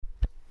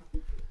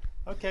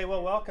Okay,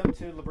 well, welcome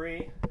to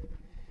L'Abri,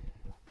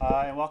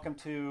 and welcome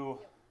to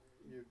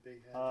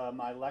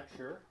my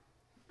lecture.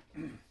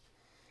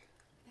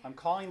 I'm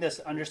calling this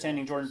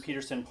Understanding Jordan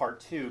Peterson Part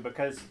 2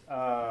 because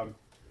I've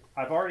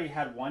already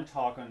had one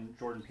talk on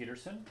Jordan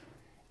Peterson,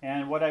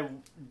 and what I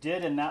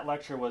did in that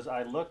lecture was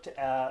I looked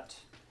at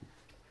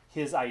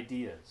his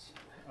ideas.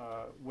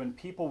 When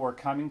people were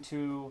coming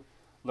to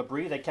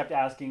L'Abri, they kept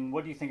asking,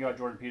 what do you think about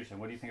Jordan Peterson?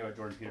 What do you think about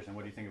Jordan Peterson?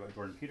 What do you think about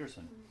Jordan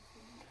Peterson?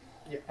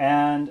 Yeah.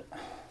 And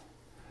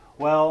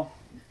well,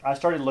 I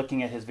started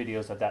looking at his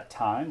videos at that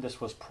time. This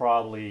was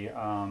probably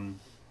in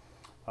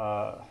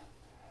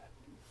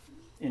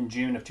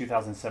June of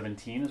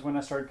 2017 is when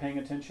I started paying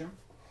attention.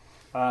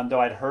 Though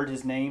I'd heard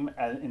his name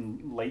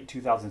in late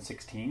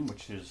 2016,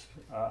 which is,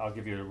 I'll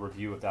give you a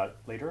review of that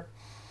later.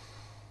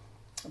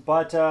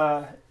 But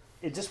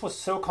it just was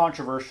so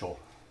controversial.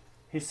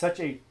 He's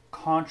such a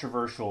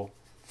controversial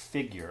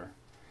figure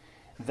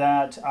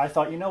that I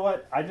thought, you know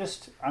what,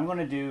 I'm going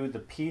to do the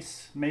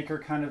peacemaker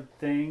kind of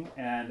thing,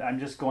 and I'm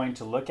just going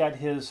to look at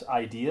his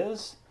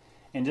ideas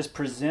and just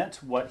present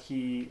what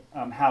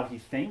how he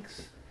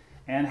thinks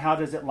and how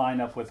does it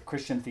line up with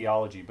Christian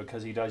theology,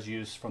 because he does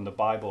use from the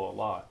Bible a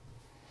lot.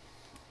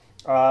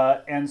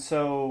 And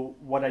so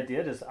what I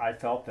did is I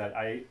felt that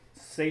I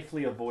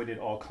safely avoided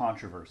all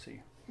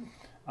controversy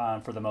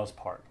for the most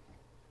part.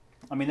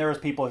 I mean, there was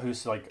people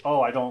who's like,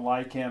 oh, I don't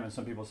like him, and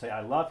some people say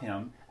I love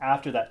him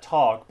after that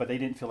talk, but they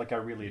didn't feel like I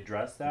really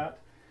addressed that.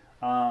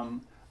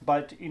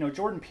 But, you know,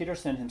 Jordan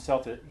Peterson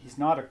himself, he's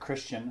not a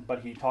Christian,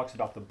 but he talks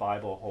about the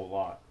Bible a whole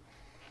lot.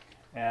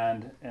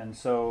 And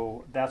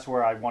so that's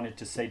where I wanted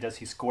to say, does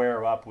he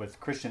square up with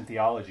Christian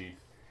theology,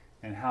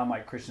 and how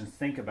might Christians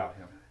think about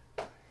him?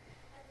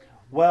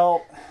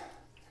 Well,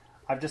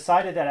 I've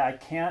decided that I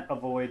can't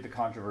avoid the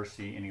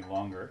controversy any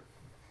longer.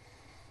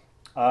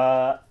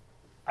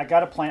 I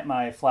got to plant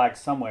my flag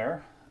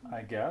somewhere,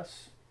 I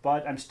guess,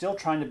 but I'm still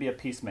trying to be a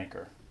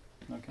peacemaker.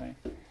 Okay,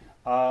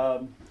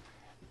 so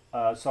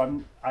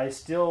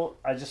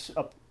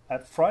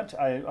up front,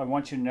 I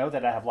want you to know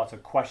that I have lots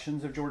of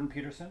questions of Jordan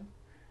Peterson,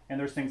 and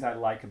there's things I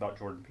like about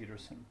Jordan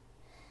Peterson.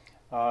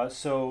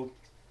 So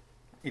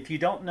if you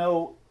don't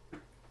know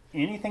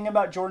anything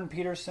about Jordan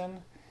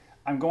Peterson,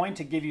 I'm going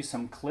to give you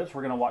some clips.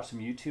 We're going to watch some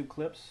YouTube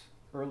clips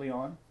early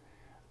on,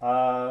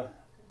 but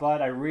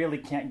I really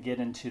can't get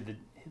into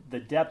the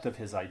depth of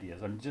his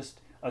ideas. I'm just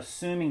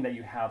assuming that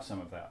you have some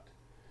of that,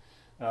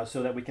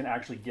 so that we can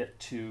actually get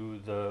to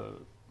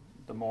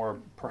the more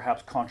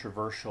perhaps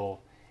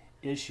controversial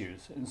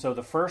issues. And so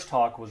the first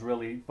talk was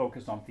really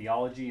focused on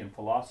theology and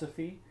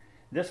philosophy.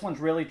 This one's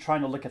really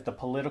trying to look at the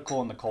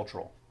political and the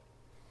cultural,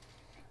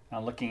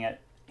 looking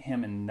at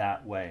him in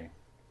that way.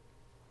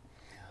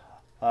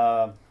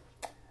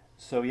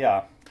 So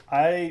yeah,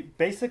 I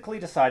basically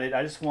decided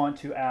I just want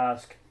to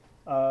ask,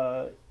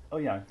 oh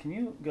yeah, can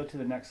you go to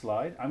the next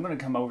slide? I'm going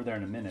to come over there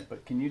in a minute,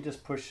 but can you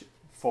just push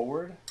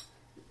forward?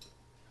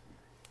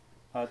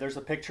 There's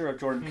a picture of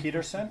Jordan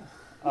Peterson.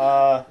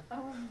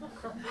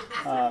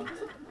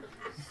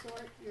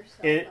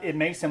 It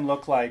makes him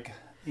look like,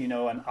 you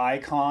know, an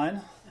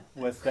icon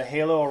with the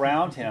halo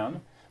around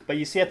him. But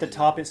you see at the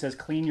top it says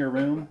clean your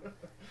room,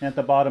 and at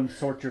the bottom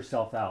sort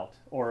yourself out.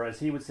 Or as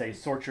he would say,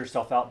 sort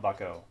yourself out,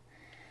 bucko.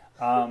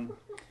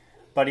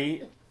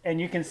 And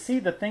you can see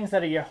the things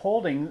that you're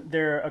holding.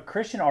 They're a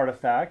Christian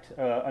artifact,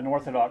 an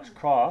Orthodox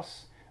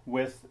cross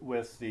with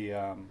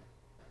the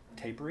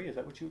tapery. Is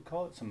that what you would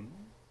call it? Some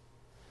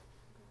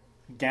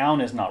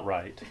gown is not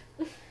right.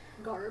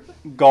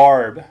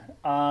 Garb.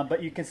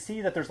 But you can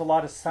see that there's a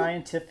lot of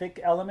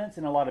scientific elements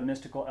and a lot of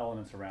mystical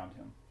elements around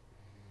him.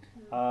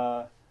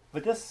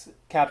 But this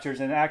captures,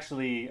 and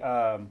actually,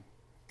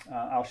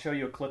 I'll show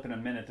you a clip in a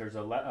minute. There's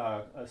a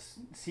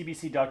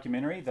CBC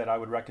documentary that I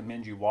would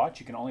recommend you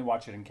watch. You can only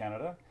watch it in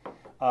Canada.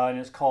 And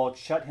it's called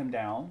Shut Him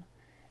Down.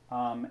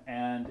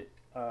 And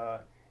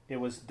it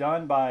was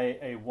done by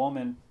a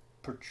woman,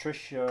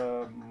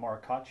 Patricia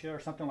Marcaccia or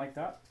something like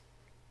that.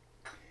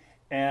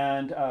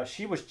 And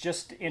she was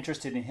just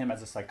interested in him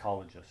as a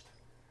psychologist.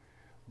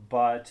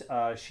 But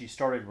she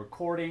started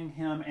recording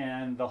him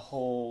and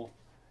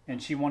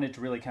she wanted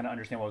to really kind of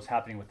understand what was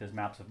happening with his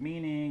maps of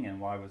meaning and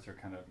why was there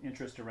kind of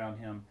interest around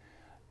him.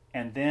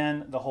 And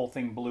then the whole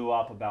thing blew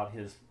up about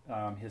his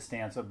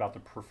stance about the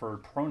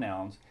preferred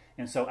pronouns.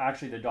 And so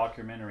actually the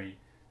documentary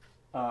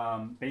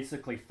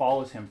basically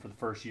follows him for the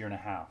first year and a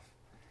half.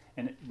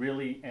 And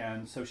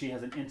so she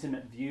has an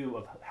intimate view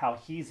of how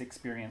he's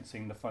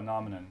experiencing the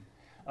phenomenon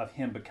of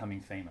him becoming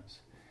famous.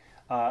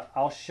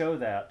 I'll show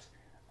that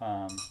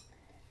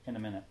in a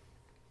minute.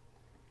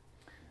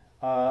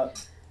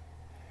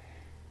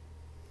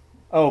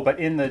 But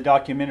in the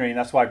documentary, and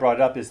that's why I brought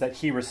it up, is that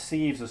he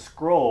receives a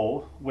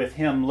scroll with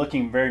him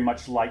looking very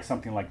much like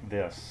something like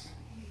this.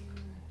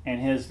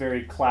 And his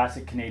very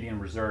classic Canadian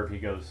reserve, he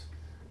goes,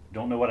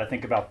 don't know what I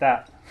think about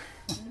that.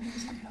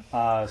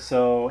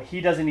 So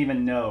he doesn't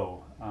even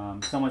know.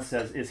 Someone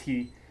says, is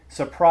he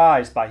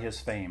surprised by his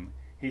fame?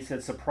 He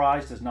said,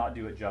 surprise does not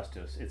do it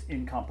justice. It's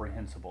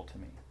incomprehensible to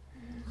me.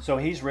 So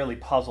he's really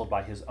puzzled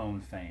by his own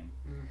fame.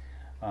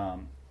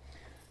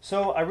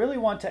 So I really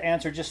want to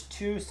answer just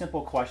two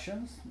simple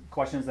questions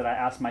that I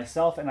asked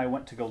myself and I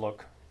went to go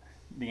look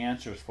the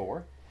answers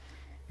for.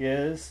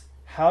 Is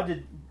how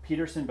did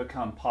Peterson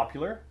become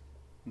popular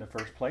in the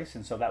first place?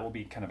 And so that will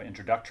be kind of an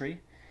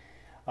introductory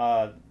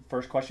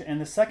first question. And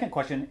the second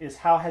question is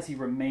how has he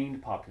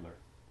remained popular?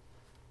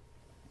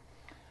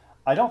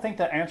 I don't think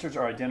the answers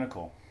are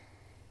identical.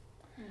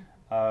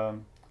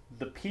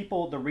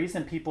 The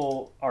reason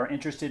people are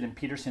interested in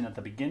Peterson at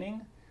the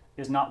beginning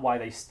is not why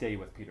they stay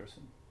with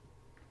Peterson.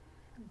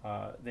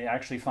 They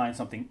actually find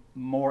something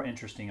more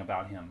interesting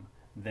about him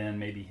than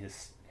maybe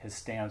his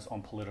stance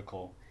on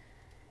political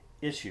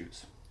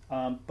issues.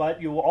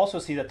 But you will also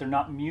see that they're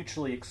not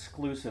mutually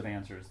exclusive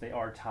answers. They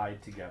are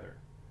tied together.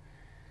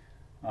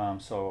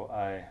 So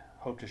I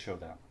hope to show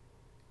that.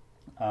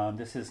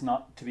 This is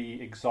not to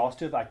be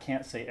exhaustive. I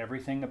can't say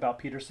everything about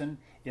Peterson.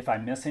 If I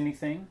miss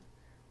anything,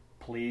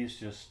 please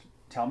just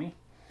tell me.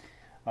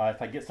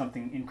 If I get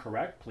something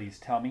incorrect, please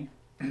tell me.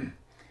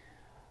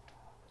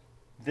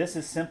 This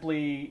is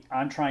simply,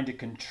 I'm trying to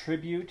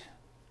contribute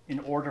in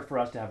order for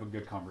us to have a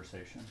good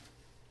conversation.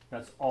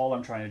 That's all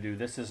I'm trying to do.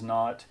 This is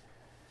not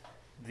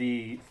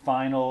the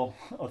final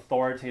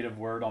authoritative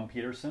word on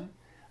Peterson.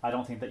 I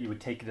don't think that you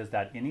would take it as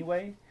that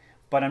anyway.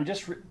 But I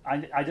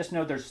just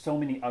know there's so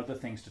many other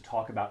things to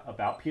talk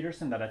about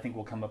Peterson that I think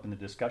will come up in the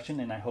discussion,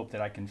 and I hope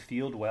that I can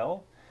field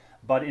well.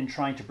 But in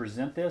trying to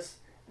present this,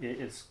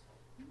 it's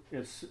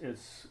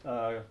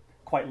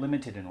quite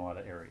limited in a lot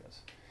of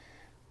areas.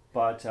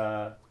 But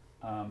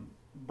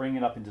bring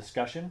it up in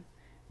discussion,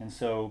 and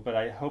so.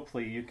 But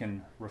hopefully you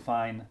can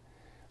refine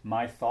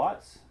my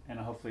thoughts, and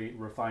hopefully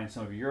refine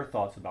some of your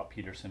thoughts about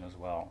Peterson as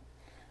well.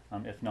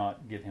 If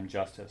not, give him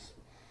justice.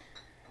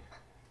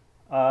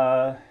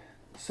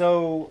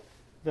 So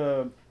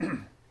the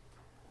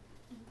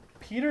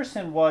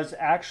Peterson was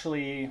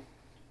actually,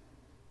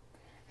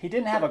 he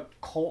didn't have a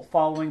cult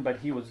following, but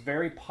he was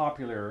very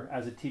popular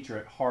as a teacher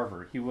at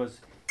Harvard. He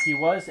was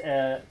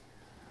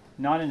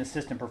not an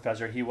assistant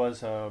professor. He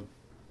wasn't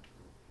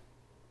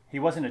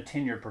a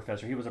tenured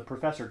professor. He was a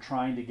professor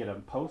trying to get a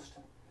post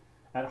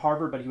at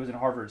Harvard, but he was in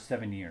Harvard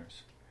 7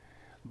 years.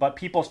 But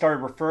people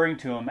started referring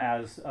to him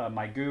as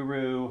my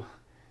guru,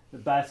 the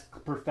best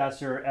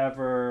professor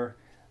ever,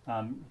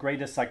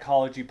 greatest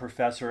psychology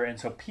professor, and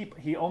so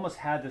he almost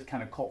had this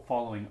kind of cult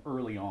following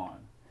early on.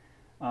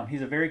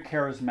 He's a very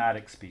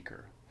charismatic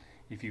speaker,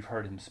 if you've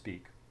heard him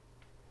speak.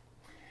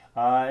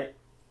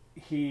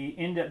 He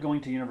ended up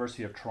going to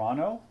University of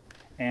Toronto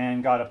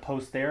and got a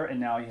post there, and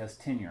now he has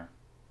tenure.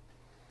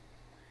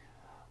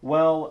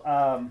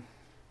 Well,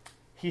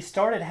 he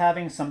started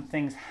having some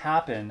things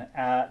happen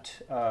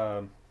at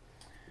the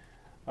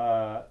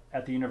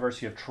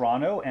University of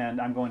Toronto,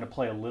 and I'm going to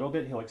play a little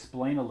bit. He'll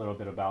explain a little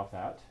bit about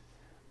that.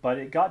 But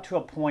it got to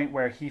a point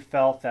where he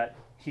felt that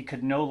he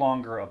could no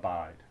longer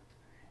abide.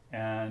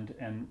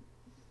 And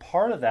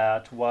part of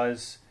that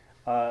was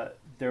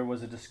there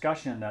was a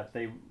discussion that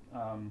they,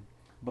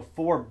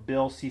 before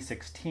Bill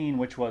C-16,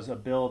 which was a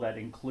bill that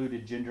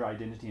included gender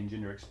identity and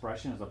gender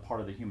expression as a part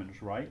of the human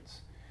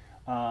rights,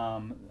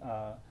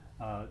 to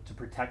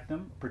protect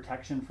them,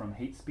 protection from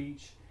hate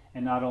speech,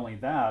 and not only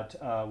that,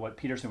 what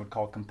Peterson would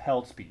call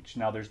compelled speech.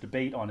 Now there's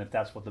debate on if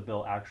that's what the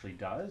bill actually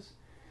does.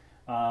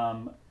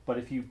 But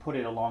if you put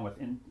it along with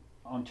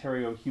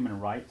Ontario Human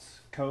Rights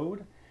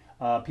Code,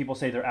 people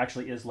say there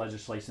actually is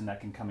legislation that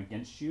can come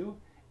against you,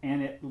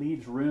 and it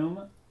leaves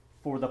room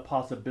for the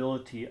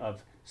possibility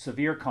of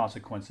severe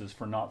consequences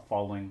for not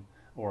following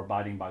or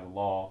abiding by the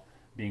law,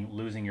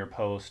 losing your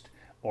post,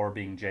 or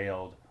being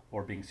jailed,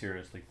 or being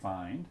seriously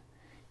fined.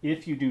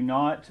 If you do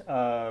not,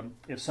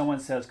 if someone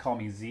says, call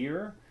me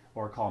Zier,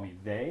 or call me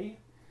they,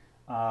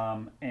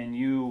 and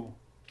you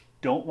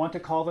don't want to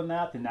call them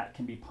that, then that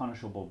can be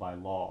punishable by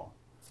law.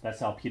 That's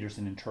how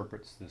Peterson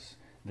interprets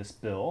this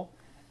bill,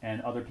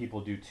 and other people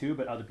do too,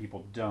 but other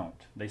people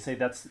don't. They say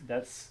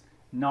that's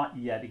not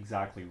yet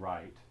exactly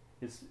right.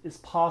 It's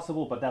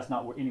possible, but that's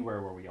not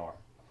anywhere where we are.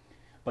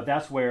 But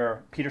that's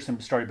where Peterson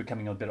started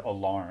becoming a bit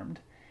alarmed,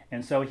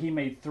 and so he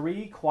made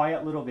 3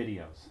 quiet little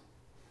videos.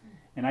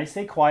 And I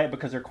say quiet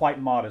because they're quite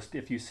modest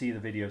if you see the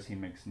videos he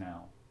makes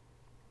now.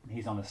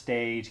 He's on a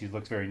stage, he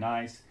looks very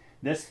nice.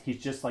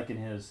 He's just like in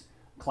his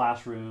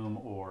classroom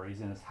or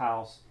he's in his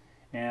house.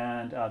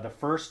 And the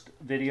first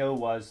video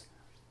was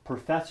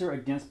Professor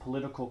Against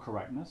Political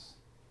Correctness.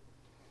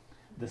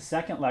 The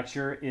second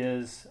lecture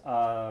is,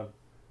 I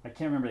can't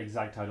remember the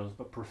exact titles,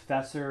 but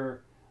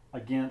Professor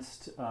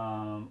Against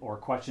or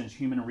Questions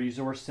Human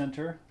Resource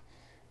Center,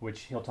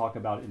 which he'll talk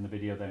about in the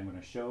video that I'm going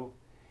to show.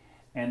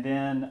 And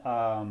then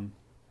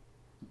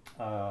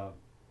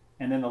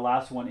the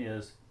last one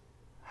is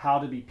How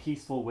to Be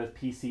Peaceful with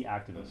PC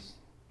Activists.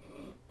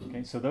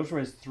 Okay, so those were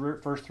his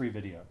first 3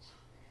 videos.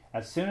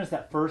 As soon as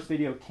that first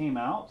video came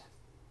out,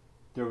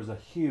 there was a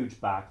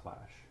huge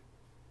backlash.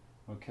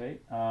 Okay,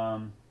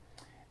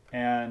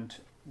 and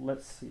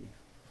let's see.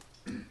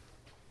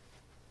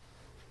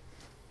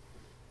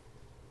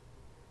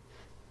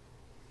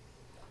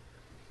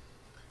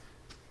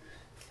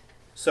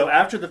 So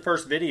after the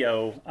first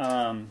video,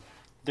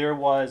 there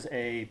was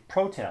a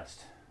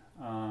protest.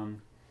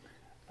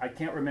 I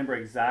can't remember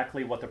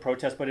exactly what the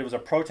protest, but it was a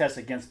protest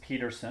against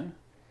Peterson,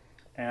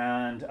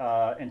 and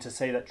to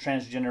say that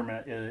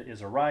transgender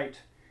is a right,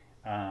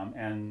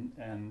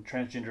 and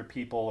transgender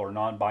people or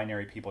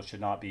non-binary people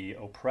should not be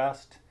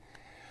oppressed.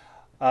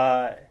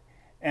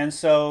 And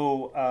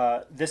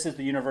so this is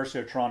the University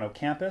of Toronto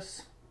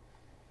campus,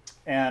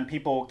 and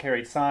people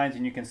carried signs,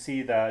 and you can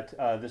see that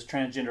this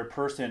transgender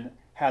person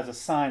has a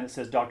sign that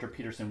says, "Dr.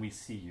 Peterson, we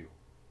see you."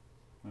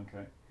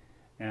 Okay,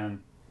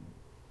 and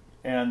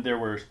there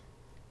were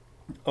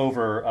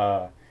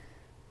over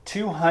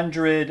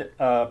 200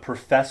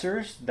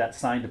 professors that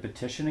signed a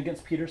petition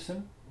against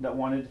Peterson that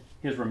wanted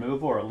his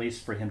removal, or at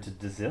least for him to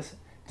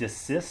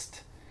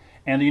desist.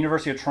 And the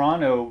University of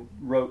Toronto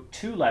wrote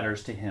 2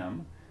 letters to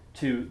him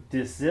to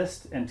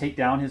desist and take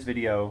down his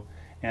video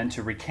and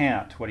to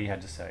recant what he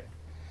had to say.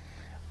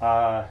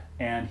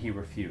 And he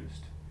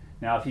refused.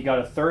 Now, if he got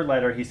a 3rd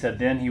letter, he said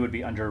then he would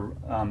be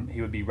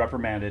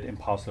reprimanded and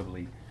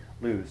possibly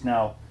lose.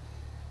 Now,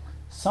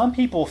 some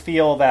people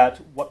feel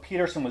that what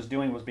Peterson was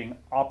doing was being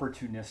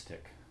opportunistic.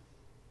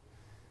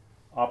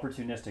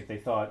 They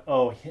thought,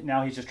 oh,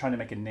 now he's just trying to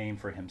make a name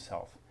for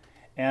himself.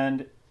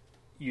 And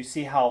you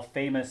see how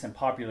famous and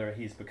popular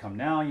he's become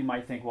now. You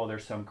might think, well,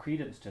 there's some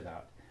credence to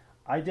that.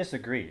 I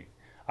disagree.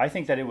 I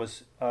think that it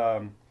was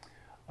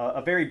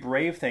a very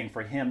brave thing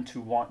for him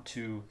to want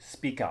to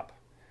speak up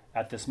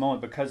at this moment,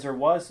 because there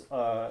was,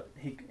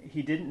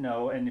 he didn't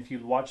know, and if you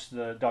watch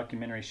the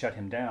documentary Shut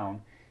Him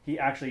Down, he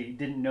actually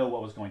didn't know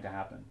what was going to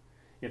happen,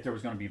 if there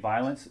was going to be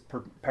violence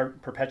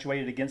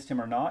perpetuated against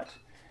him or not.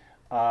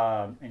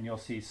 And you'll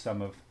see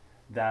some of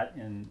that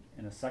in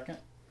a second.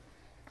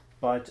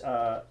 But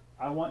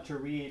I want to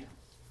read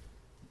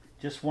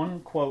just one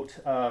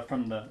quote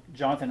from the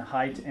Jonathan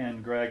Haidt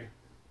and Greg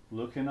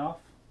Lukianoff.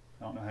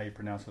 I don't know how you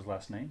pronounce his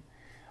last name.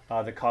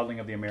 The Coddling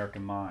of the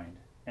American Mind.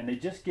 And they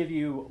just give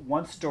you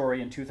one story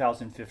in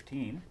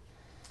 2015.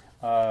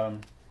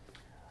 And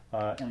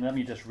let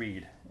me just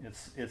read.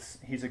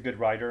 He's a good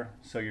writer,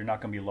 so you're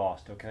not going to be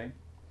lost, okay?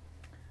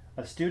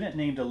 A student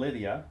named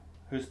Olivia,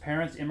 whose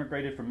parents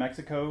immigrated from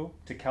Mexico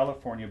to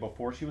California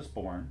before she was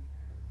born,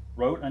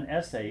 wrote an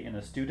essay in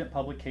a student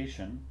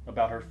publication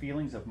about her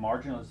feelings of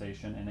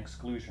marginalization and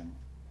exclusion.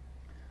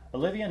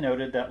 Olivia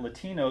noted that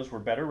Latinos were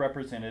better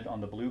represented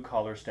on the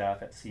blue-collar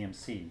staff at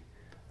CMC,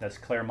 that's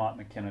Claremont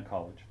McKenna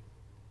College.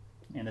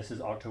 And this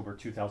is October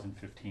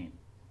 2015,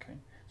 okay?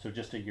 So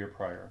just a year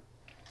prior.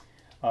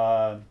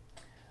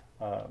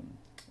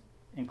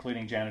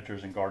 Including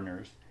janitors and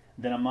gardeners,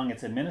 than among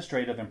its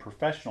administrative and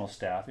professional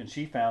staff, and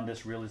she found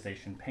this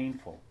realization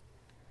painful.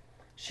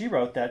 She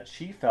wrote that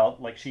she felt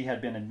like she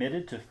had been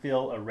admitted to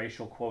fill a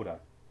racial quota.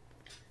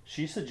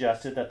 She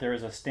suggested that there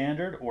is a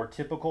standard or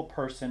typical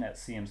person at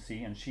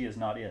CMC, and she is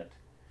not it.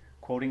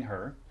 Quoting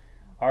her,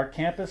 "Our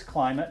campus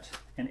climate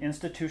and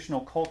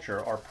institutional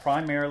culture are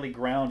primarily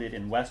grounded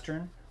in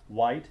Western,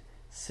 white,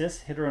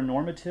 cis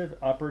heteronormative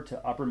upper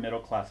to upper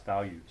middle class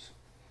values.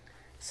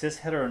 Cis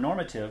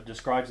heteronormative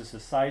describes a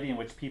society in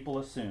which people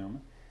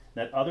assume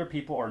that other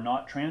people are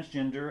not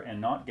transgender and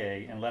not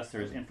gay unless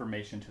there is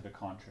information to the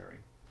contrary."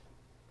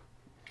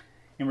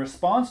 In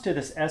response to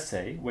this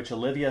essay, which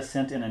Olivia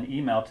sent in an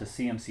email to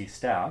CMC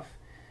staff,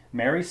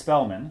 Mary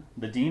Spellman,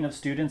 the Dean of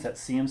Students at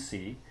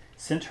CMC,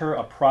 sent her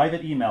a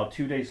private email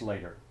 2 days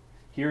later.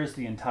 Here is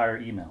the entire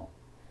email.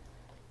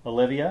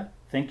 "Olivia,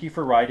 thank you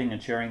for writing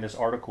and sharing this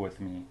article with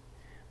me.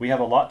 We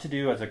have a lot to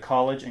do as a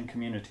college and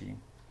community.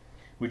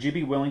 Would you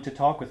be willing to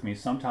talk with me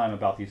sometime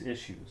about these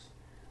issues?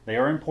 They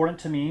are important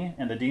to me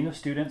and the Dean of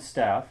Students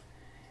staff,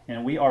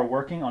 and we are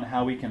working on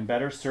how we can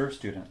better serve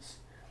students,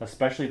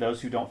 especially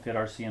those who don't fit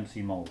our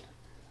CMC mold.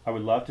 I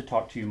would love to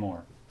talk to you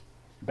more.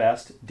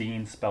 Best,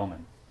 Dean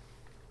Spellman."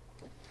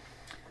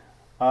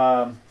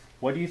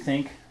 What do you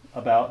think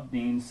about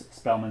Dean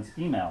Spellman's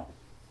email?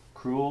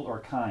 Cruel or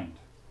kind?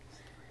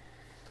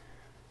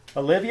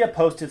 Olivia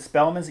posted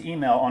Spellman's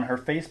email on her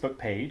Facebook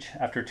page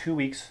after 2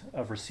 weeks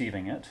of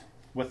receiving it,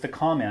 with the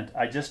comment,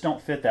 "I just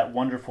don't fit that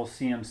wonderful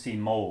CMC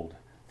mold.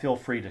 Feel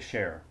free to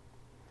share."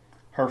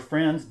 Her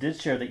friends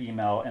did share the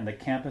email, and the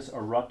campus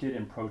erupted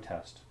in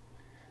protest.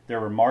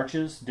 There were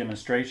marches,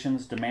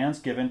 demonstrations,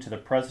 demands given to the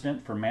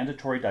president for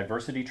mandatory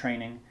diversity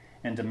training,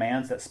 and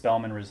demands that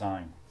Spellman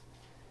resign.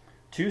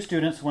 2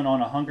 students went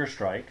on a hunger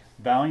strike,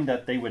 vowing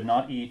that they would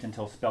not eat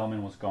until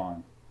Spellman was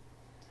gone.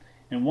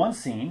 In one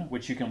scene,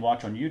 which you can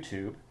watch on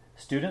YouTube,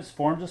 students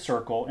formed a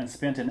circle and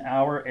spent an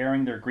hour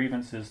airing their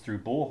grievances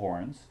through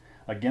bullhorns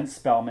against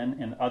Spellman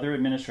and other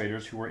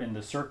administrators who were in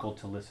the circle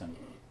to listen.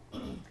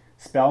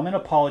 Spellman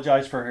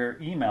apologized for her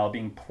email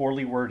being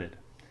poorly worded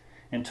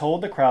and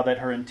told the crowd that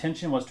her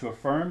intention was to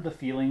affirm the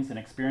feelings and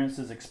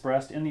experiences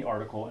expressed in the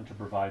article and to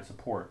provide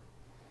support.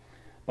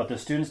 But the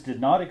students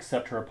did not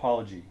accept her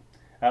apology.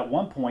 At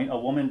one point, a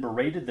woman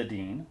berated the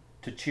dean,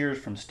 to cheers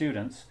from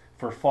students,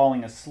 for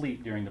falling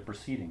asleep during the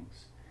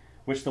proceedings,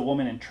 which the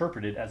woman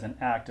interpreted as an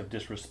act of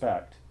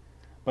disrespect.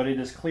 But it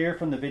is clear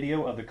from the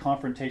video of the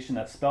confrontation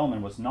that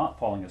Spellman was not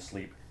falling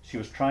asleep. She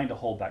was trying to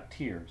hold back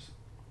tears.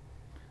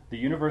 The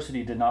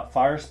university did not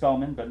fire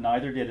Spellman, but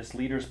neither did its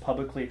leaders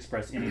publicly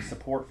express any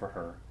support for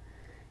her.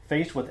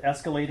 Faced with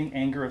escalating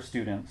anger of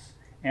students,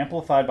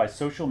 amplified by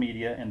social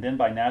media and then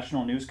by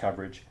national news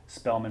coverage,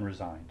 Spellman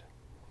resigned.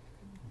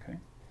 Okay,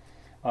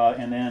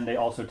 and then they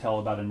also tell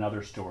about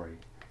another story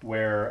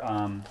where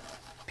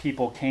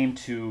people came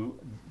to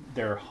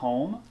their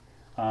home.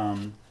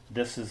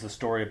 This is a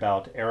story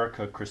about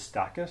Erica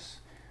Christakis,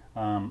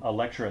 a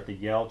lecturer at the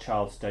Yale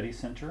Child Study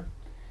Center.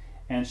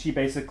 And she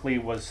basically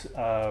was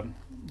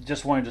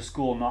just wanted the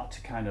school not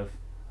to kind of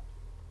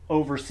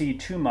oversee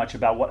too much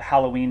about what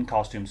Halloween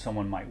costume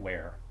someone might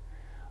wear.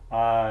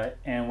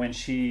 And when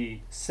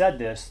she said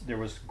this, there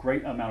was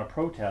great amount of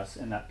protests,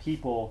 and that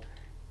people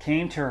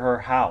came to her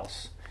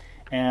house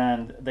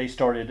and they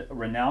started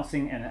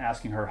renouncing and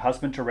asking her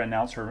husband to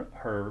renounce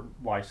her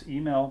wife's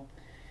email.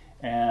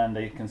 And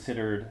they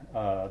considered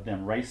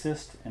them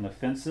racist and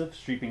offensive,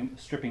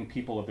 stripping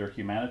people of their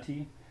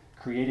humanity,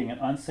 creating an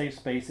unsafe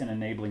space and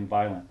enabling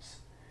violence.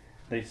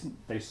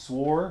 They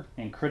swore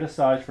and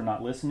criticized for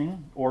not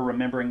listening or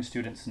remembering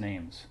students'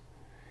 names.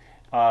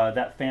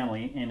 That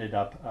family ended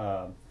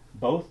up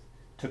both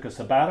took a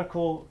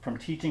sabbatical from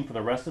teaching for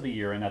the rest of the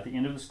year, and at the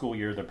end of the school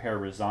year, the pair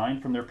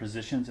resigned from their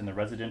positions in the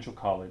residential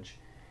college.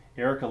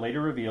 Erica later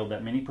revealed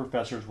that many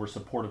professors were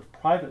supportive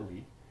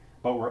privately,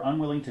 but were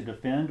unwilling to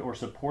defend or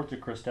support the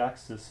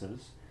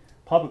Christakises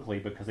publicly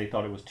because they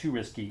thought it was too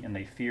risky and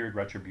they feared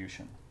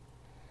retribution.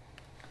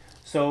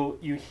 So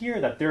you hear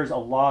that there's a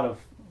lot of,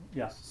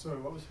 yeah. Sorry,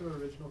 what was her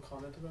original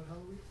comment about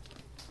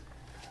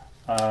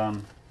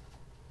Halloween?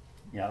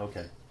 Yeah,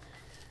 okay.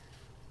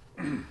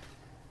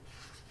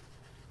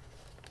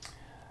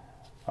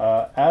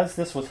 As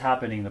this was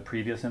happening, the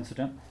previous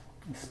incident,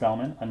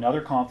 Spellman, another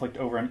conflict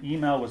over an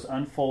email was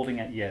unfolding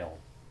at Yale.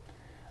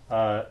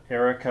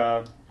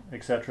 Erica,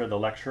 etc., the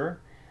lecturer,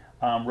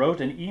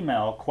 wrote an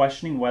email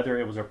questioning whether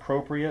it was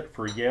appropriate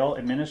for Yale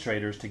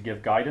administrators to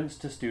give guidance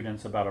to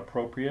students about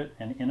appropriate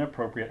and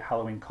inappropriate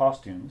Halloween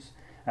costumes,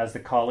 as the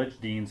college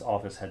dean's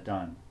office had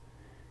done.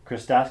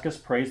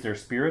 Christakis praised their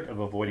spirit of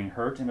avoiding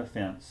hurt and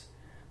offense,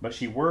 but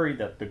she worried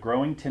that the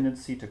growing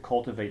tendency to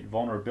cultivate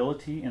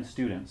vulnerability in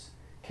students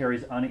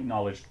carries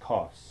unacknowledged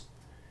costs.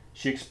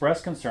 She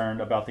expressed concern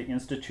about the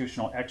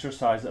institutional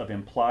exercise of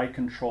implied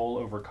control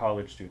over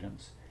college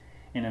students,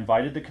 and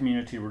invited the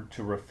community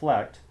to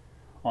reflect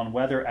on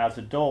whether, as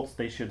adults,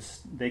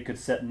 they could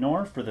set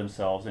norms for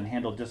themselves and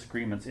handle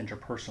disagreements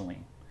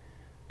interpersonally.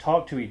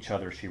 Talk to each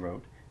other, she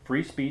wrote.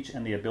 Free speech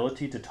and the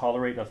ability to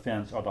tolerate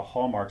offense are the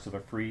hallmarks of a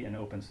free and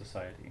open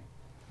society.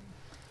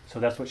 So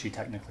that's what she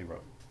technically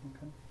wrote.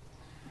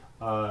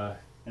 Okay.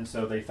 And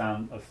so they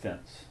found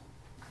offense.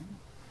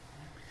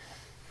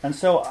 And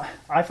so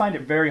I find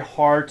it very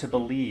hard to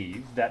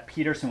believe that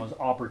Peterson was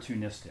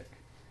opportunistic.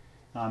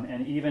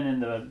 And even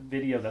in the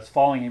video that's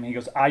following him, he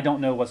goes, I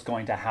don't know what's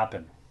going to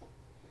happen.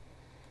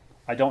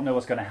 I don't know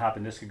what's going to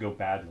happen. This could go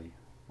badly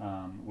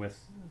with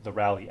the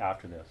rally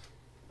after this.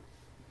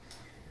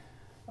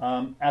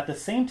 At the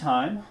same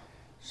time,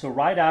 so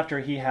right after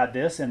he had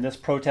this, and this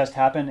protest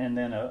happened, and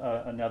then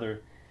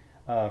another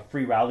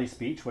free rally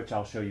speech, which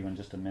I'll show you in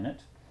just a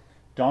minute,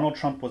 Donald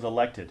Trump was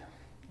elected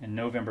in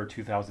November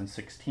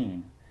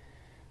 2016.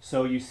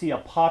 So you see a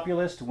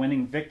populist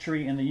winning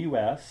victory in the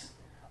U.S.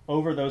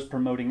 over those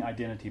promoting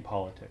identity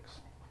politics.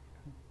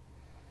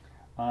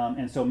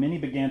 And so many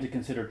began to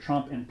consider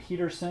Trump and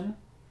Peterson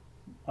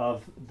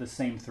of the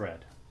same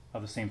thread,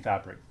 of the same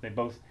fabric.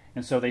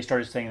 And so they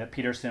started saying that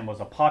Peterson was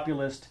a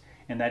populist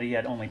and that he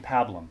had only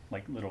pablum,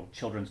 like little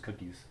children's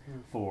cookies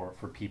for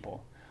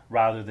people,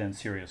 rather than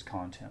serious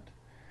content.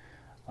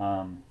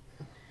 Then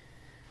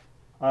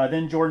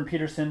Jordan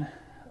Peterson,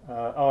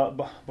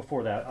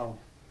 before that, I'll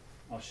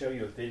show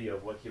you a video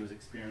of what he was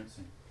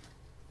experiencing.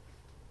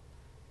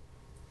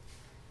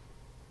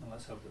 Well,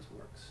 let's hope this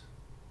works.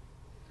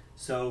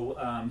 So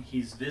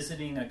he's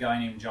visiting a guy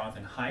named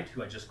Jonathan Haidt,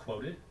 who I just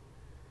quoted,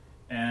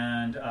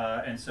 and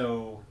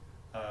so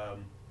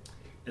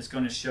it's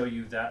going to show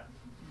you that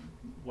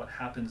what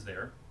happens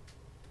there,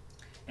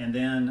 and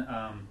then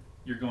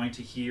you're going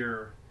to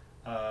hear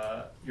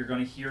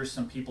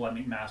some people at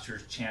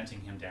McMaster's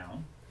chanting him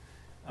down.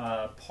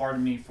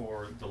 Pardon me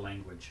for the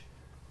language,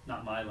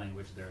 not my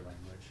language, their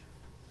language.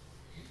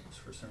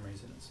 For some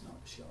reason, it's not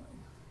showing.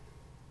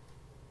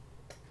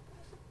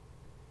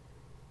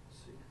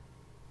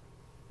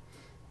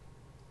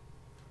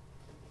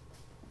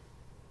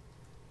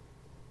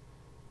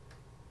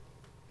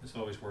 This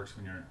always works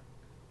when you're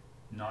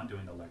not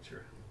doing the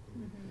lecture.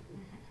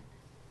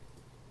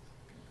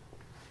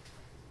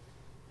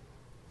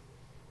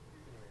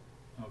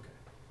 Okay.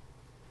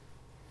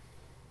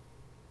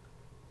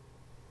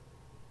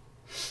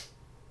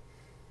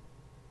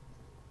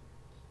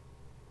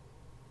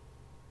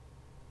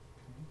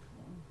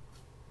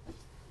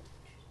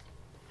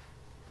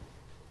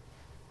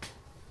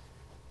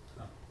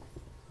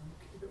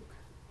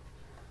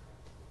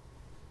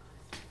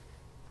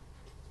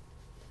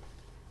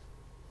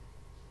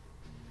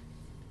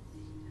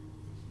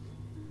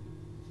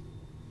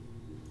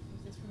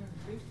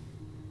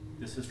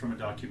 This is from a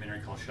documentary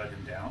called Shut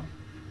Him Down.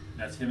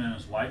 That's him and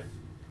his wife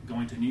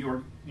going to New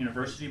York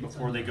University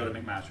before they go to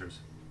McMaster's.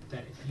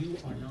 That if you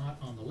are not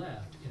on the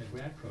left in a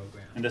grad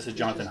program, And this is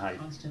Jonathan Haidt.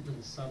 Constant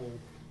little subtle,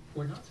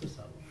 or not so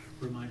subtle,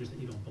 reminders that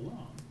you don't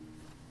belong.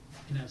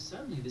 And now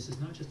suddenly this is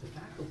not just a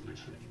faculty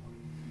issue anymore.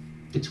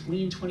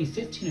 Between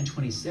 2015 and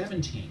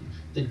 2017,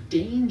 the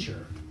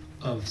danger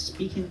of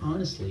speaking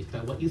honestly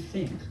about what you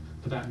think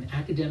about an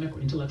academic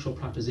or intellectual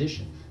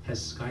proposition has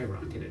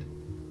skyrocketed.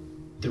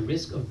 The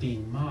risk of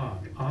being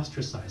mobbed,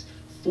 ostracized,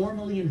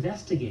 formally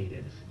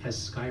investigated has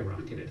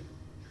skyrocketed.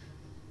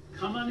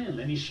 Come on in,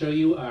 let me show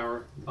you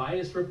our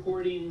bias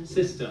reporting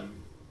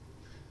system.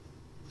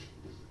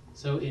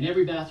 So in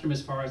every bathroom,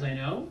 as far as I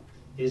know,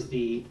 is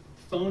the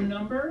phone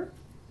number,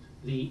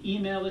 the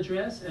email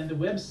address, and the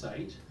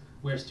website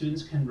where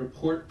students can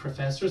report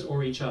professors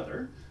or each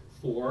other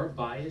for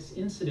bias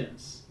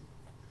incidents.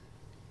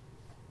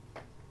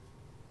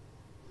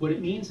 What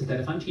it means is that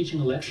if I'm teaching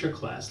a lecture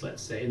class,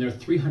 let's say, and there are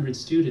 300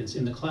 students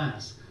in the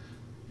class,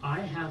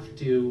 I have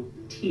to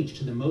teach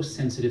to the most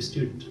sensitive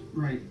student.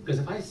 Right. Because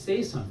if I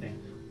say something,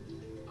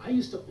 I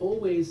used to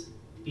always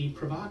be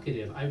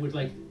provocative. I would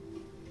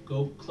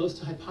go close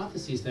to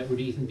hypotheses that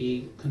would even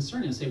be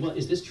concerning and say, well,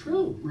 is this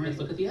true? Right. Let's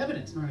look at the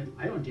evidence. Right.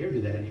 I don't dare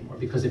do that anymore,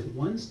 because if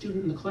one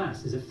student in the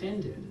class is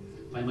offended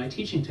by my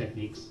teaching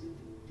techniques,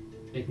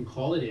 they can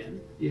call it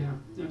in. Yeah,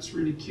 that's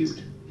really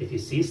cute. If you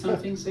see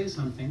something, say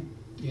something.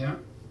 Yeah,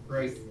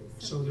 right.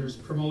 So there's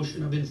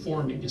promotion of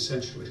informing,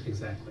 essentially.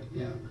 Exactly.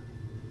 Yeah.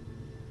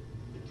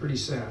 Pretty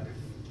sad.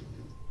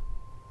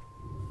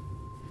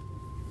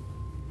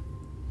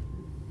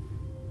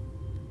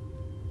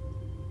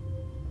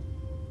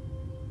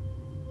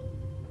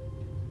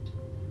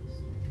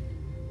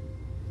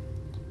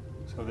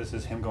 So this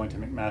is him going to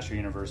McMaster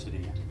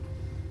University.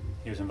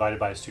 He was invited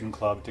by a student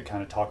club to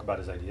kind of talk about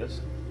his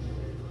ideas.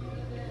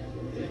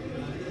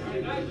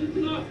 Guys,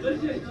 listen up,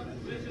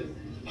 listen.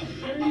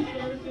 Security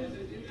services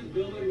is in this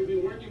building. We've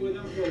been working with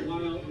them for a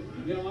while.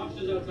 We have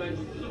officers outside.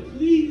 So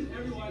please,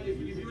 everyone, if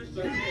you can be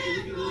respectful,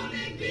 if you can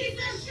leave. Piece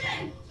of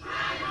shit!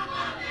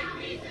 Homophobic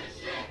piece of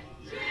shit!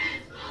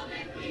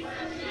 Transphobic piece of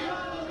shit!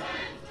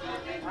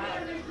 Transphobic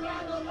where we draw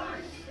the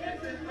line! This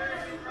is where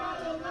we draw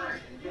the line!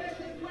 This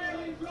is where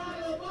we draw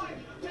the line!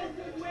 This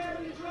is where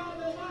we draw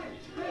the line!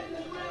 This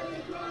is where we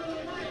draw the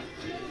line!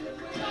 This is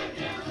where we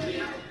draw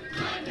the line!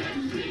 London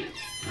Street!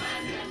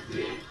 London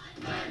Street!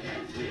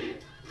 London Street!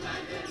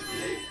 London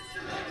Street!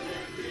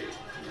 London Street!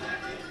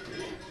 London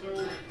Street! So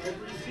I've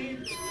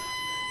received.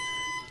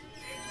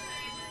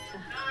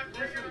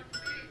 Listen,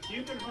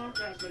 you can honk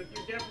that, but if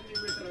you're definitely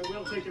with it, I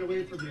will take it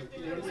away from you.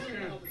 You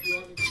understand?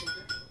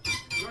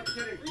 I'm not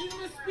kidding. Freedom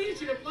of speech,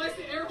 it applies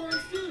to air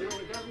horns too. No,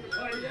 it doesn't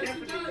apply Yes, it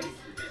definitely. does.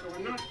 So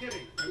I'm not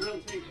kidding. I will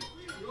take it.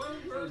 Your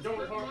words Don't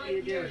hurt talk my to me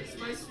again. ears.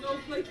 My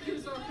snowflake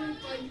ears are hurt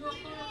by your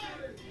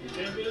heart.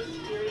 Campus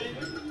security.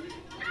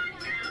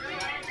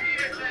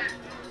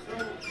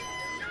 So.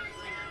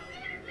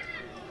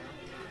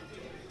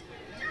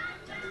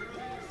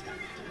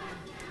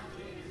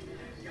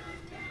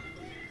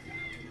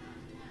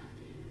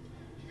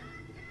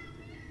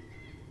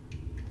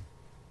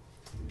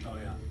 Oh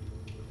yeah.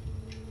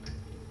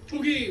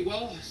 Okay,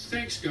 well,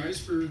 thanks guys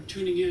for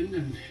tuning in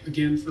and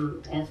again for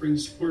offering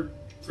support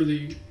for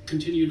the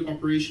continued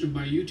operation of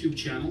my YouTube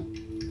channel.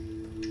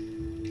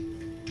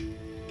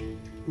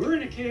 We're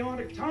in a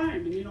chaotic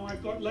time, and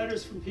I've got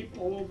letters from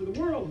people all over the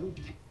world who...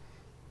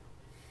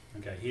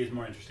 Okay, he is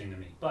more interesting than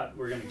me, but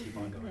we're going to keep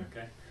on going.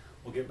 Okay,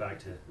 we'll get back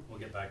to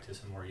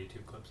some more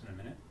YouTube clips in a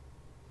minute.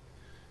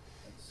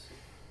 Let's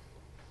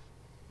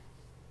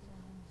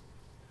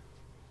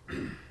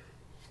see.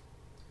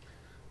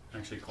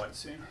 Actually, quite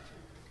soon.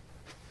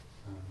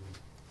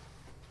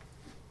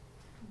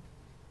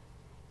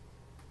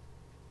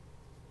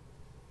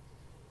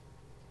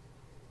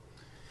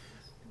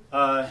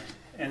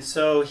 And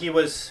so he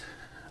was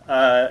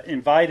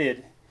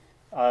invited,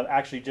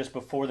 actually just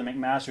before the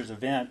McMaster's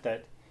event,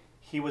 that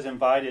he was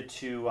invited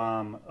to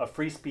a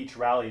free speech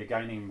rally. A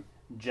guy named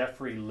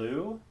Jeffrey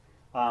Liu,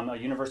 a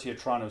University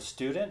of Toronto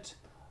student,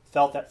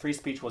 felt that free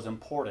speech was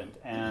important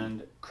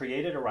and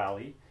created a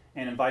rally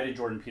and invited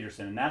Jordan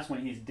Peterson. And that's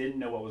when he didn't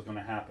know what was going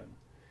to happen.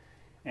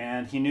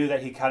 And he knew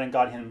that he kind of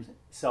got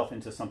himself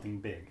into something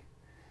big.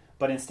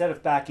 But instead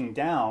of backing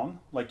down,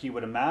 like you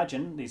would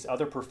imagine these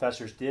other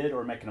professors did,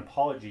 or make an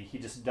apology, he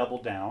just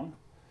doubled down.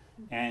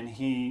 And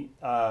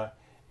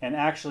and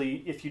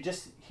actually, if you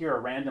just hear a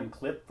random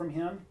clip from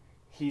him,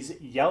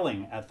 he's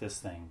yelling at this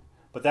thing.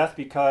 But that's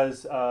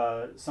because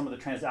some of the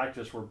trans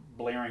activists were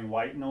blaring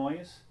white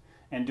noise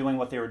and doing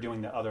what they were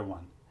doing the other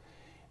one.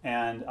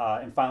 And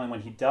finally,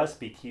 when he does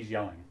speak, he's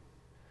yelling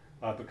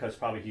because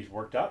probably he's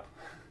worked up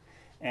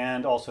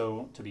and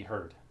also to be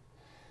heard.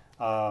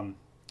 And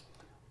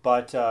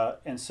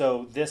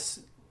so this,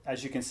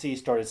 as you can see,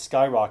 started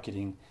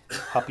skyrocketing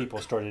how people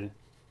started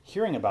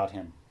hearing about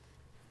him.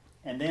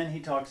 And then he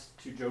talks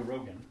to Joe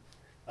Rogan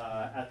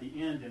at the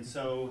end. And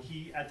so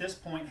he, at this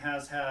point,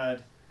 has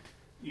had,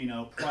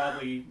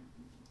 probably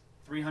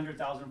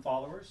 300,000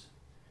 followers.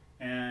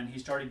 And he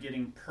started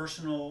getting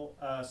personal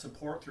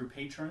support through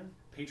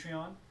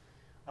Patreon.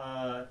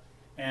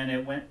 and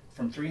it went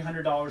from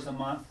 $300 a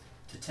month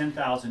to $10,000,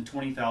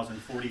 $20,000,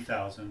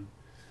 $40,000,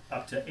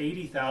 up to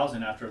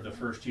 $80,000 after the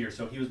first year.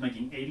 So he was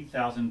making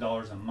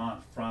 $80,000 a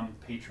month from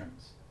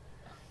patrons,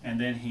 and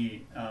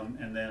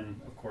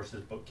then of course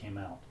his book came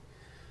out.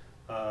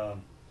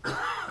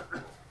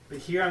 But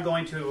here I'm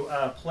going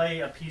to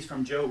play a piece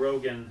from Joe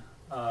Rogan.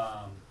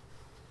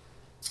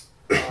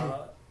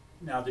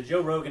 Now, the Joe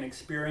Rogan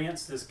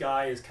Experience, this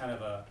guy is kind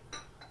of a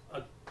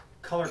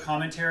color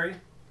commentary.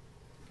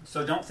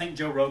 So don't think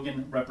Joe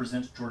Rogan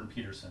represents Jordan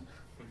Peterson,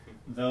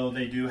 though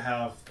they do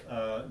have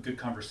good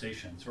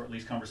conversations, or at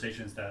least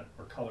conversations that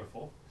are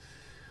colorful.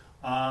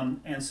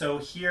 And so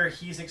here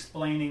he's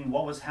explaining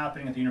what was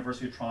happening at the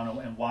University of Toronto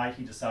and why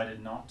he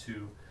decided not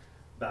to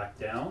back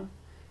down.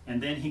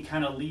 And then he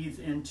kind of leads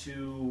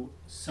into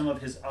some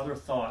of his other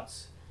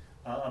thoughts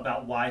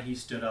about why he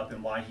stood up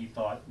and why he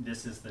thought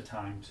this is the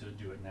time to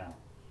do it now.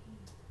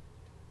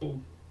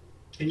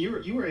 And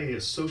you were a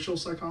social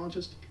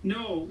psychologist?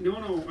 No,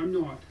 I'm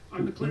not.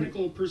 I'm a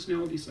clinical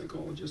personality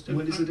psychologist.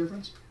 What is the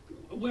difference?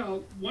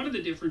 Well, one of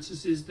the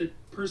differences is that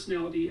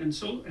personality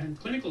and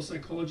clinical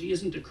psychology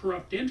isn't a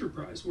corrupt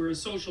enterprise,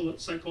 whereas social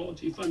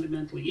psychology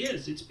fundamentally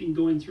is. It's been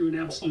going through an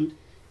absolute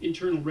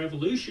internal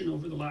revolution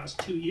over the last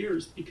 2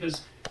 years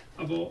because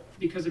of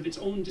its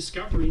own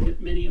discovery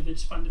that many of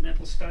its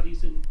fundamental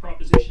studies and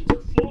propositions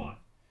are flawed.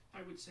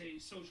 I would say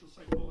social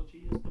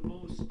psychology is the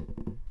most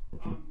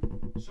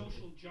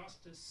social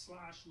justice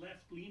 /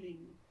 left-leaning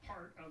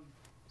part of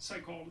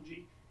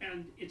psychology,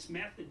 and its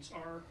methods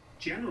are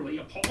generally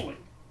appalling.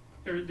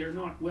 They're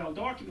not well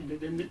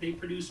documented, and they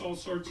produce all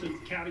sorts of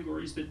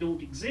categories that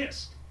don't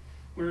exist.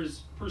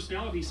 Whereas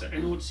personality, I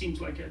know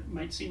it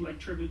might seem like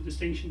trivial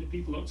distinction to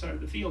people outside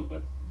of the field,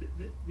 but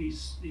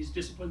these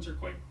disciplines are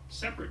quite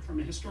separate from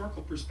a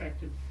historical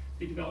perspective.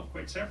 They develop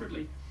quite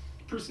separately.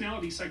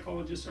 Personality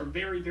psychologists are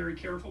very, very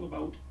careful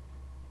about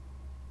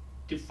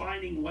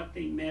defining what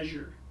they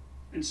measure.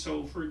 And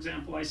so, for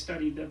example, I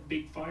study the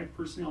big 5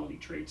 personality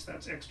traits.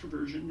 That's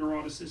extroversion,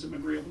 neuroticism,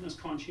 agreeableness,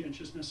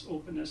 conscientiousness,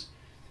 openness,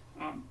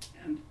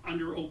 and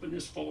under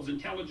openness falls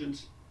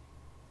intelligence.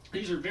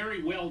 These are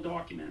very well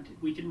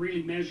documented. We can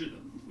really measure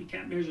them. We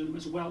can't measure them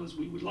as well as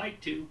we would like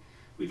to.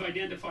 We've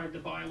identified the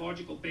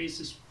biological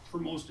basis for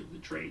most of the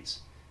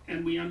traits,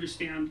 and we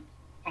understand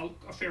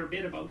a fair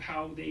bit about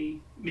how they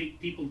make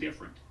people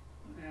different.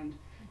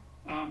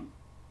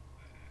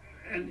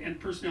 And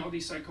personality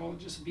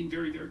psychologists have been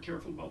very, very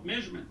careful about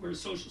measurement, whereas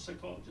social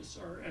psychologists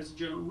are, as a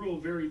general rule,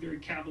 very, very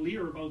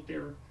cavalier about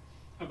their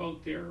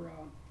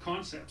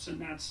concepts,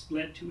 and that's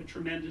led to a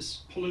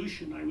tremendous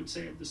pollution, I would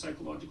say, of the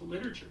psychological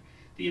literature.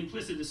 The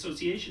implicit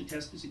association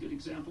test is a good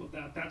example of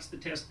that. That's the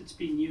test that's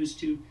being used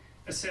to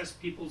assess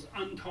people's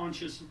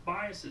unconscious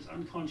biases,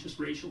 unconscious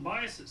racial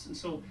biases. And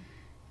so,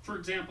 for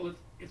example,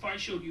 if I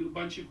showed you a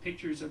bunch of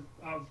pictures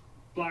of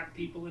black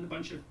people and a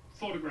bunch of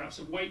photographs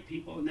of white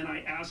people, and then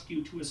I ask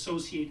you to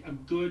associate a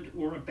good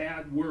or a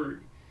bad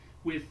word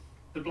with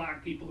the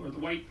black people or the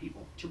white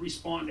people, to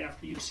respond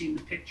after you've seen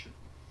the picture.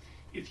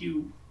 If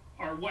you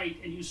are white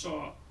and you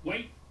saw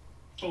white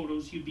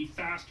photos, you'd be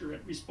faster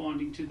at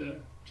responding to the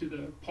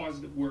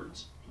positive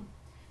words.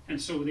 And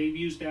so they've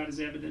used that as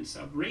evidence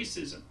of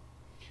racism.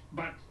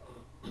 But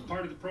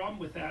part of the problem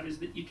with that is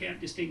that you can't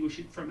distinguish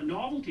it from a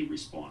novelty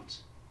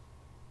response.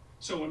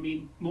 So, I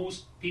mean,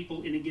 most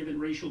people in a given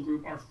racial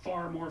group are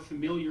far more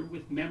familiar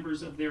with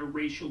members of their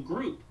racial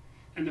group.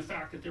 And the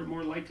fact that they're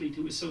more likely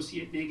to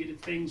associate negative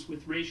things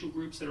with racial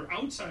groups that are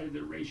outside of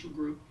their racial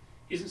group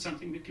isn't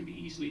something that can be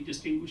easily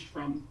distinguished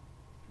from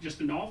just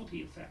a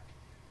novelty effect.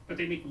 But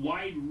they make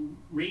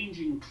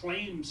wide-ranging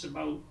claims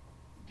about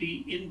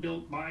the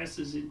inbuilt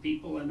biases in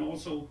people, and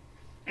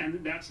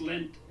that's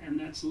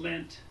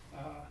lent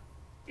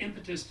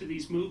impetus to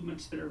these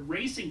movements that are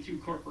racing through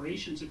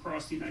corporations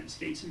across the United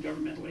States and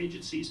governmental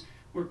agencies,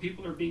 where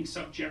people are being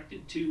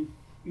subjected to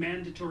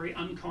mandatory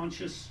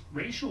unconscious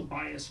racial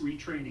bias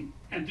retraining.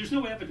 And there's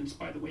no evidence,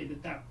 by the way,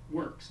 that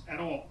works at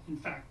all. In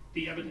fact,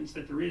 the evidence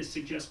that there is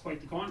suggests quite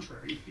the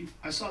contrary.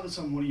 I saw this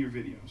on one of your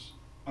videos.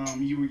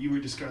 You were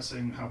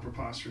discussing how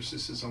preposterous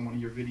this is on one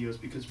of your videos,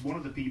 because one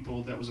of the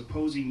people that was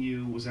opposing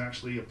you was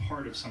actually a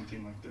part of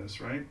something like this,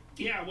 right?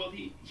 Yeah, well,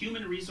 the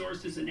human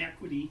resources and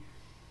equity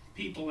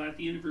people at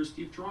the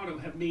University of Toronto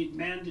have made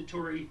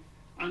mandatory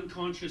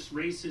unconscious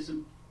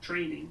racism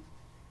training,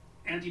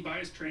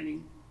 anti-bias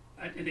training,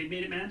 and they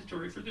made it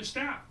mandatory for their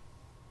staff.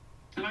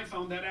 And I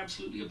found that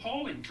absolutely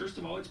appalling. First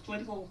of all, it's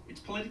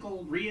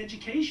political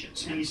re-education.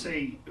 So when you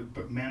say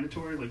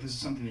mandatory, like this is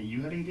something that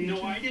you had engaged in?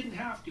 No, I didn't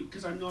have to,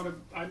 because I'm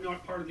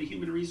not part of the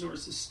human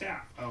resources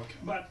staff. Okay.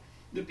 But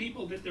the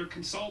people that they're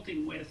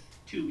consulting with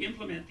to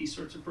implement these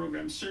sorts of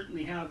programs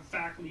certainly have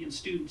faculty and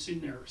students in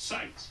their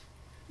sites.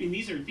 I mean,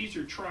 these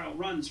are trial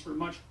runs for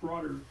much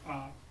broader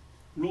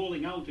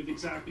rolling out of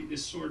exactly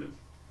this sort of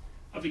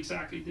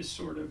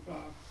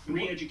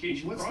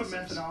re-education What's process. the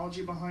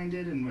methodology behind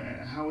it, and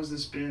how's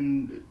this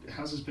been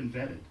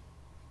vetted?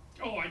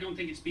 Oh, I don't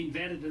think it's been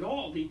vetted at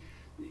all.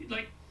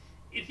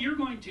 If you're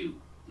going to,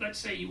 let's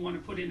say you want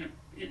to put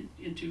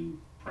into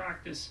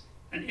practice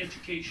an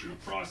educational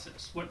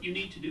process. What you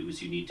need to do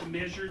is you need to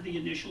measure the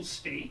initial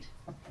state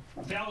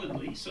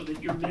validly so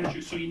that your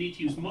measure, so you need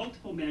to use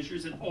multiple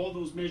measures and all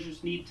those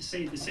measures need to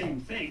say the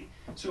same thing.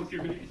 So if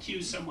you're going to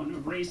accuse someone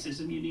of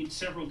racism, you need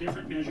several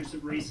different measures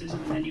of racism,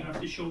 and then you have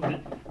to show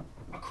that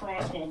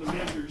across all the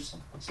measures,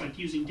 it's like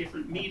using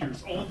different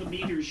meters. All the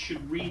meters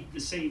should read the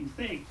same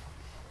thing.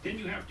 Then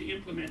you have to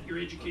implement your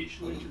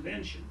educational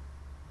intervention,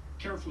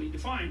 carefully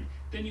defined.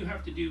 Then you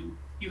have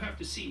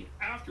to see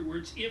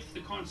afterwards if the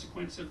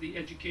consequence of the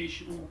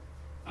educational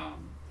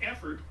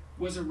effort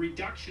was a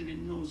reduction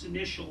in those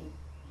initial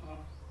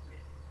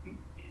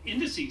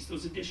indices,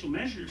 those initial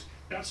measures,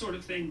 that sort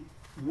of thing.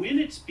 When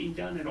it's been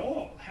done at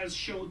all, has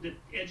showed that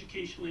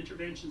educational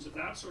interventions of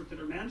that sort that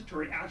are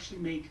mandatory actually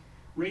make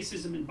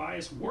racism and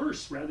bias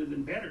worse rather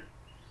than better.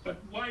 But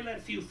why let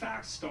a few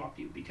facts stop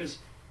you? Because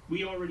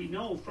we already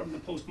know from the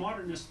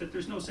postmodernists that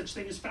there's no such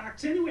thing as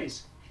facts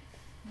anyways.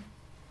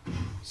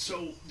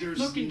 So there's...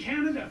 Look, in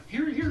Canada,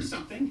 here's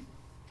something.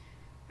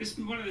 This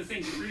is one of the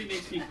things that really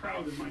makes me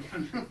proud of my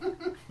country.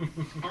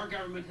 Our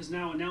government has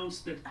now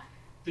announced that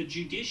the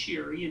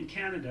judiciary in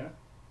Canada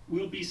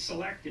will be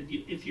selected.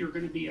 If you're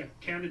going to be a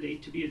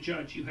candidate to be a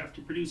judge, you have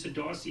to produce a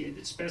dossier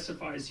that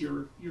specifies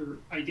your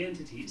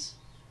identities,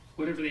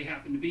 whatever they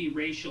happen to be,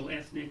 racial,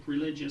 ethnic,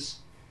 religious,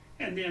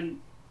 and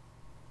then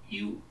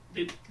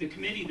the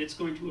committee that's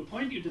going to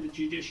appoint you to the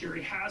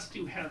judiciary has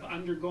to have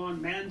undergone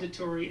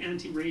mandatory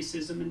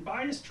anti-racism and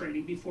bias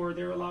training before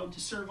they're allowed to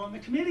serve on the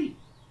committee.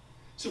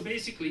 So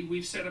basically,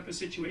 we've set up a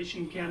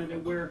situation in Canada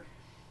where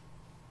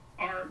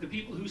the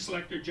people who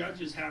select our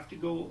judges have to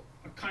go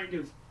a kind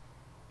of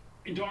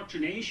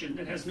indoctrination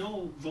that has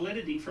no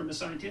validity from a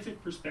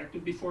scientific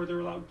perspective before they're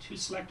allowed to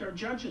select our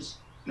judges.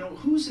 Now,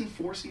 who's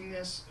enforcing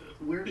this?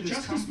 Where did The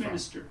this come Justice from?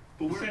 Minister.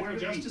 But The Federal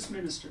Justice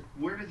Minister.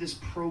 Where did this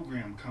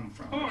program come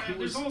from? Oh, Who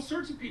there's was- all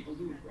sorts of people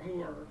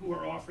who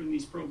are offering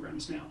these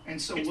programs now.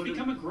 And so it's what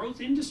become a growth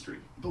industry.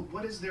 But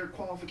what is their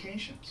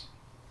qualifications?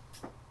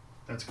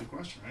 That's a good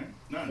question, right?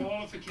 None.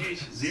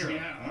 Qualifications. Zero.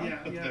 Yeah,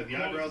 huh? yeah. The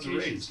eyebrows are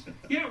raised.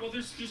 Yeah, well,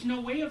 there's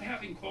no way of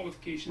having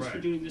qualifications for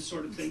Right. doing this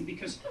sort of thing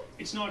because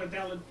it's not a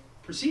valid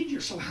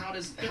procedure. So how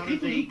do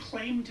people they? who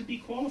claim to be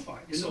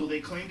qualified. So they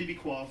claim to be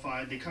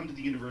qualified. They come to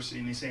the university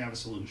and they say I have a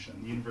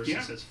solution. The university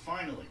Yeah. says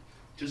finally,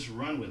 just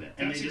run with it,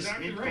 and That's they just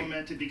exactly right.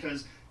 implement it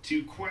because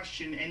to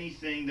question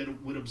anything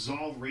that would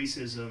absolve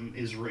racism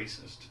is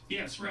racist.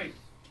 Yes, right.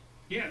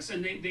 Yes,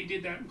 and they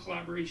did that in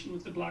collaboration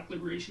with the Black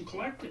Liberation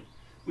Collective,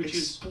 which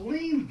is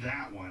Explain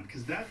that one,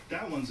 because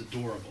that one's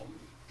adorable.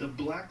 The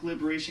Black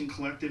Liberation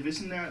Collective,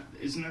 isn't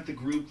that the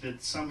group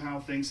that somehow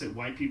thinks that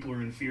white people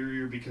are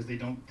inferior because they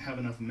don't have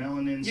enough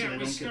melanin? So yeah, they it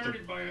was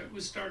don't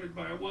started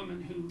by a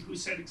woman who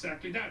said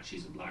exactly that.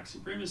 She's a black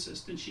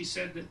supremacist, and she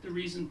said that the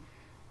reason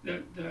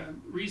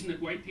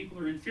that white people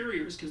are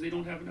inferior is because they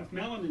don't have enough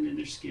melanin in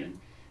their skin,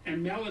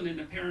 and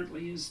melanin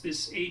apparently is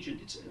this agent.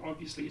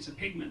 It's a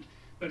pigment,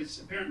 but it's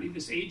apparently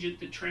this agent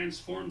that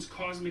transforms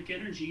cosmic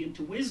energy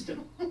into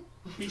wisdom. I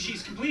mean,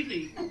 she's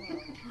completely.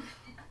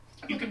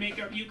 You can make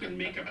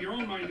up your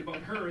own mind about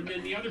her, and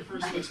then the other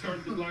person who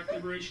started the Black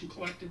Liberation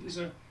Collective is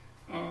a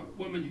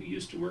woman who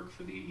used to work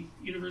for the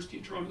University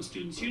of Toronto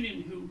Students'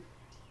 Union, who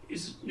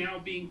is now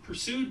being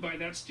pursued by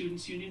that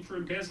Students' Union for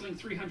embezzling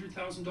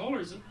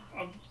 $300,000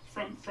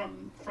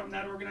 from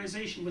that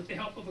organization with the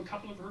help of a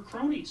couple of her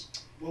cronies.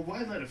 Well,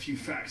 why let a few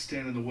facts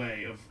stand in the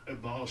way of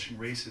abolishing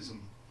racism?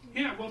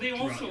 Yeah, well, they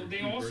also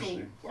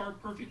university. are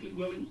perfectly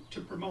willing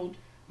to promote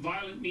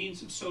violent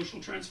means of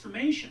social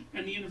transformation,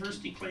 and the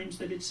university claims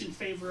that it's in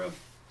favor of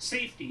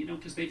safety,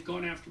 because they've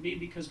gone after me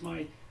because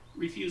my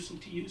refusal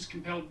to use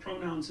compelled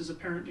pronouns has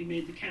apparently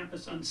made the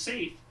campus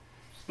unsafe.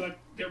 But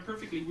they're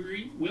perfectly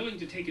willing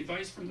to take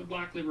advice from the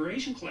Black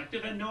Liberation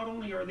Collective, and not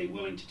only are they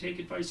willing to take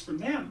advice from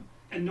them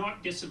and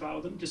not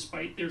disavow them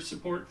despite their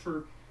support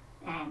for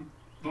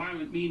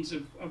violent means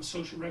of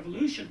social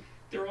revolution,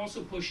 they're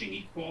also pushing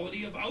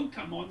equality of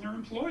outcome on their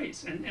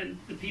employees. And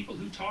the people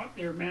who taught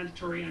their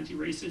mandatory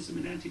anti-racism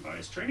and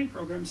anti-bias training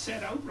programs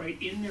said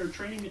outright in their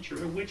training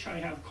material, which I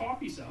have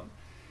copies of,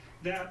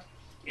 that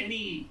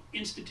any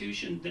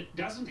institution that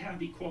doesn't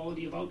have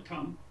equality of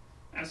outcome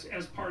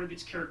as part of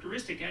its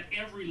characteristic at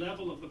every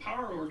level of the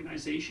power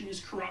organization is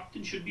corrupt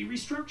and should be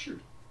restructured.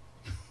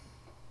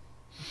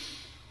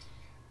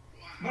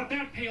 But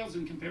that pales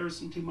in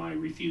comparison to my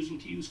refusal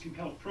to use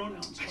compelled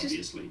pronouns,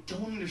 obviously. I just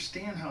don't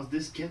understand how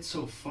this gets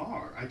so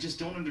far. I just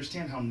don't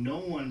understand how no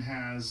one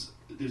has...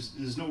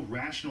 There's no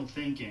rational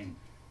thinking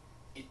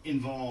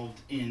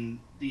involved in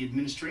the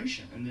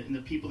administration and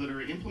the people that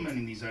are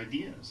implementing these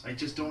ideas. I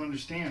just don't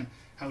understand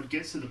how it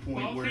gets to the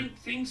point where...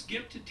 things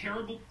get to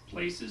terrible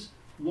places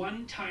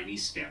one tiny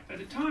step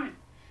at a time.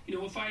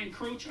 If I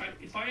encroach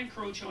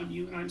on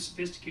you and I'm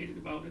sophisticated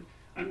about it,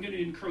 I'm going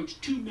to encroach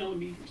 2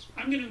 millimeters.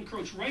 I'm going to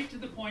encroach right to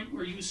the point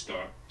where you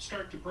start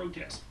to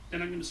protest.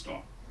 Then I'm going to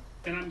stop.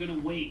 Then I'm going to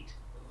wait.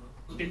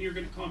 Then you're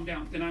going to calm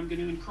down. Then I'm going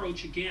to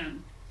encroach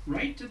again,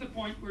 right to the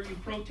point where you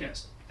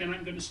protest. Then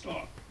I'm going to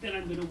stop. Then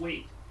I'm going to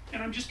wait.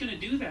 And I'm just going to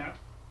do that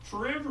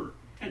forever.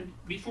 And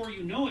before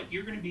you know it,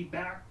 you're going to be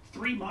back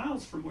 3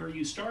 miles from where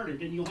you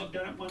started, and you'll have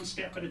done it one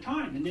step at a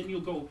time. And then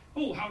you'll go,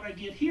 oh, how'd I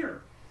get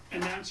here?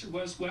 And the answer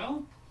was,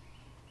 well,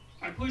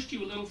 I pushed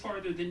you a little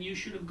farther than you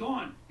should have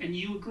gone, and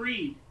you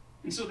agreed.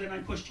 And so then I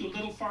pushed you a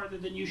little farther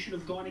than you should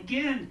have gone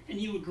again, and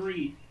you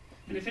agreed.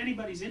 And if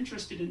anybody's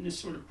interested in this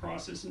sort of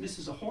process, and this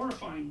is a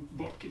horrifying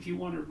book, if you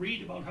want to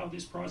read about how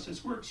this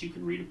process works, you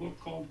can read a book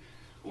called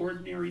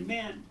Ordinary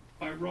Men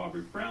by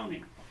Robert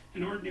Browning.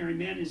 And Ordinary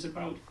Men is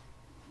about,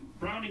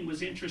 Browning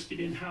was interested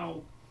in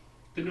how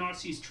the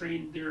Nazis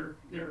trained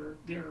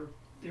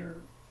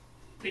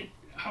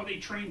how they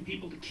trained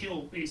people to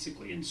kill,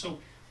 basically. And so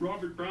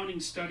Robert Browning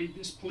studied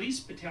this police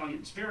battalion.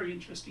 It's a very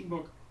interesting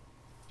book.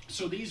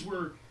 So these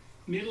were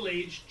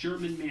middle-aged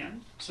German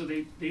men. So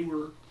they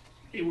were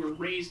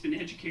raised and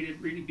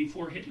educated really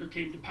before Hitler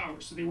came to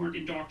power. So they weren't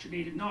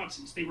indoctrinated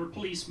Nazis. They were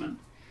policemen.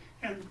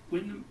 And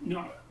when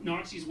the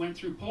Nazis went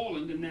through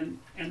Poland and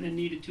then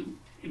needed to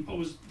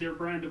impose their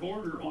brand of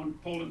order on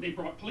Poland, they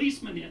brought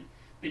policemen in.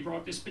 They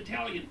brought this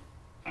battalion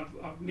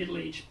of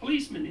middle-aged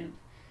policemen in.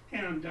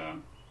 And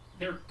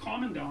their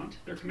commandant,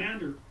 their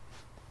commander,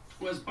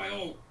 was by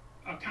all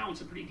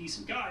accounts a pretty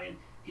decent guy. And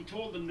he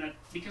told them that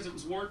because it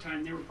was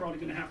wartime, they were probably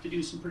going to have to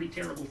do some pretty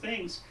terrible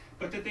things,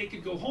 but that they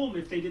could go home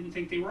if they didn't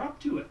think they were up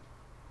to it.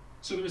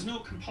 So there was no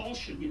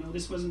compulsion.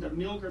 This wasn't a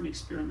Milgram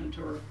experiment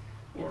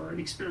or an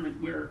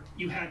experiment where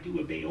you had to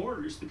obey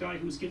orders. The guy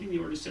who was giving the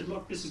orders said,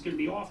 look, this is going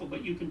to be awful,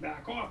 but you can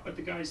back off. But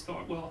the guys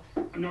thought, well,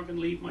 I'm not going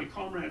to leave my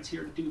comrades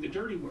here to do the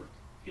dirty work,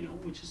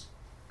 which is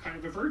kind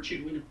of a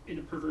virtue in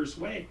a perverse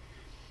way.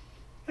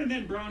 And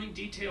then Browning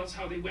details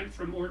how they went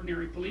from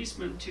ordinary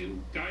policemen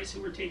to guys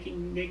who were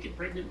taking naked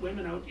pregnant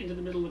women out into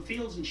the middle of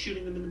fields and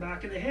shooting them in the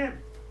back of the head.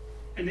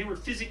 And they were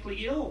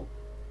physically ill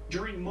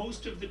during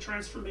most of the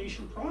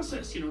transformation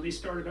process. They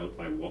started out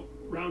by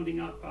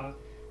rounding up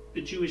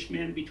the Jewish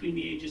men between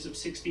the ages of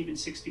 16 and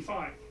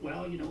 65.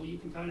 Well, you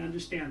can kind of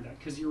understand that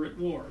because you're at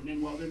war. And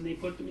then they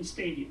put them in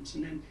stadiums.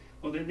 And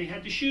then they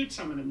had to shoot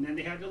some of them. And then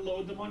they had to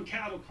load them on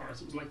cattle cars.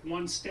 It was like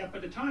one step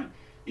at a time.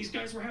 These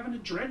guys were having a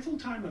dreadful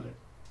time of it.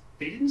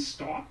 They didn't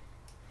stop.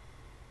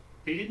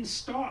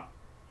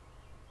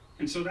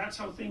 And so that's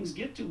how things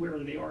get to where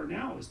they are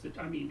now, is that,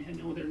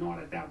 they're not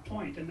at that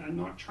point, and I'm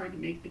not trying to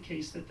make the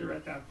case that they're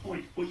at that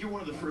point. Well, you're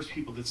one of the first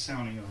people that's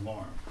sounding an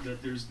alarm,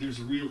 that there's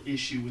a real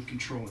issue with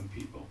controlling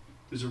people.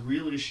 There's a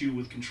real issue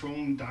with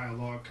controlling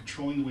dialogue,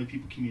 controlling the way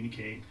people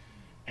communicate,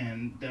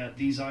 and that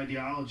these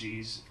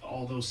ideologies,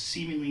 although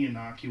seemingly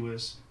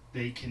innocuous,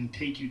 they can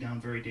take you down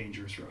very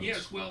dangerous roads.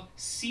 Yes, well,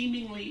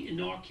 seemingly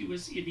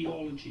innocuous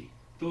ideology.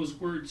 Those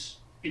words,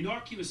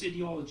 innocuous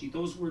ideology,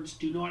 those words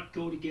do not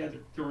go together.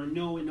 There are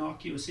no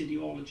innocuous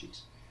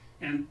ideologies.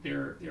 And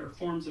they're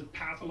forms of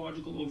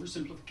pathological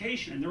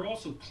oversimplification. And they're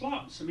also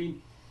clubs. I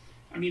mean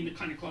the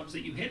kind of clubs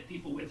that you hit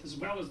people with, as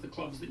well as the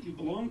clubs that you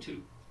belong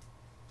to.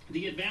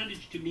 The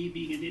advantage to me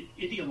being an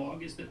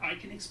ideologue is that I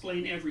can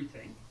explain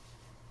everything.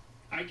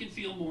 I can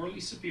feel morally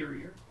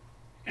superior.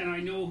 And I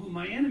know who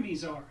my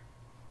enemies are.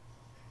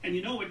 And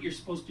you know what you're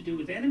supposed to do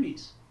with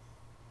enemies.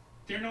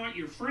 They're not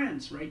your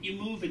friends, right? You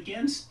move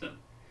against them.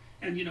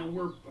 And,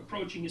 we're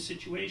approaching a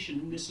situation,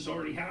 and this has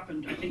already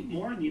happened, I think,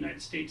 more in the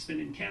United States than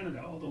in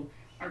Canada, although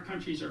our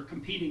countries are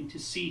competing to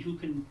see who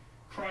can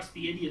cross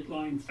the idiot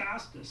line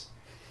fastest.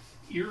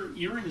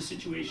 You're in a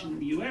situation in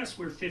the U.S.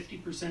 where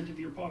 50% of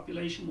your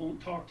population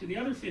won't talk to the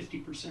other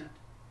 50%.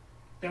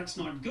 That's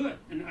not good.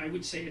 And I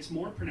would say it's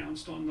more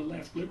pronounced on the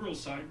left liberal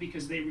side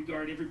because they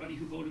regard everybody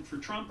who voted for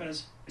Trump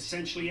as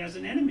essentially as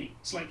an enemy.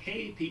 It's like,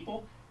 hey,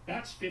 people,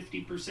 that's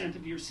 50%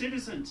 of your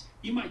citizens.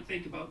 You might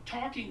think about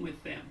talking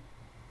with them.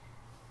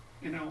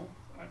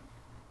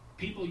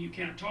 People you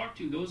can't talk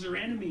to, those are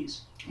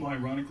enemies. Well,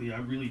 ironically, I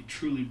really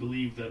truly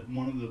believe that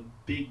one of the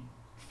big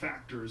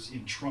factors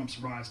in Trump's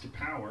rise to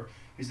power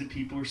is that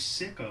people are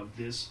sick of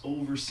this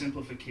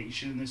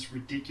oversimplification, this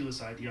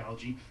ridiculous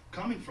ideology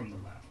coming from the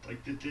left.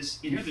 Like that this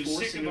enforcing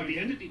they're sick of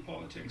identity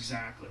politics.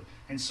 Exactly.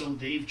 And so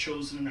they've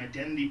chosen an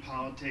identity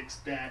politics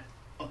that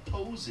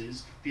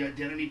opposes the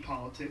identity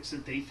politics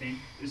that they think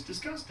is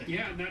disgusting.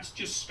 Yeah, and that's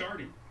just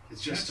starting.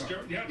 It's just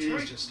starting. That's it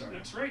right. Is just starting.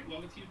 That's right.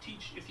 Well,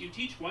 if you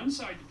teach one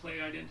side to play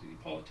identity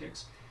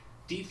politics,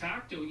 de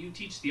facto you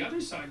teach the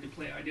other side to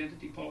play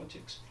identity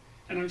politics.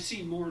 And I've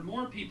seen more and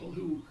more people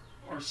who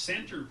are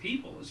center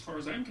people, as far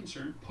as I'm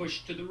concerned,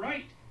 pushed to the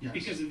right. Yes.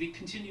 Because of the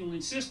continual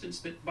insistence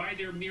that by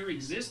their mere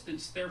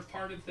existence, they're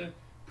part of the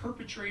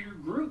perpetrator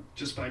group.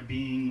 Just by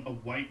being a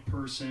white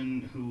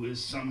person who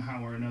is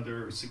somehow or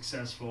another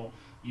successful,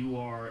 you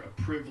are a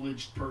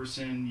privileged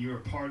person, you're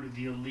a part of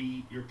the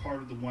elite, you're part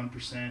of the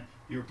 1%,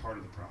 you're part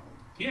of the problem.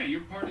 Yeah,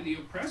 you're part of the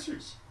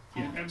oppressors.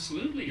 Yeah,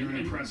 absolutely. You're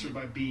an oppressor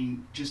by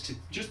being just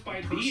by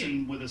a person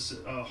being with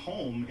a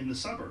home in the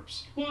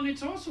suburbs. Well, and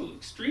it's also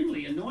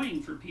extremely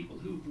annoying for people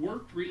who've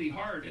worked really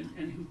hard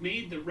and who've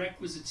made the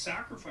requisite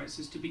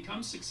sacrifices to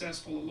become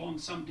successful along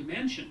some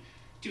dimension,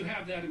 to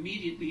have that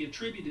immediately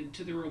attributed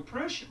to their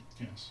oppression.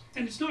 Yes.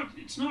 And it's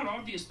not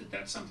obvious that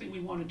that's something we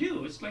want to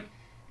do. It's like,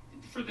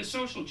 for the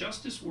social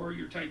justice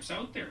warrior types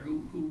out there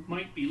who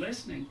might be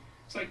listening,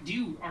 It's like,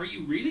 are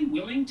you really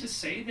willing to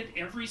say that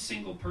every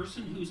single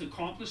person who's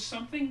accomplished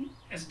something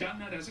has done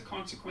that as a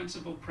consequence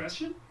of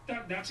oppression?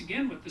 That's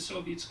again what the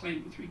Soviets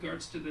claimed with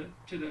regards to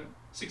the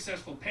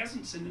successful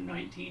peasants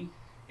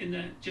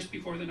just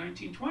before the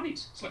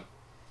 1920s. It's like,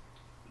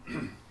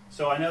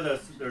 so I know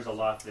there's a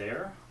lot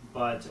there,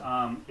 but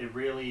it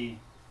really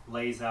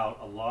lays out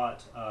a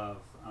lot of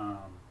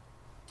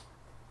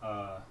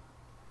a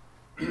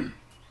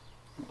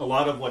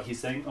lot of what he's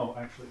saying. Oh,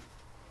 actually.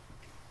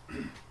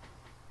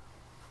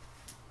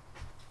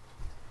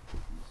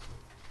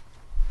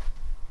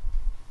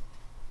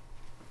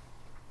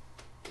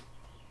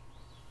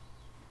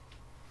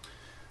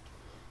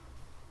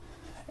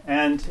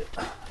 And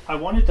I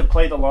wanted to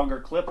play the longer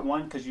clip,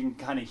 one, because you can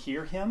kind of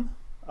hear him,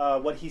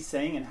 what he's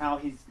saying and how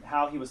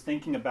he was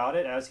thinking about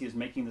it as he was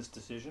making this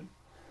decision.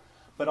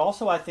 But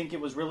also I think it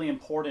was really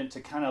important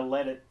to kind of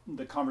let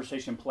the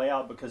conversation play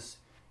out, because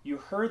you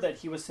heard that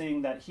he was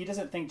saying that he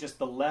doesn't think just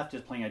the left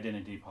is playing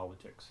identity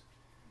politics.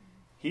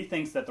 He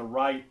thinks that the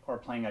right are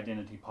playing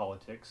identity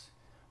politics.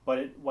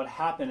 But what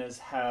happened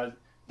is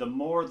the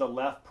more the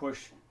left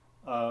push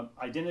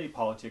identity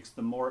politics,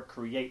 the more it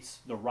creates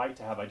the right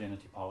to have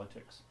identity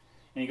politics.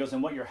 And he goes,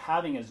 and what you're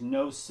having is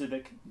no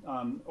civic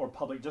or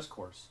public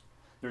discourse.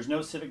 There's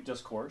no civic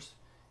discourse,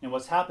 and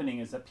what's happening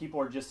is that people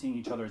are just seeing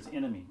each other as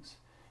enemies.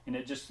 And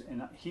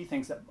he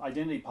thinks that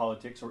identity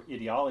politics or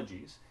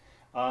ideologies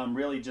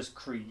really just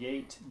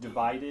create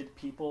divided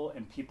people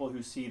and people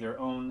who see their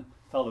own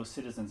fellow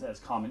citizens as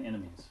common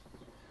enemies,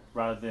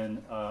 rather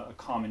than a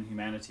common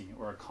humanity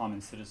or a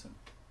common citizen.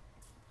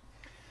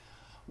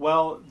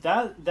 Well,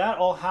 that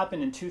all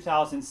happened in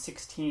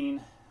 2016,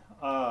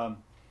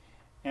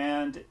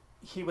 and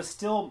he was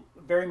still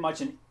very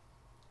much a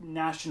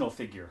national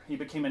figure. He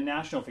became a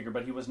national figure,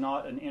 but he was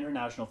not an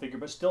international figure.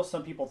 But still,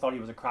 some people thought he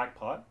was a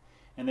crackpot,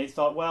 and they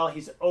thought, well,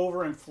 he's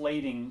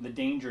overinflating the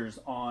dangers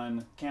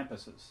on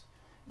campuses.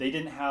 They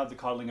didn't have the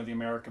coddling of the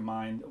American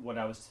mind, what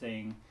I was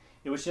saying.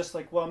 It was just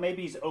like, well,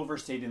 maybe he's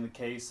overstating the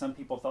case. Some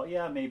people thought,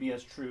 yeah, maybe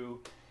that's true.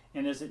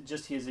 And is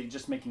he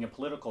just making a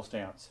political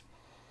stance?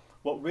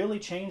 What really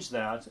changed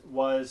that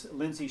was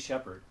Lindsay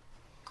Shepard.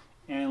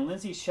 And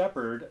Lindsay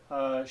Shepard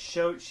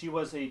she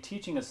was a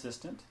teaching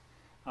assistant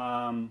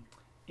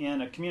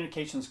in a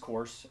communications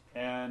course,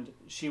 and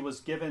she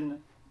was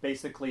given,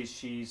 basically,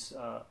 she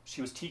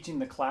was teaching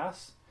the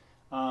class.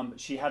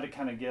 She had to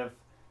kind of give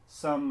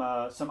some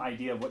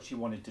idea of what she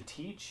wanted to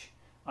teach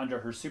under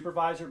her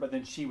supervisor, but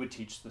then she would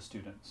teach the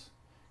students,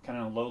 kind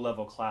of a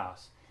low-level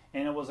class.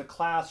 And it was a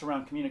class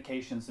around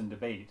communications and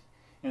debate.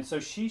 And so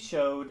she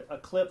showed a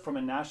clip from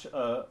a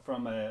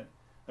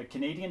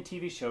Canadian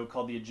TV show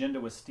called The Agenda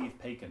with Steve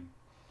Paikin.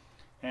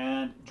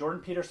 And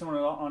Jordan Peterson went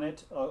on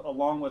it,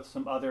 along with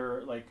some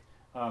other,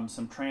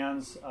 some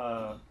trans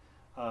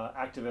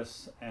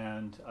activists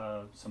and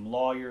some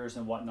lawyers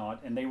and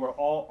whatnot, and they were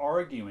all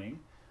arguing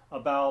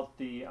about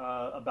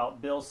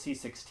Bill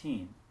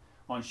C-16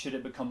 on should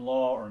it become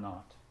law or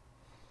not.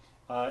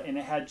 And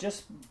it had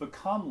just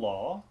become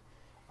law,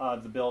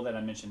 the bill that I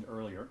mentioned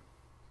earlier.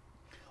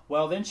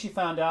 Well, then she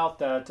found out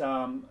that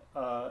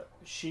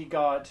she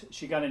got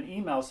an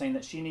email saying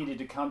that she needed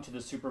to come to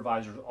the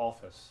supervisor's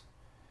office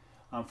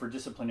for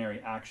disciplinary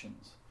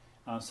actions.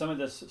 Some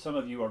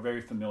of you are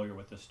very familiar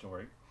with this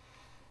story.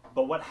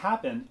 But what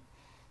happened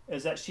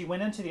is that she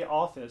went into the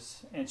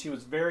office and she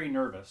was very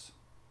nervous.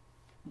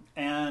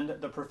 And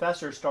the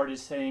professor started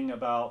saying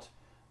about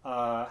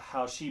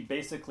how she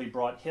basically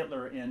brought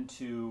Hitler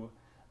into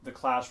the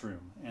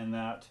classroom and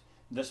that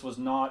this was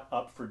not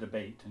up for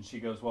debate. And she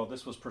goes, well,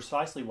 this was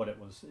precisely what it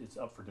was. It's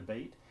up for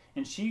debate.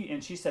 And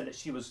she said that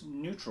she was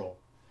neutral.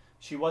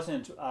 She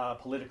wasn't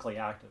politically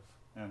active.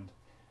 And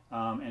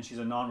she's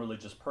a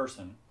non-religious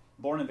person,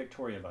 born in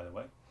Victoria, by the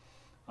way.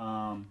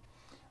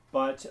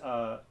 But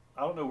I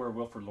don't know where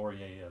Wilfrid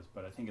Laurier is,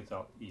 but I think it's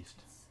out east.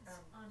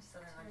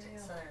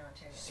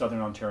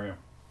 Southern Ontario.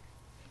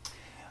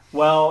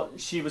 Well,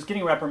 she was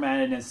getting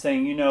reprimanded and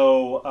saying,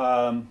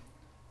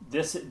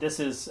 this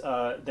is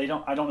I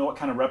don't know what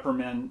kind of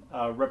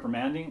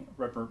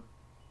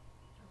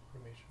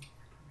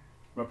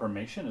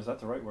reformation, is that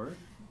the right word?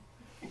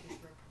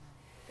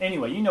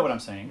 Anyway, you know what I'm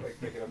saying.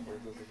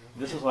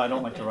 This is why I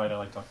don't like to write, I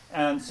like to talk.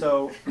 And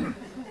so,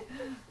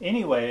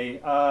 anyway,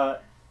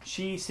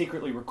 she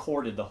secretly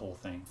recorded the whole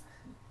thing.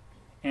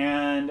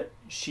 And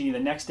she, the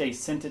next day,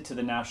 sent it to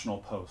the National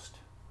Post.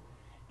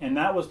 And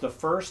that was the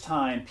first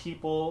time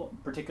people,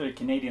 particularly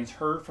Canadians,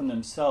 heard from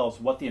themselves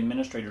what the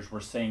administrators were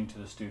saying to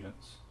the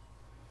students.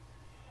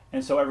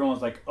 And so everyone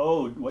was like,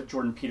 oh, what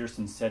Jordan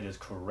Peterson said is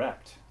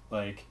correct.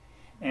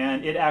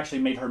 And it actually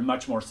made her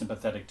much more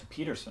sympathetic to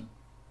Peterson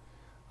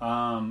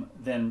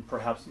than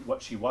perhaps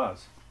what she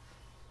was.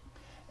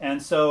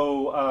 And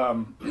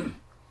so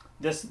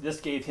this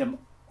gave him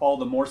all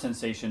the more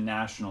sensation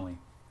nationally.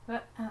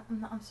 But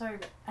I'm sorry,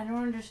 but I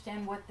don't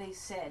understand what they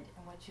said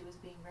and what she was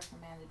being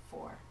reprimanded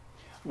for.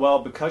 Well,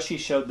 because she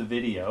showed the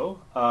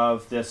video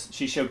of this,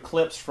 she showed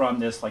clips from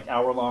this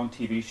hour-long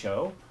TV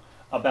show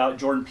about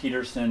Jordan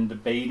Peterson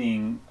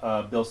debating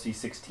Bill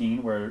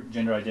C-16, where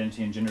gender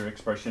identity and gender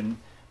expression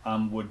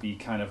would be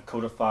kind of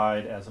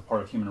codified as a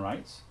part of human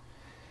rights.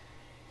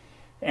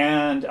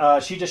 And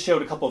she just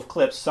showed a couple of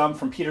clips, some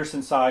from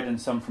Peterson's side and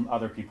some from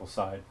other people's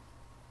side.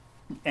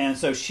 And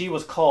so she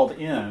was called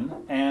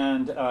in,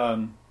 and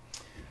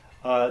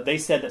they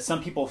said that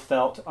some people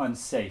felt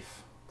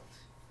unsafe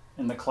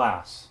in the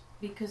class.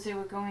 Because they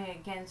were going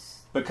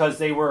against... Because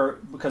they were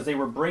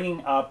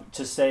bringing up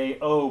to say,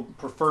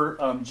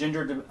 prefer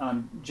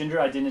gender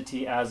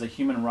identity as a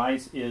human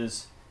right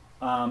is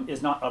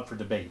not up for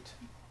debate.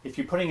 If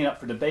you're putting it up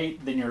for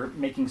debate, then you're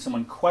making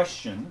someone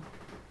question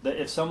that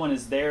if someone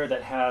is there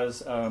that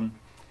has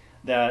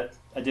that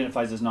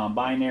identifies as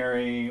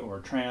non-binary or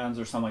trans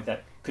or something like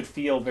that, could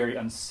feel very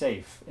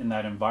unsafe in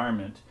that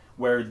environment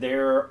where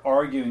they're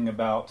arguing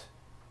about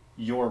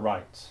your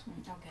rights.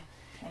 Okay.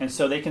 And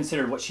so they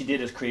considered what she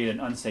did as create an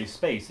unsafe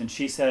space. And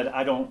she said,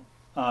 I don't,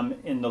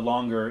 in the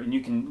longer, and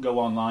you can go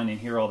online and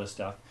hear all this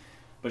stuff,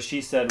 but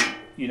she said,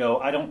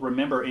 I don't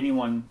remember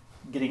anyone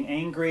getting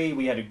angry.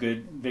 We had a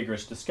good,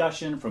 vigorous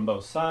discussion from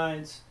both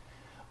sides.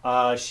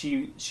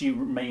 She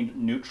remained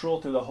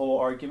neutral through the whole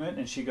argument,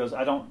 and she goes,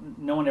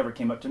 no one ever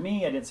came up to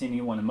me. I didn't see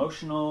anyone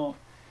emotional.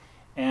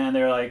 And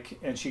they're like,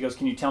 and she goes,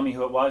 can you tell me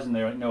who it was? And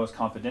they're like, no, it's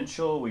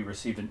confidential. We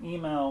received an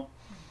email.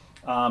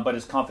 But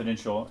it's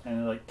confidential. And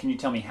they're like, can you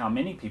tell me how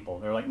many people?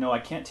 They're like, no, I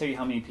can't tell you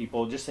how many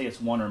people. Just say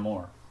it's one or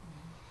more.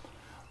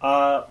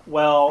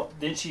 Well,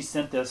 then she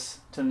sent this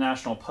to the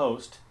National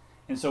Post.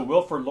 And so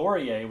Wilfrid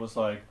Laurier was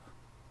like,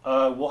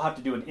 we'll have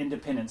to do an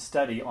independent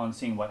study on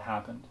seeing what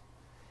happened.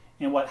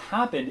 And what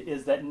happened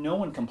is that no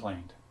one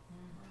complained.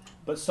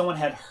 But someone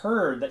had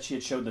heard that she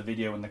had showed the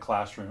video in the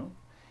classroom.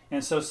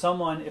 And so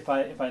someone, if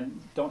I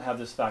don't have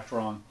this fact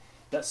wrong,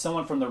 that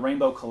someone from the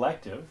Rainbow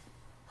Collective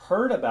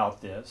heard about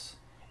this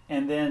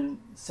and then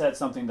said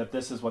something that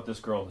this is what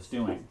this girl is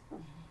doing,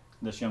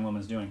 this young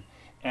woman is doing.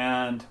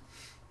 And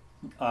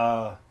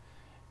so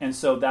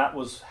that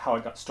was how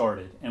it got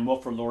started. And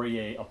Wilfrid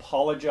Laurier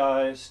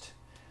apologized.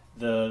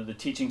 The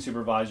teaching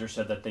supervisor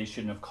said that they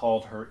shouldn't have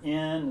called her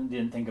in,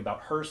 didn't think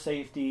about her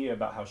safety,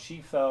 about how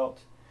she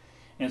felt.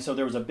 And so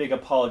there was a big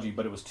apology,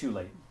 but it was too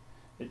late.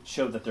 It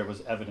showed that there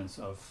was evidence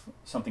of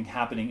something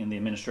happening in the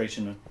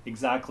administration,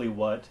 exactly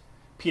what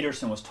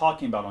Peterson was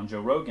talking about on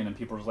Joe Rogan, and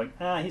people were like,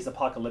 he's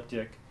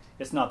apocalyptic,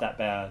 it's not that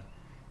bad.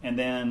 And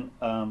then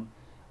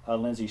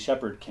Lindsay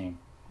Shepherd came.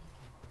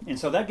 And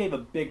so that gave a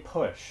big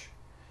push.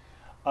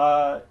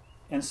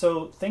 And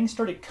so things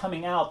started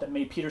coming out that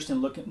made Peterson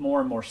look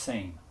more and more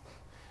sane,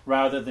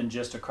 rather than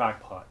just a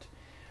crackpot.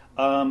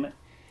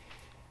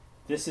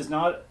 This is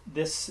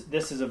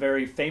a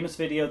very famous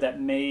video that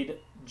made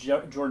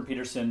Jordan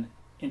Peterson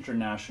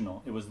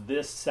international. It was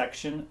this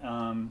section.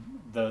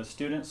 The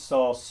students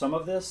saw some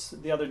of this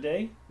the other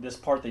day. This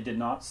part they did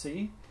not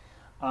see.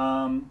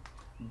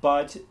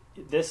 But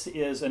this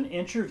is an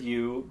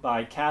interview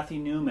by Kathy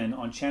Newman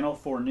on Channel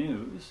 4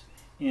 News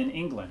in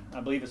England.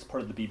 I believe it's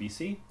part of the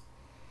BBC.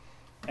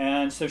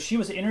 And so she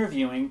was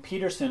interviewing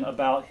Peterson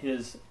about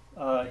his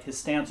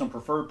stance on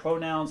preferred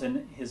pronouns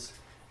and his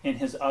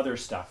other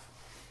stuff.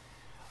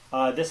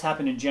 This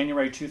happened in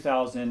January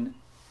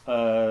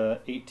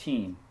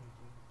 2018.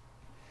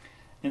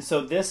 And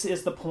so this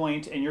is the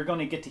point, and you're going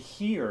to get to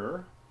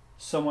hear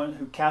someone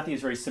who, Kathy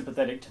is very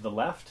sympathetic to the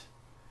left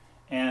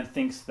and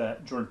thinks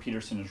that Jordan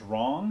Peterson is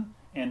wrong.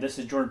 And this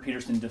is Jordan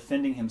Peterson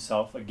defending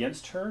himself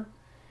against her.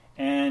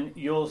 And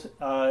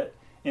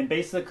and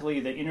basically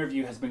the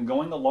interview has been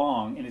going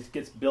along, and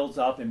it builds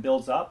up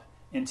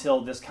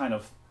until this kind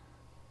of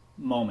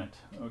moment,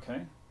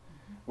 okay,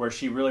 where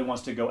she really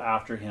wants to go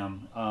after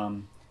him.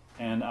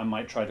 And I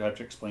might try to have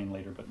to explain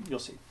later, but you'll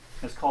see.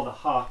 It's called a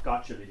Ha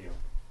Gotcha video.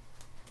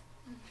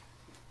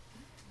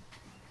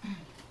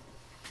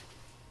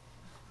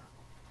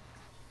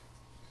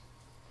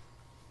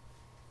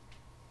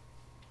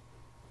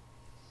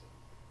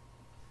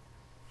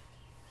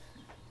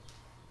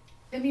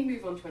 Let me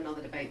move on to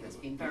another debate that's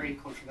been very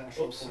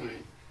controversial for you.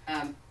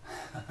 It's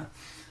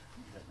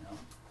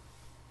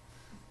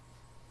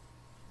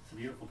a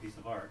beautiful piece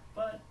of art,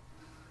 but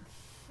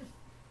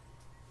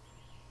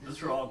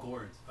those are all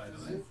gourds, by the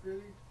way.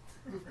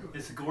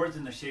 It's gourds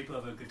in the shape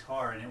of a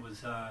guitar, and it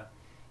was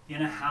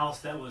in a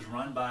house that was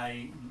run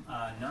by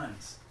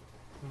nuns,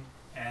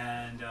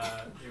 and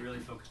they really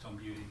focused on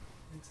beauty.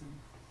 It's in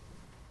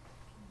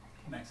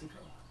Mexico.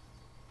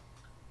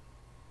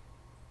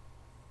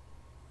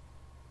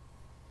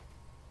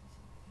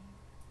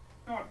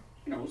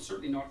 Not,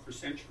 certainly not for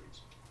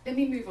centuries. Let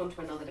me move on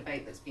to another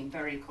debate that's been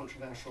very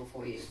controversial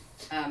for you.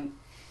 And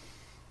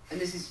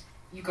this is,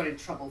 you got in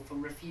trouble for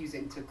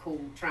refusing to call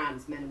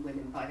trans men and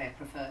women by their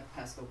preferred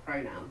personal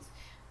pronouns.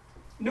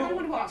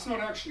 No, that's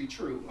not actually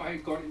true. I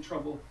got in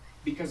trouble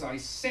because I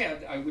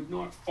said I would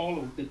not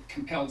follow the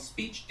compelled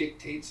speech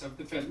dictates of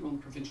the federal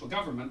and provincial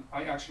government.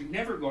 I actually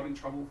never got in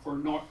trouble for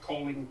not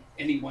calling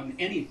anyone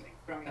anything.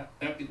 Right.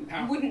 That didn't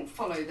happen. You wouldn't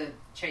follow the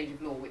change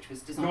of law, which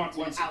was designed Not to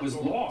once it was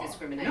outlaw law.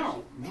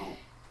 discrimination. No.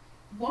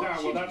 Why Yeah,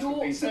 should well, that's your...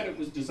 what they said it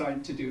was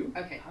designed to do.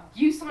 Okay,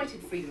 you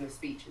cited freedom of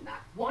speech in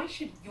that. Why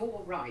should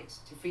your right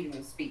to freedom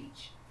of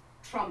speech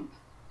trump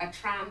a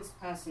trans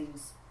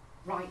person's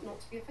right not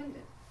to be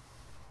offended?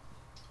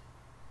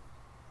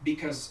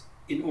 Because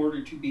in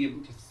order to be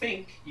able to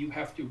think, you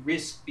have to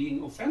risk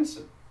being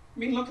offensive. I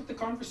mean, look at the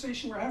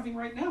conversation we're having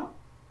right now.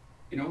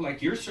 You know,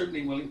 like you're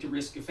certainly willing to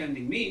risk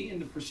offending me in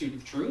the pursuit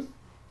of truth.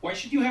 Why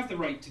should you have the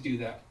right to do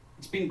that?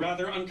 It's been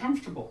rather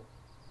uncomfortable.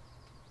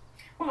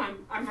 Well,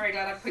 I'm very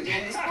glad I put you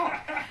on the spot.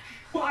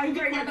 Well, I'm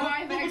very glad that I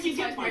have but you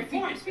get exercised my my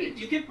freedom of point. speech.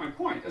 You get my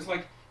point. It's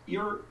like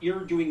you're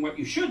doing what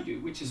you should do,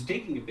 which is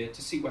digging a bit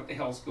to see what the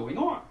hell's going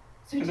on.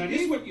 So And do that you-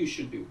 is what you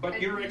should do. But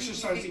And you're you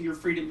exercising think- your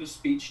freedom of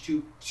speech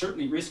to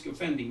certainly risk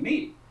offending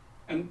me.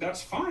 And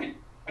that's fine.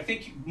 I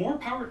think more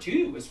power to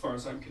you as far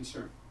as I'm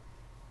concerned.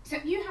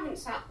 Except you haven't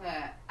sat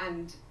there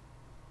and...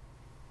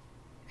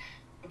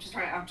 I'm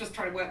just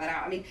trying to work that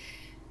out. I mean,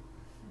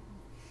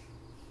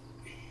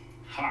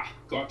 Ha,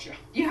 gotcha.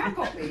 you have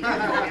got me. You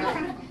have got me. I'm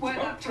trying to work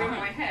that through in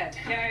my head.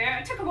 Yeah,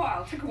 it took a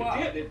while.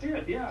 It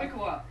did, yeah. Took a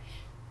while.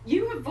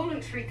 You have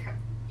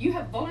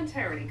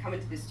voluntarily come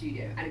into the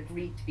studio and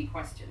agreed to be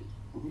questioned.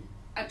 Mhm.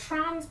 A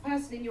trans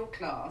person in your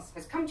class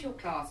has come to your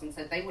class and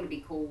said they want to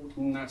be called.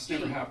 And that's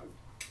never sheep. happened.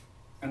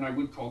 And I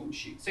would call them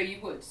sheep. So you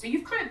would. So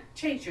you've kind of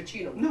changed your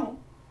tune on that.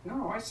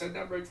 No, I said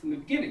that right from the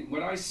beginning.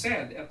 What I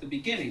said at the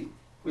beginning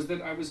was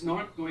that I was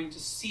not going to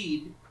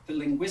cede the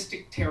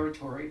linguistic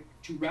territory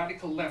to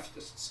radical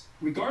leftists,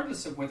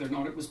 regardless of whether or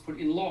not it was put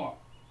in law.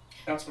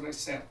 That's what I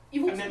said.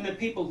 You've And then the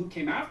people who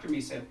came after me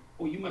said,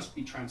 oh, you must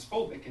be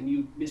transphobic and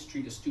you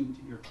mistreat a student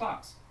in your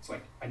class. It's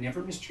like, I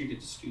never mistreated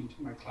a student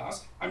in my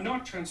class. I'm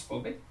not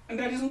transphobic, and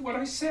that isn't what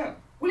I said.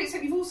 Well,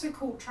 except you've also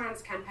called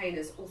trans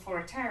campaigners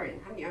authoritarian,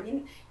 haven't you? I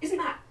mean, isn't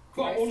that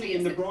Well, grossly only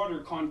in the insen- broader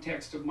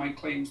context of my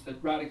claims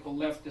that radical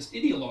leftist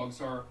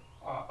ideologues are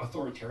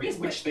authoritarian, Yes,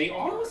 which but they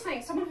are. You're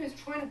saying someone who's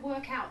trying to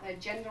work out their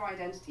gender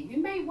identity, who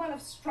may well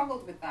have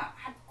struggled with that,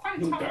 had quite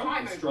a No tough doubt time I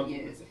over the struggled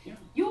years. with it, yeah.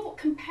 You're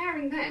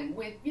comparing them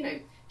with,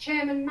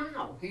 Chairman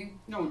Mao, who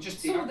No,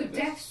 just the saw the activists.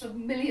 deaths of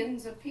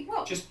millions of people.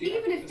 Well, Just the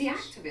even if the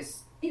activists.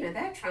 activists,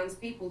 they're trans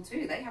people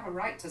too. They have a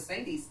right to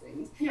say these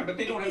things. Yeah, but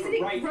they don't have Isn't a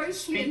it right to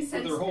grossly speak for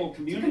their whole insensitive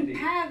community. To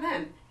compare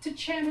them to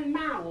Chairman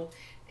Mao, or,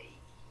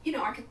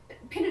 I could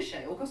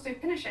Pinochet, Augusto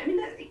Pinochet. I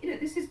mean,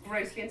 this is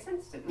grossly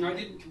insensitive. No, I isn't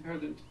it? didn't compare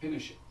them to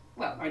Pinochet.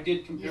 Well, I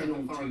did compare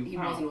them to he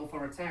was an Mao.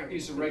 authoritarian.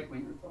 He's a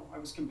right-winger, though. I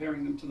was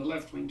comparing them to the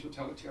left-wing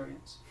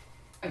totalitarians.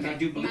 And Okay, I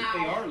do believe Mao-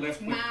 they are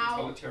left-wing Mao-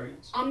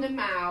 totalitarians. Under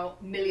Mao,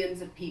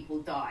 millions of people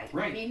died. I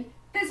Right. mean,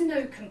 there's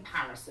no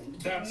comparison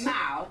between That's-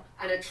 Mao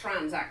and a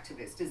trans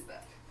activist, is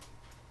there?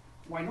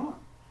 Why not?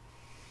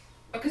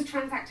 Because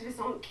trans activists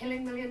aren't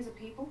killing millions of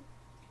people?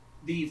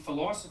 The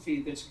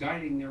philosophy that's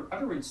guiding their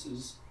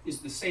utterances is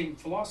the same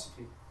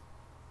philosophy.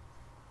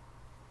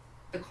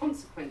 The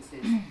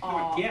consequences Not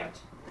are... yet.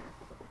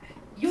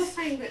 You're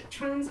saying that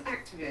trans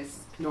activists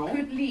No.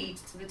 could lead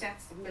to the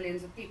deaths of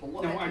millions of people?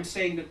 What No, they're I'm doing-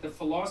 saying that the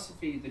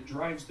philosophy that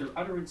drives their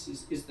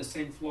utterances is the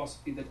same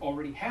philosophy that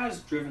already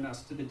has driven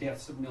us to the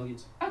deaths of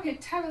millions. Okay,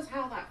 tell us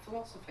how that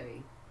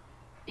philosophy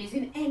is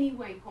in any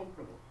way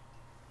comparable.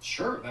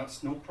 Sure,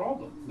 that's no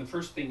problem. The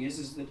first thing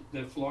is that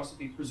the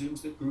philosophy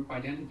presumes that group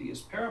identity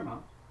is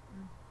paramount.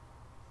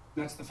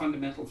 That's the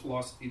fundamental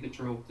philosophy that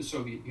drove the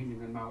Soviet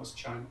Union and Maoist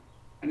China.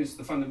 And it's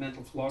the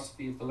fundamental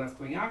philosophy of the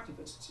left-wing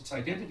activists. It's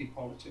identity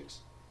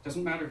politics. It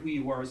doesn't matter who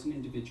you are as an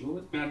individual,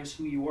 it matters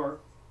who you are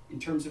in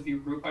terms of your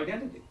group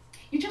identity.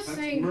 You're just That's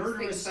saying these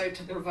murderous. things,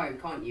 though, to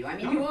provoke, aren't you? I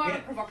mean, No, you are yeah.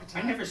 a provocateur.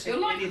 I never said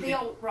You're like anything. the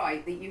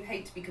alt-right that you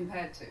hate to be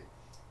compared to.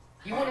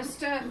 You want to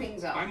stir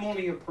things up. I'm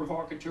only a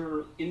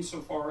provocateur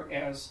insofar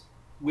as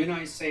when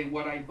I say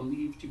what I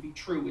believe to be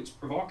true, it's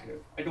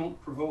provocative. I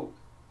don't provoke.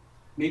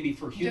 Maybe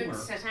for You humor don't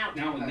set out to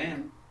now and provoke.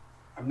 then.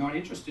 I'm not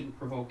interested in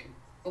provoking.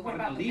 But what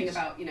Not about the the thing least.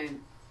 about,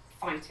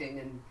 fighting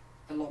and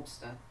the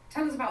lobster?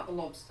 Tell us about the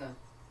lobster.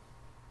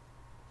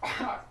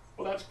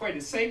 Well, that's quite a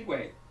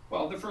segue.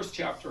 Well, the first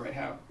chapter I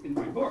have in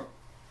my book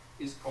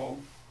is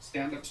called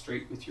Stand Up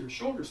Straight with Your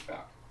Shoulders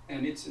Back.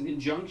 And it's an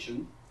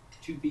injunction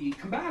to be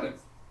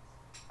combative,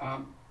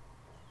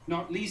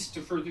 not least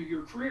to further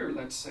your career,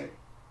 let's say,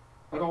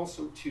 but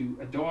also to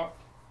adopt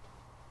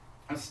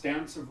a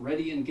stance of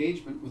ready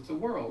engagement with the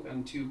world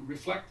and to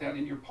reflect that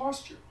in your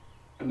posture.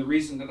 And the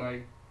reason that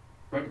I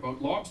write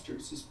about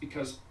lobsters is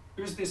because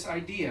there's this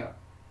idea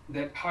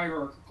that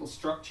hierarchical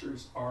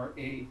structures are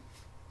a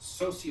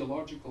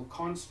sociological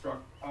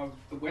construct of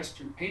the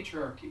Western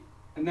patriarchy.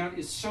 And that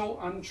is so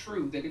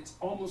untrue that it's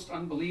almost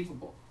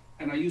unbelievable.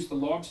 And I use the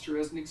lobster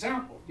as an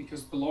example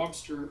because the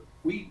lobster,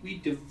 we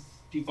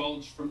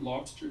divulged from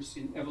lobsters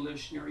in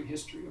evolutionary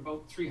history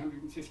about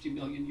 350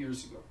 million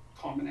years ago,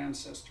 common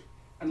ancestor.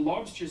 And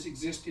lobsters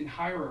exist in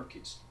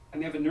hierarchies,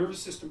 and they have a nervous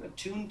system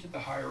attuned to the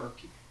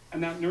hierarchy.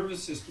 And that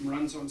nervous system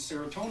runs on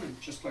serotonin,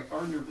 just like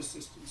our nervous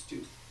systems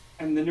do.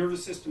 And the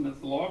nervous system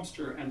of the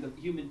lobster and the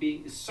human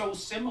being is so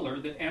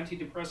similar that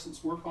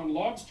antidepressants work on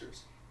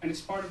lobsters. And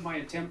it's part of my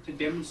attempt to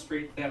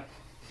demonstrate that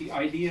the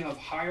idea of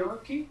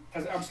hierarchy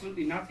has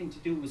absolutely nothing to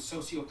do with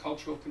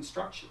sociocultural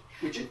construction,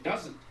 which it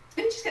doesn't.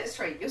 Let me just get this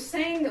straight. You're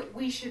saying that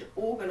we should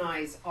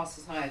organise our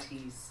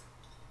societies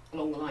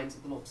along the lines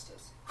of the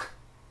lobsters.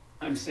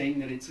 I'm saying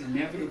that it's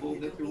inevitable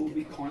that there will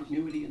be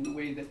continuity in the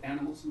way that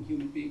animals and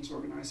human beings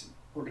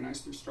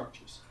organize their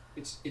structures.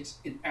 It's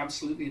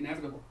absolutely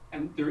inevitable.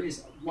 And there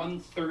is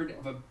 1/3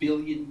 of a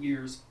billion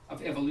years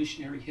of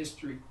evolutionary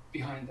history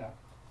behind that.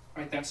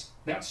 Right?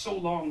 That's so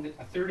long that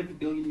 1/3 of a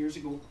billion years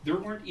ago, there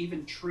weren't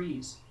even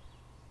trees.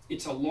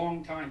 It's a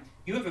long time.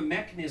 You have a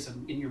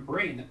mechanism in your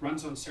brain that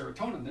runs on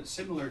serotonin that's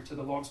similar to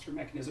the lobster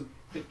mechanism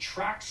that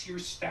tracks your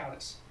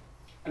status.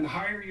 And the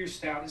higher your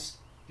status,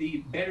 the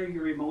better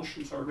your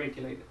emotions are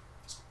regulated.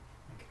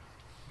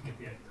 Get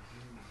the idea.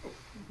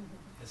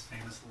 His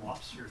famous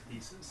lobster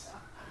thesis.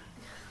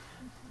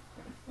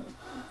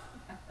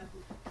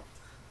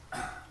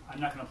 I'm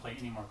not going to play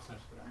any more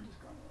clips, but I'm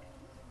just going to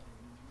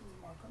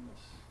mark on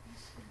this.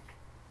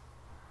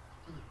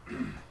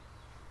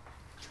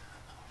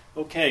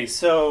 Okay,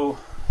 so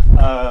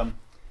I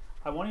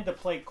wanted to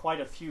play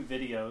quite a few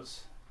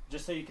videos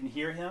just so you can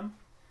hear him.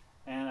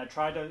 And I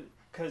tried to,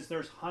 because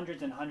there's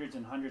hundreds and hundreds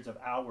and hundreds of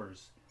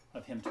hours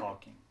of him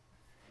talking.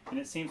 And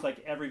it seems like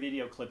every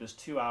video clip is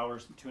 2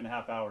 hours,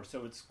 2.5 hours.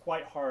 So it's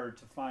quite hard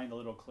to find the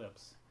little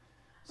clips.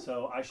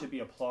 So I should be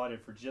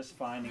applauded for just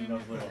finding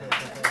those little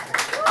clips.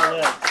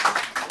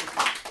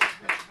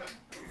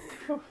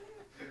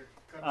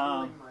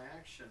 Controlling my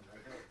action.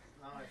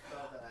 Now I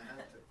felt that I had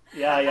to.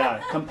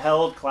 Yeah,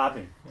 compelled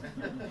clapping.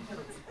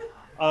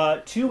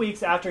 2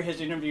 weeks after his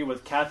interview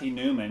with Kathy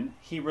Newman,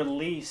 he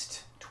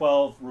released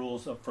 12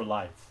 Rules for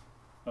Life.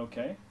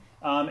 Okay?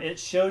 It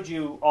showed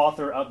you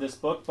author of this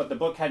book, but the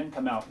book hadn't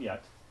come out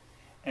yet.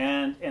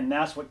 And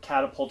that's what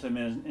catapulted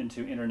him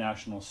into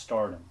international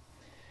stardom.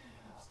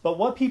 But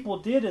what people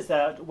did is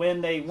that when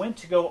they went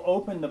to go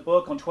open the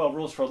book on 12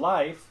 Rules for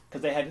Life,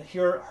 because they had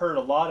heard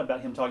a lot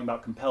about him talking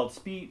about compelled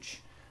speech,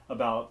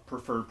 about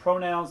preferred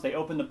pronouns, they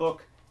opened the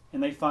book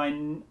and they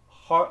find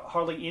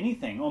hardly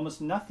anything,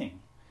 almost nothing,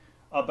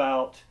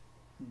 about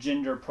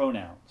gender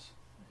pronouns.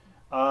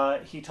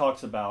 He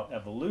talks about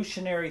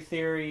evolutionary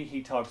theory,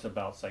 he talks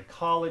about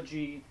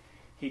psychology,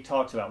 he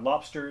talks about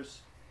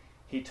lobsters,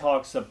 he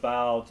talks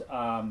about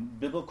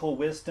biblical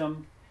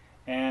wisdom,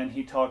 and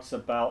he talks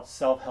about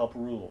self-help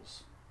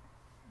rules.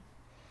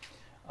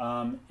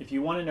 If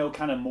you want to know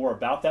kind of more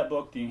about that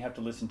book, then you have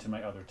to listen to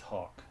my other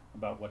talk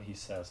about what he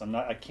says.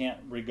 I can't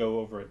re-go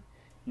over it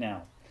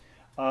now.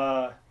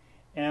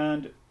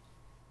 And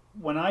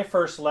when I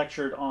first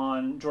lectured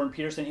on Jordan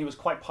Peterson, he was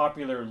quite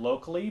popular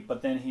locally,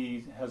 but then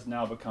he has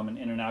now become an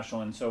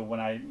international. And so when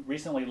I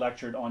recently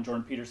lectured on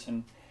Jordan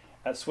Peterson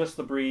at Swiss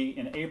Labrie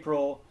in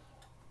April,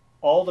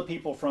 all the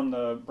people from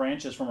the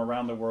branches from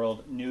around the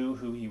world knew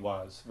who he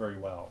was very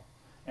well.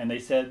 And they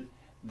said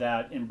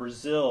that in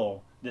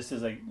Brazil, this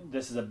is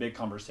a big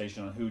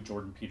conversation on who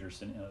Jordan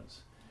Peterson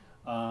is.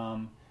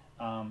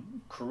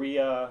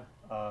 Korea,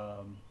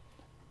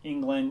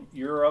 England,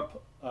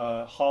 Europe,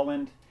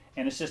 Holland,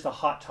 and it's just a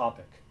hot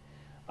topic.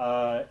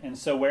 And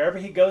so wherever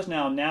he goes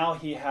now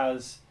he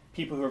has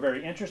people who are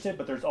very interested,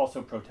 but there's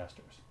also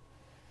protesters.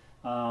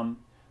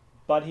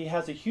 But he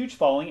has a huge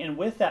following, and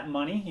with that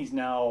money, he's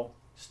now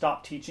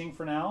stopped teaching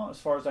for now, as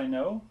far as I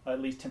know,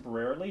 at least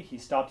temporarily. He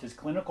stopped his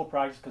clinical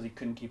practice because he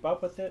couldn't keep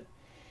up with it.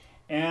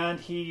 And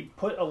he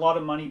put a lot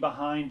of money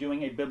behind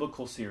doing a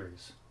biblical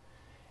series.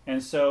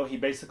 And so he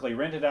basically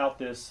rented out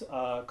this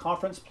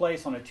conference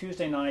place on a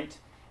Tuesday night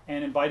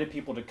and invited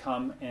people to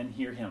come and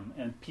hear him.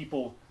 And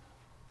people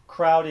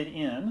crowded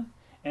in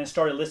and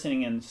started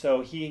listening in.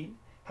 So he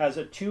has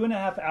a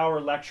 2.5-hour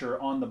lecture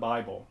on the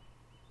Bible.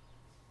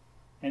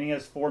 And he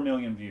has 4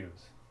 million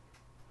views.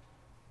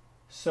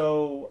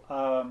 So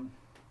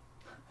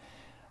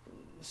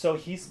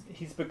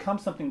he's become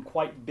something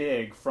quite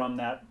big from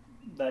that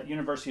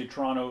University of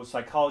Toronto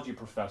psychology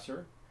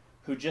professor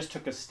who just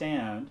took a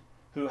stand,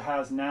 who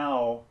has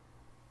now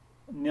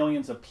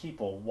millions of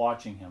people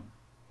watching him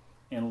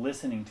and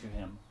listening to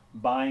him,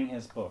 buying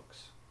his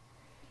books.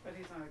 But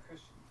he's not a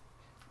Christian.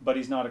 But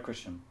he's not a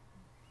Christian.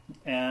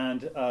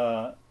 And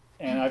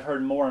I've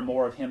heard more and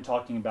more of him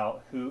talking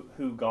about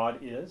who God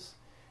is,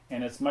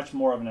 and it's much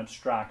more of an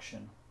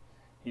abstraction.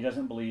 He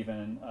doesn't believe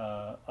in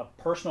a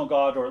personal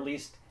God, or at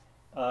least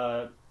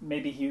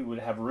maybe he would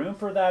have room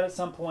for that at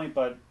some point,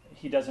 but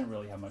he doesn't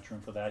really have much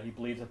room for that. He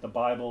believes that the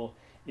Bible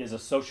is a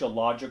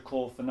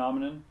sociological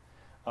phenomenon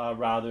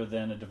rather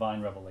than a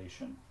divine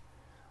revelation.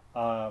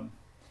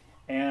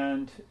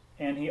 And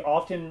he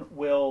often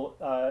will,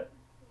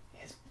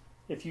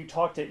 if you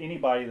talk to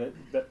anybody,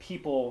 that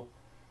people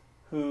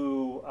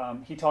who,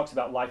 he talks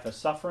about life as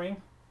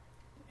suffering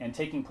and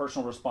taking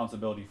personal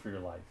responsibility for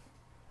your life.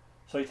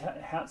 So he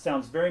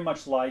sounds very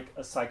much like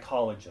a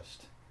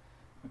psychologist,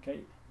 okay?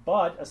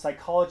 But a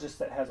psychologist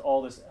that has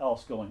all this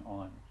else going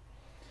on.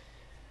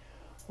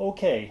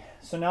 Okay,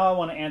 so now I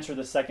want to answer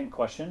the second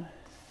question.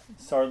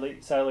 Sadly,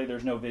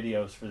 there's no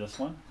videos for this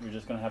one. You're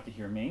just going to have to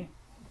hear me.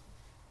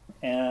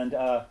 And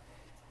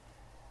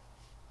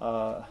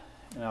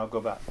and I'll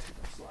go back to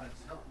the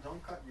slides.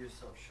 Don't cut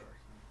yourself short.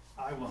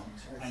 I won't.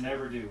 I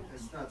never do.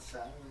 It's not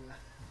sad.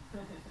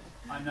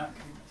 I'm not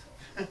cutting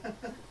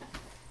myself.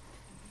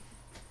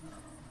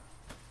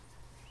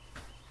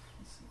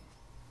 Let's see.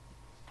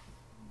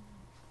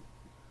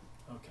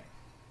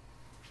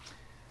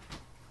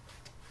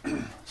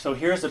 Okay. So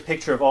here's a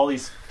picture of all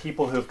these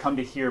people who have come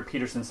to hear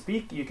Peterson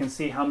speak. You can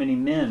see how many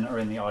men are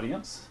in the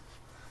audience.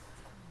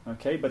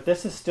 Okay, but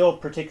this is still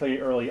particularly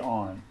early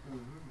on.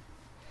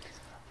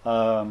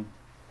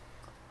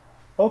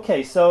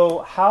 Okay,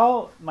 so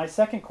my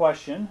second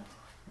question,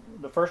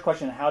 the first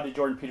question, how did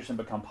Jordan Peterson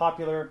become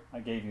popular? I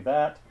gave you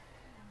that.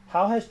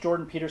 How has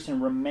Jordan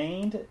Peterson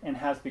remained and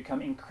has become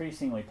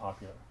increasingly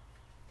popular?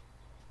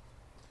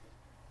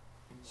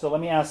 So let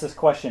me ask this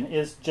question.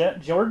 Is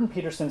Jordan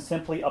Peterson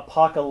simply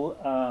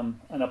an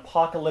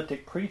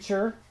apocalyptic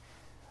preacher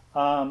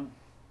or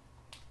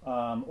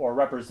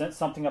represents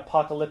something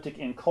apocalyptic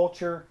in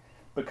culture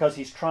because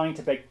he's trying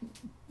to make...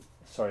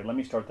 Sorry, let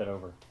me start that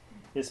over.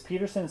 Is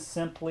Peterson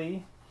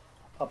simply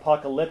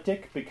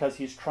apocalyptic because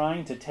he's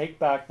trying to take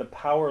back the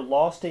power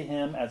lost to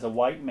him as a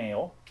white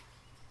male?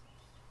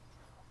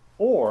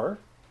 Or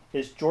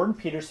is Jordan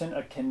Peterson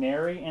a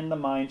canary in the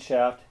mine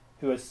shaft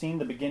who has seen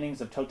the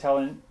beginnings of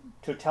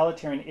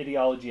totalitarian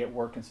ideology at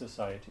work in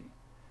society?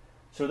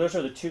 So those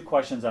are the two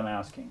questions I'm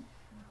asking.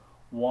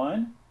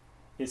 One,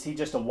 is he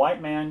just a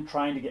white man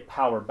trying to get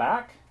power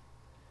back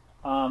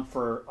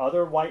for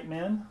other white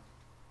men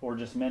or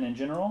just men in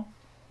general?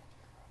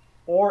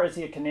 Or is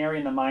he a canary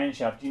in the mine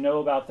shaft? Do you know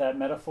about that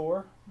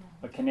metaphor?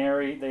 A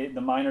canary, the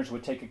miners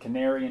would take a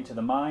canary into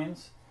the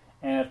mines,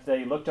 and if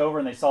they looked over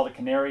and they saw the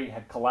canary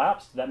had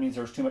collapsed, that means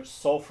there was too much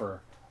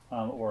sulfur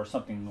or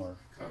something, or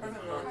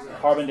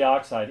carbon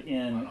dioxide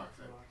in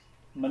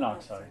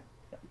monoxide.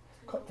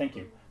 Yeah. Thank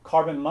you.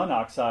 Carbon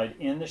monoxide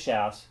in the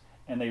shafts,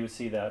 and they would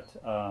see that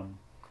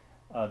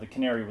the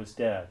canary was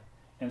dead.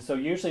 And so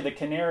usually the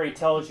canary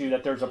tells you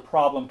that there's a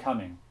problem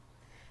coming,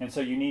 and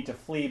so you need to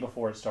flee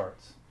before it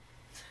starts.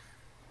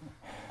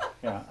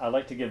 Yeah, I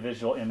like to give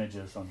visual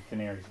images on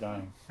canaries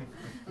dying.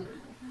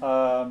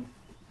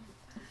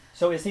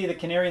 So is he the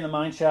canary in the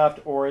mine shaft,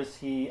 or is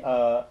he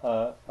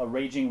a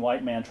raging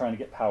white man trying to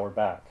get power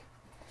back?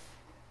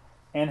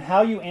 And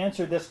how you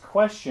answer this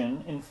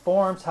question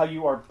informs how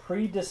you are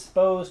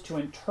predisposed to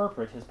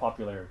interpret his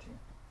popularity.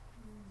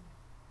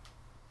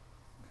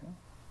 Okay.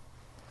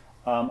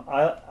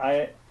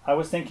 I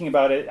was thinking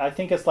about it. I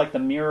think it's like the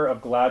mirror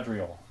of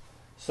Galadriel.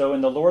 So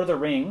in The Lord of the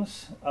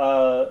Rings,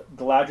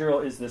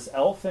 Galadriel is this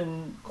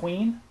elfin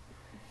queen.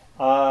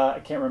 I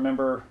can't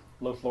remember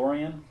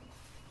Lothlorien.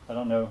 I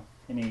don't know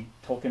any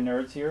Tolkien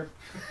nerds here.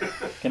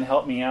 Can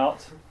help me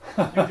out.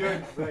 You're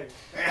doing great.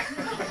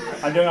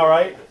 I'm doing all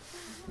right.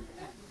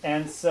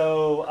 And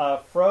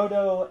so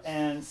Frodo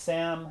and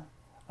Sam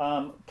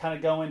kind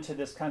of go into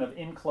this kind of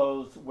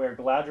enclosed where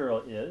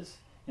Galadriel is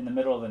in the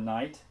middle of the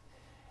night.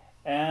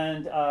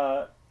 And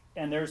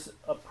there's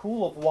a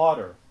pool of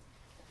water.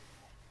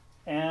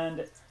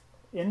 And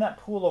in that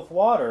pool of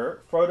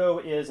water,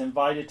 Frodo is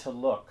invited to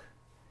look.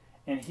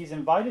 And he's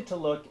invited to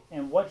look,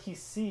 and what he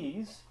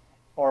sees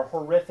are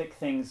horrific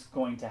things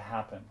going to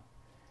happen.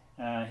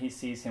 He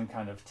sees him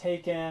kind of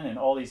taken and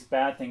all these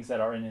bad things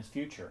that are in his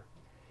future.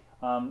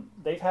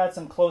 They've had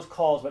some close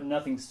calls, but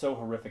nothing so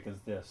horrific as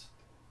this.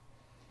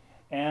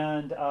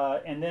 And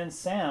then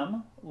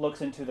Sam looks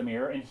into the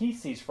mirror, and he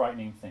sees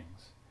frightening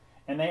things.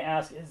 And they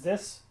ask, is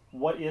this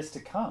what is to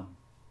come?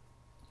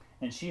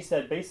 And she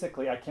said,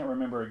 basically, I can't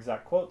remember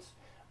exact quotes,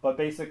 but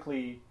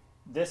basically,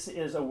 this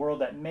is a world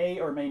that may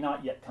or may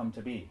not yet come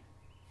to be.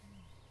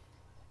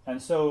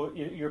 And so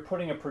you're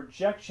putting a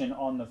projection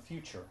on the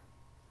future.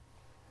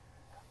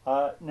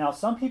 Now,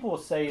 some people will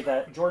say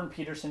that Jordan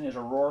Peterson is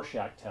a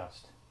Rorschach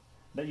test,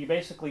 that you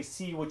basically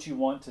see what you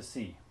want to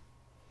see.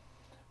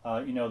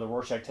 The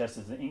Rorschach test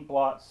is the ink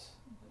blots.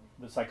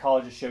 The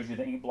psychologist shows you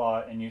the ink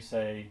blot, and you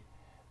say,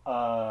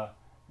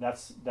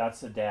 that's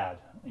a dad.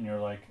 And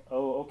you're like,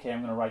 oh, okay, I'm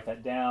going to write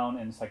that down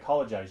and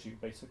psychologize you,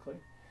 basically.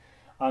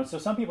 So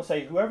some people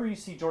say whoever you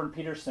see Jordan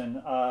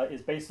Peterson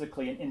is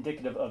basically an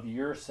indicative of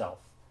yourself,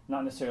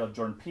 not necessarily of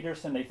Jordan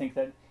Peterson. They think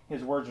that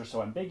his words are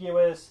so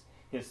ambiguous,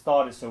 his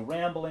thought is so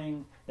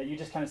rambling, that you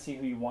just kind of see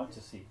who you want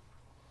to see.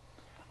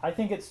 I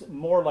think it's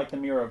more like the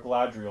mirror of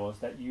Galadriel, is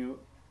that you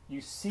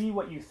see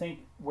what you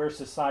think where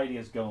society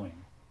is going.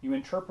 You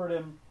interpret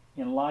him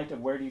in light of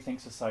where do you think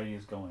society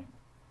is going.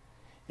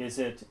 Is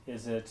it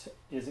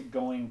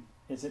going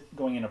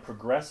in a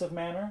progressive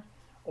manner,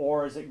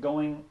 or is it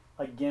going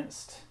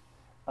against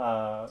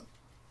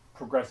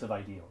progressive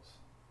ideals?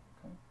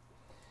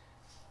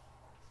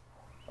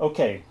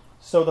 Okay,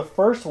 so the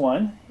first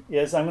one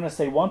is, I'm going to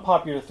say one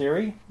popular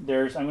theory.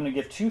 I'm going to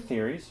give two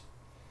theories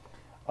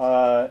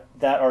that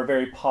are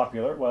very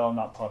popular. Well,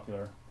 not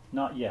popular,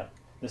 not yet.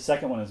 The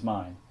second one is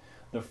mine.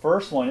 The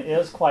first one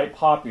is quite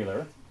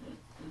popular.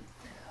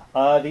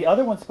 The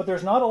other ones, but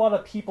there's not a lot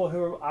of people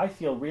who I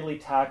feel really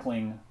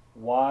tackling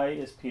why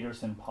is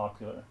Peterson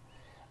popular.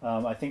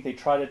 I think they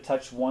try to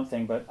touch one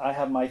thing, but I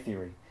have my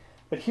theory.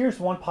 But here's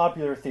one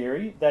popular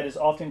theory that is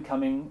often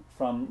coming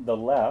from the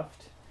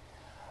left,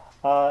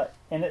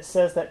 and it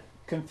says that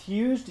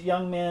confused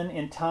young men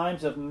in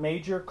times of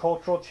major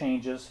cultural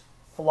changes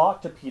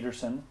flock to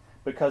Peterson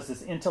because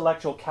this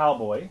intellectual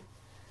cowboy,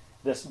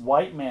 this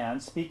white man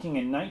speaking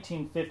in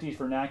 1950s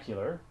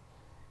vernacular,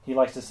 he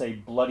likes to say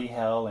bloody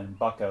hell and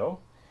bucko,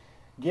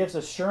 gives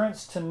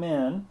assurance to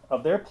men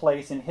of their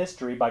place in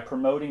history by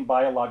promoting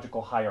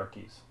biological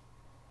hierarchies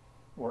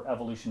or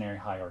evolutionary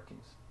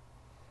hierarchies.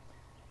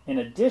 In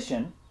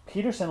addition,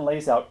 Peterson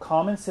lays out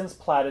common sense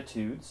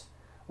platitudes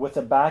with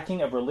the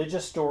backing of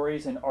religious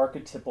stories and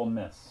archetypal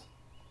myths.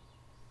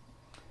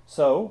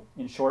 So,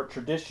 in short,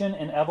 tradition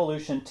and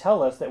evolution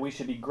tell us that we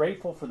should be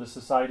grateful for the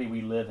society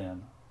we live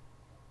in.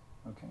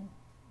 Okay?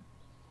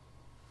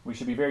 We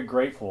should be very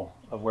grateful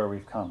of where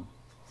we've come.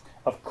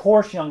 Of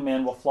course, young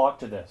men will flock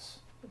to this,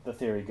 the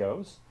theory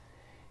goes.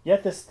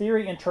 Yet this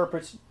theory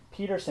interprets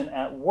Peterson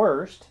at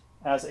worst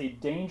as a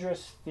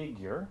dangerous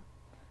figure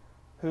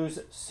whose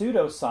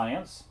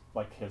pseudoscience,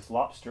 like his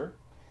lobster,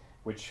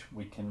 which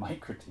we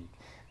might critique,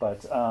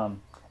 but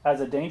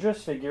as a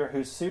dangerous figure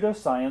whose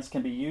pseudoscience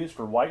can be used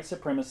for white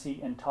supremacy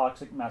and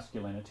toxic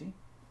masculinity.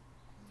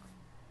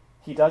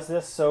 He does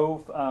this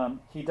so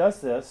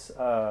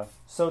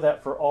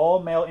that for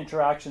all male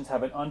interactions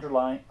have an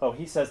underlying.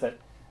 He says that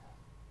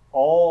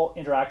all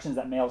interactions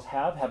that males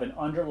have an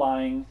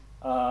underlying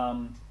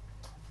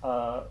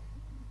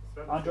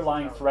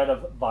threat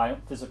of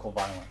physical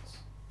violence.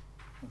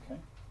 Okay,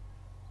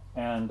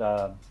 and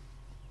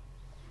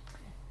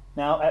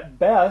now at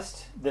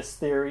best, this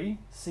theory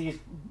sees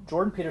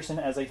Jordan Peterson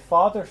as a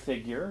father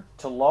figure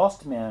to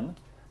lost men,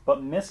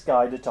 but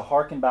misguided to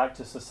harken back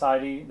to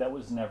society that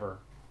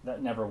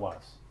never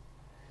was.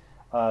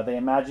 They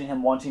imagine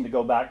him wanting to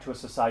go back to a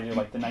society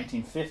like the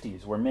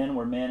 1950s, where men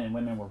were men and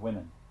women were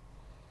women.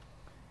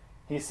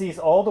 He sees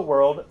all the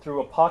world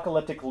through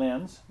apocalyptic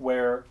lens,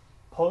 where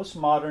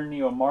postmodern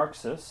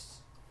neo-Marxists,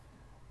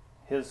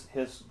 his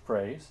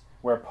phrase,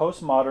 where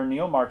postmodern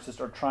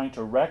neo-Marxists are trying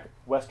to wreck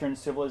Western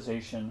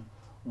civilization,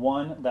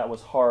 one that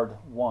was hard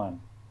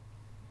won.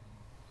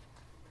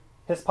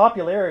 His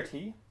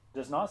popularity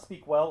does not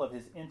speak well of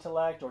his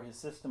intellect or his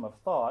system of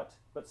thought,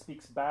 but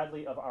speaks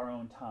badly of our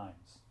own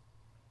times.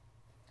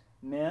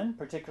 Men,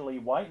 particularly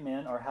white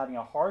men, are having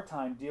a hard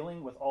time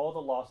dealing with all the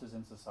losses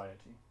in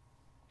society.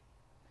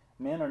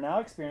 Men are now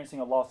experiencing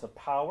a loss of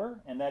power,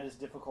 and that is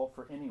difficult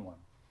for anyone.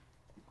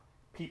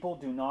 People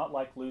do not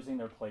like losing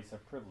their place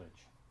of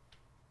privilege.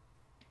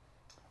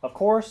 Of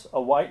course,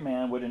 a white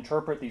man would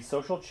interpret these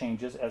social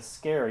changes as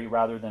scary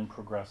rather than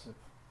progressive.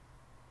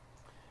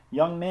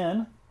 Young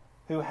men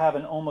who have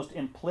an almost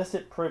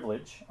implicit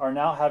privilege are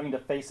now having to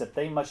face that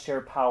they must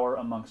share power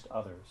amongst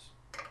others.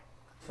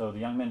 So the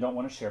young men don't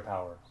want to share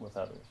power with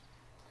others.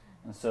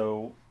 And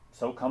so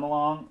comes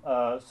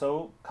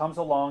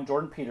along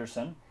Jordan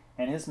Peterson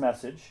and his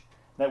message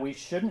that we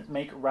shouldn't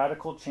make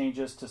radical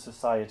changes to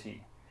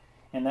society,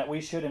 and that we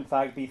should in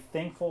fact be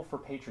thankful for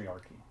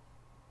patriarchy.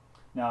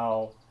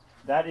 Now,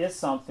 that is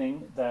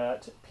something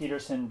that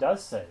Peterson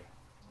does say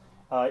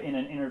in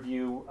an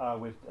interview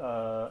with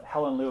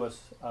Helen Lewis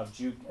of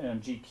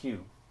GQ.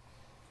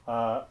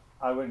 I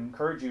would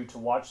encourage you to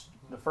watch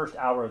the first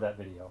hour of that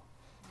video.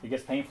 It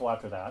gets painful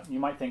after that. You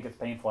might think it's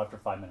painful after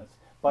 5 minutes.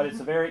 But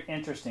it's very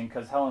interesting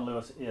because Helen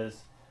Lewis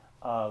is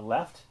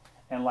left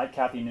and like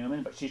Kathy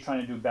Newman, but she's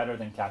trying to do better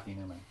than Kathy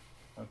Newman.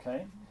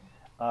 Okay?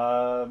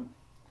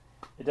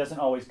 It doesn't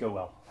always go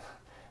well.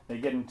 They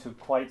get into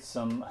quite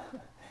some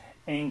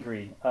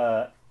angry,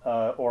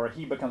 or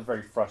he becomes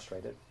very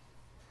frustrated.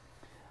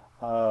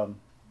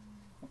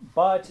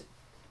 But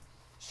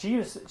she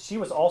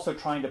was also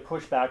trying to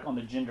push back on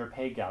the gender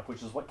pay gap,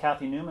 which is what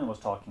Kathy Newman was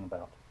talking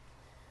about.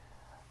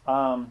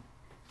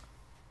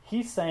 He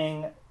is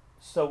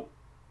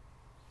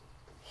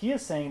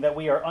saying that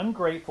we are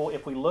ungrateful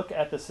if we look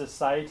at the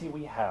society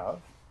we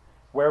have,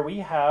 where we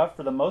have,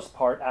 for the most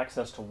part,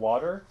 access to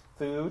water,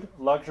 food,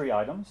 luxury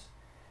items.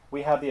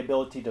 We have the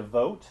ability to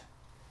vote.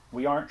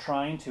 We aren't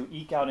trying to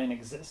eke out an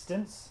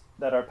existence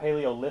that our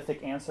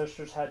Paleolithic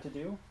ancestors had to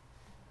do.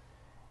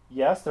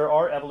 Yes, there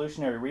are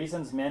evolutionary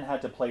reasons men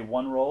had to play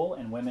one role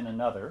and women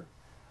another,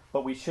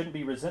 but we shouldn't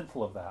be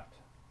resentful of that.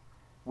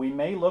 We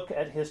may look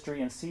at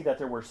history and see that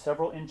there were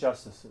several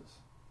injustices,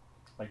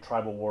 like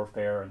tribal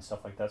warfare and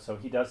stuff like that. So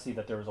he does see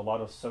that there was a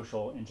lot of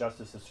social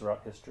injustices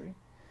throughout history.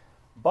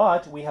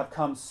 But we have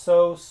come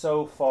so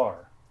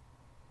far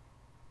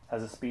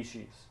as a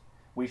species.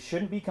 We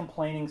shouldn't be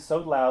complaining so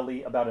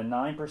loudly about a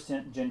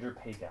 9% gender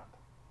pay gap.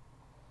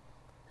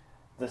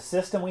 The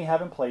system we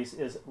have in place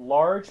is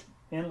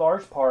in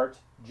large part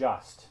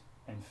just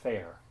and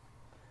fair,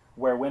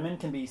 where women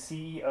can be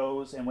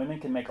CEOs and women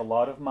can make a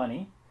lot of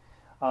money.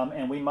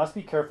 And we must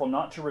be careful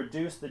not to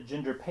reduce the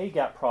gender pay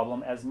gap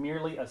problem as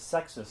merely a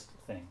sexist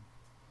thing.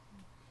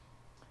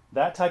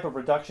 That type of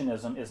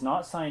reductionism is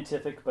not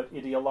scientific but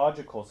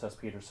ideological, says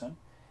Peterson,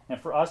 and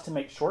for us to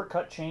make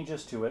shortcut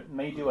changes to it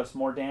may do us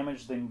more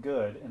damage than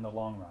good in the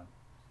long run.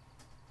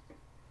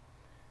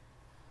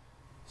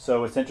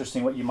 So it's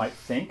interesting what you might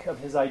think of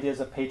his ideas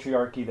of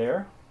patriarchy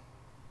there.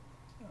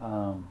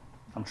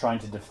 I'm trying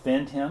to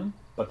defend him,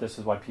 but this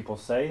is why people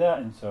say that,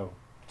 and so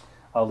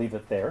I'll leave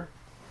it there.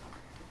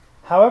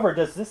 However,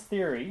 does this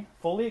theory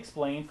fully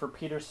explain for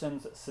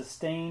Peterson's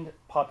sustained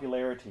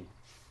popularity?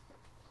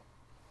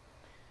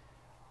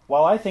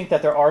 While I think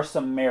that there are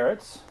some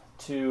merits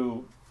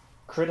to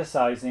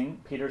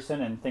criticizing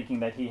Peterson and thinking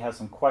that he has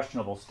some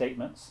questionable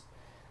statements,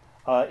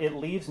 it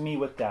leaves me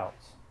with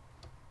doubts,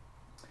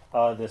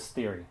 this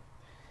theory,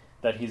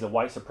 that he's a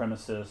white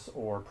supremacist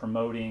or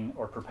promoting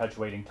or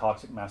perpetuating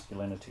toxic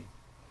masculinity.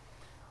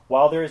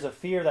 While there is a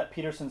fear that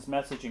Peterson's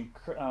message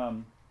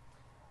encouraged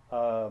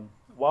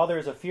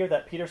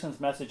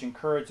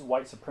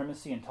white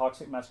supremacy and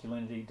toxic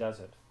masculinity, does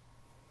it?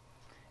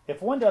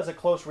 If one does a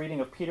close reading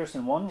of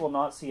Peterson, one will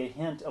not see a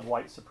hint of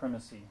white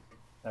supremacy.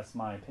 That's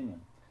my opinion.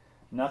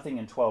 Nothing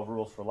in 12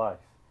 Rules for Life.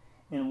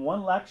 In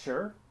one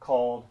lecture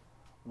called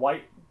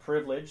White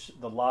Privilege,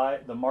 the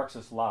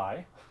Marxist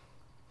Lie,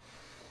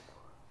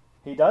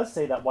 he does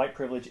say that white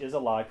privilege is a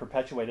lie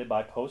perpetuated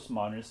by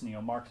postmodernist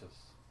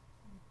neo-Marxists.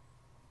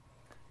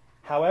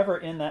 However,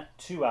 in that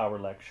 2-hour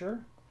lecture,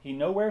 he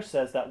nowhere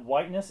says that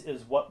whiteness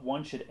is what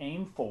one should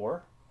aim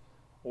for,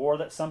 or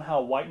that somehow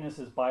whiteness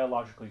is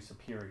biologically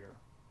superior.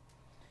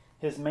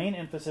 His main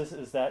emphasis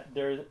is that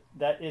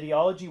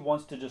ideology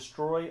wants to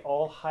destroy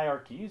all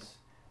hierarchies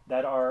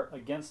that are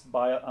against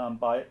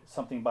by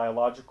something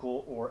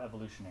biological or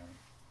evolutionary.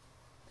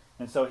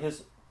 And so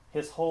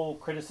his whole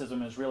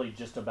criticism is really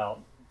just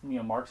about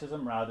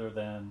neo-Marxism rather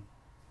than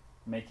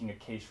making a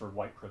case for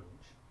white privilege,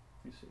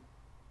 you see.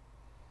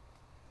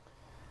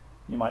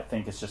 You might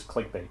think it's just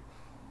clickbait,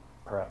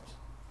 perhaps.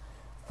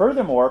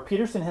 Furthermore,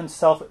 Peterson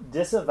himself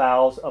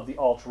disavows of the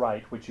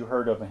alt-right, which you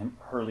heard of him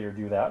earlier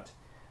do that,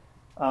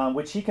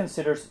 which he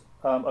considers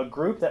a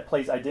group that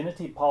plays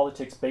identity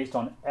politics based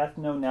on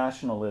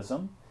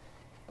ethno-nationalism.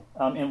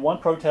 In one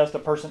protest, a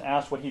person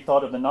asked what he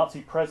thought of the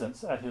Nazi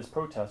presence at his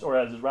protest, or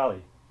at his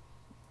rally.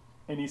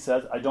 And he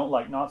says, "I don't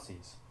like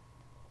Nazis."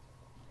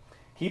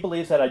 He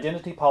believes that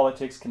identity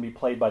politics can be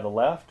played by the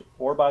left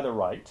or by the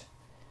right,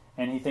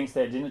 and he thinks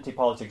that identity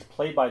politics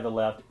played by the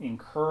left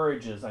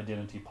encourages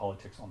identity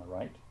politics on the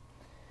right.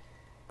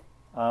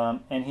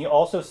 And he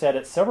also said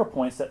at several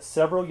points that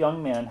several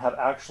young men have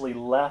actually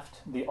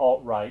left the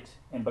alt-right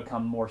and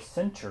become more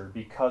centered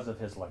because of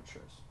his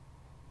lectures.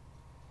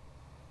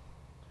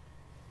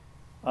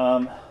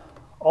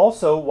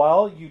 Also,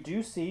 while you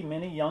do see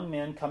many young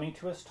men coming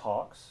to his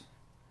talks,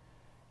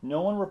 no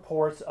one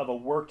reports of a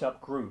worked-up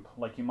group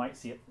like you might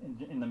see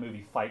in the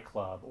movie Fight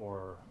Club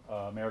or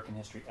American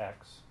History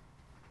X.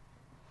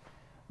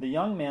 The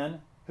young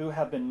men who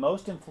have been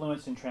most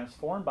influenced and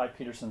transformed by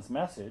Peterson's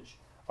message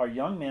are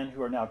young men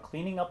who are now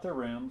cleaning up their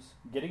rooms,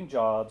 getting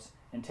jobs,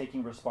 and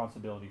taking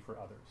responsibility for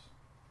others.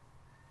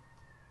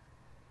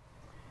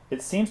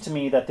 It seems to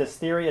me that this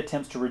theory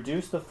attempts to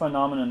reduce the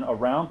phenomenon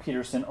around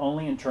Peterson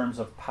only in terms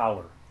of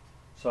power.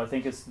 So I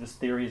think this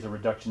theory is a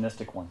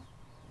reductionistic one.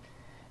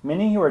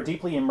 Many who are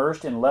deeply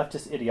immersed in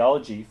leftist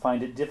ideology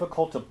find it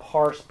difficult to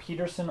parse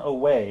Peterson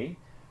away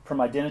from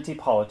identity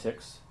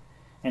politics,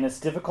 and it's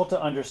difficult to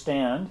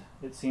understand,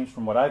 it seems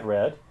from what I've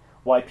read,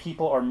 why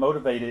people are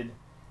motivated.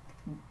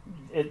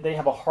 They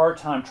have a hard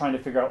time trying to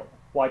figure out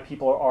why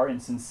people are in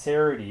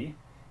sincerity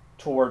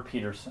toward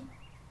Peterson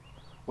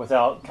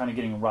without kind of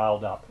getting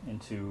riled up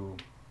into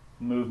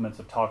movements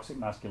of toxic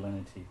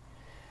masculinity.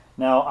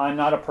 Now, I'm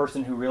not a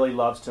person who really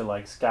loves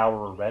to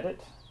scour Reddit,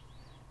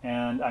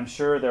 and I'm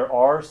sure there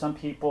are some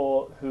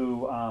people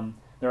who,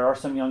 there are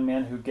some young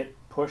men who get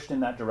pushed in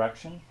that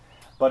direction,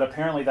 but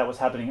apparently that was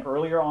happening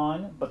earlier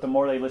on, but the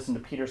more they listened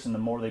to Peterson, the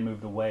more they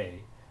moved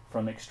away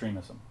from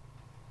extremism.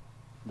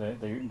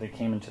 They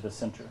came into the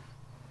center.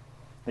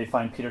 They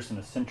find Peterson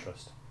a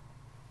centrist.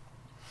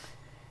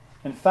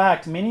 In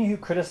fact, many who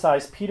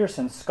criticize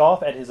Peterson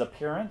scoff at his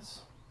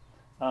appearance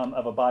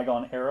of a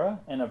bygone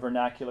era and a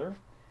vernacular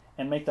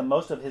and make the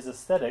most of his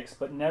aesthetics,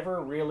 but never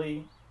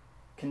really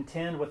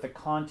contend with the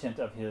content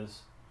of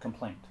his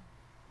complaint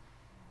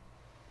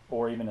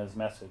or even his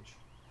message.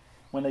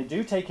 When they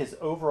do take his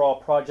overall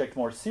project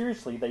more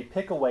seriously, they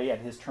pick away at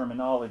his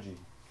terminology,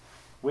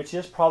 which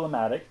is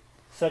problematic,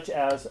 such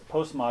as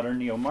postmodern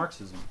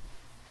neo-Marxism.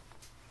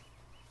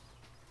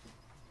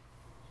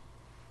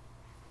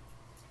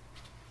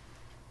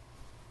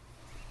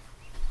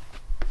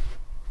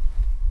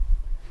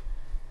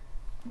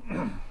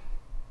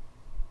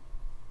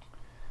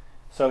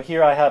 So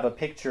here I have a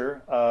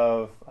picture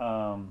of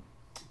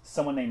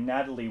someone named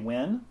Natalie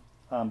Wynn,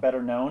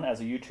 better known as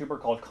a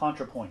YouTuber called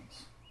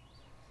ContraPoints,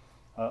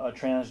 a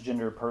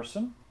transgender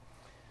person,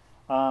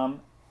 and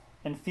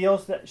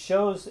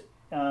shows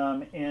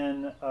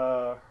in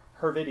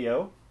her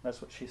video,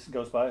 that's what she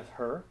goes by as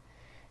her,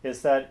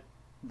 is that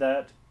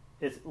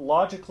it's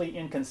logically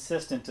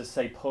inconsistent to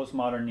say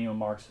postmodern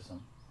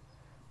neo-Marxism,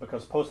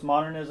 because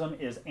postmodernism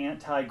is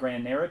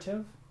anti-grand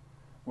narrative,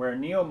 where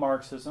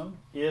neo-Marxism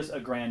is a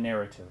grand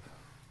narrative.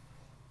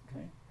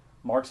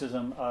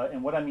 Marxism,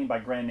 and what I mean by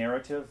grand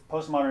narrative,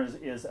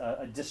 postmodernism is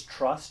a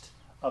distrust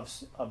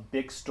of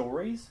big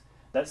stories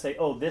that say,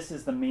 oh, this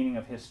is the meaning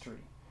of history.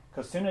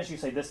 Because as soon as you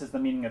say this is the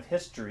meaning of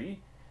history,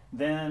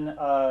 then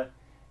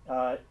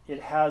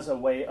it has a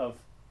way of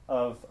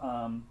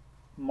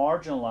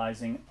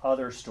marginalizing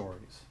other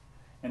stories.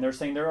 And they're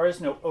saying there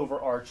is no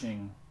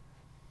overarching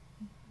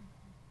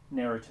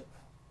narrative.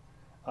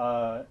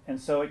 And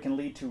so it can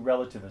lead to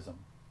relativism.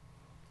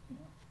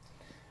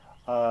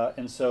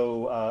 And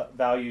so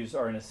values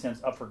are, in a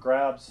sense, up for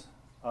grabs.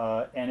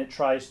 And it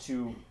tries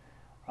to,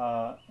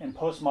 and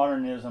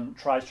postmodernism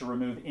tries to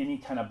remove any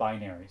kind of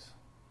binaries.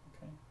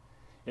 Okay?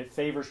 It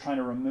favors trying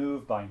to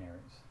remove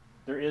binaries.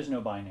 There is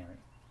no binary.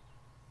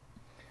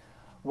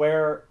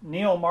 Where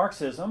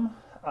neo-Marxism,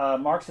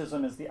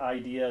 Marxism is the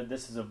idea,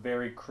 this is a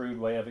very crude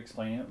way of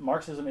explaining it.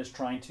 Marxism is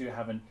trying to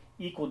have an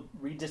equal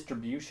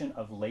redistribution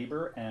of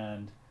labor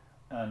and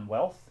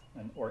wealth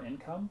or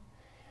income,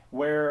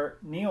 where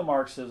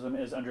neo-Marxism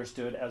is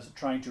understood as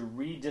trying to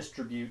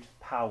redistribute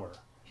power,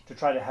 to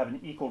try to have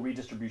an equal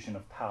redistribution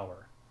of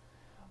power.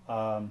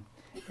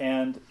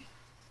 And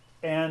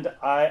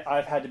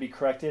I've had to be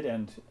corrected,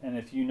 and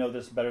if you know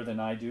this better than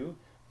I do,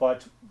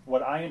 but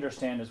what I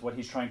understand is what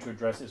he's trying to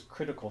address is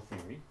critical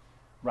theory,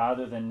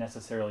 rather than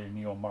necessarily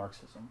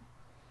neo-Marxism.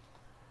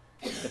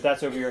 If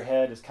that's over your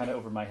head, it's kind of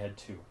over my head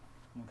too.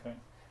 Okay,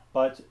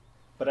 but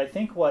I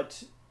think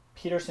what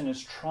Peterson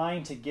is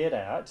trying to get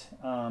at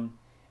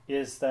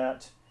is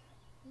that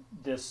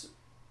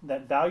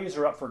that values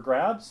are up for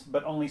grabs,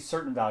 but only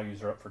certain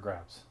values are up for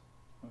grabs.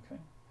 Okay,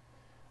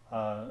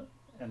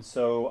 and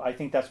so I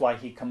think that's why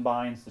he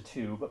combines the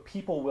two. But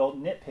people will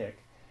nitpick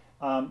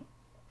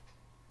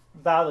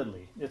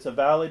validly. It's a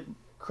valid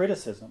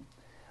criticism,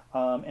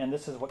 and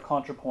this is what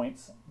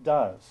ContraPoints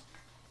does.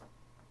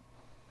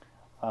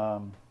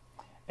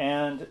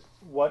 And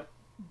what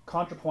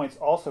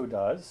ContraPoints also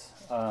does,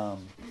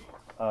 Natalie,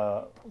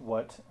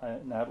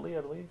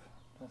 I believe,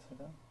 did I say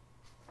that?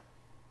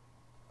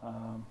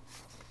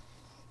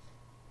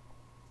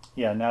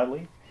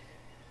 Natalie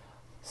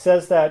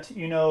says that,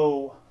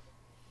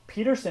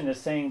 Peterson is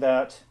saying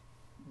that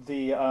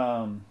that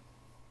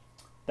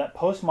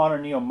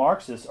postmodern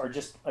neo-Marxists are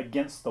just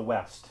against the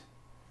West,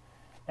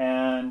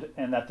 and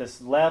that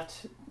this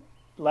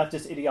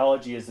leftist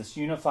ideology is this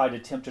unified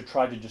attempt to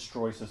try to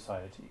destroy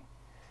society.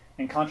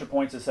 And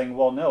ContraPoints is saying,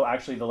 well, no,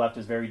 actually the left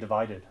is very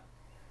divided.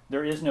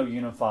 There is no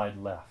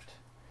unified left.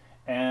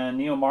 And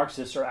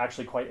neo-Marxists are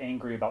actually quite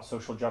angry about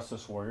social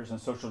justice warriors, and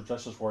social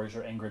justice warriors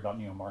are angry about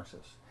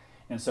neo-Marxists.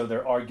 And so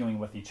they're arguing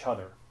with each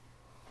other.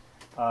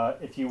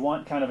 If you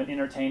want kind of an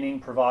entertaining,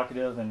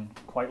 provocative, and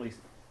quietly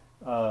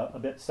a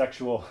bit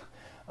sexual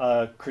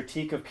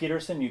critique of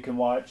Peterson, you can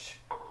watch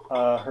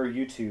her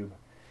YouTube.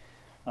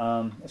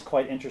 It's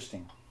quite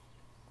interesting.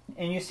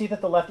 And you see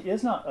that the left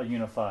is not a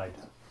unified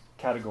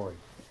category.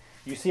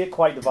 You see it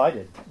quite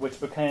divided,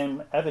 which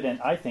became evident,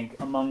 I think,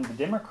 among the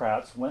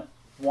Democrats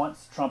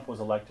once Trump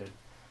was elected.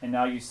 And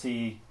now you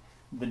see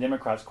the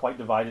Democrats quite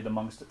divided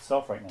amongst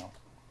itself right now.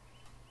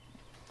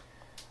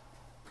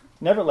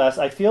 Nevertheless,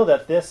 I feel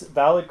that this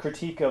valid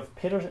critique of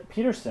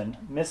Peterson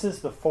misses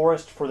the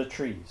forest for the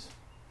trees.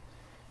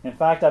 In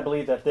fact, I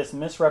believe that this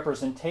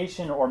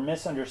misrepresentation or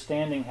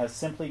misunderstanding has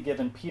simply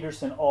given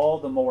Peterson all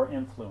the more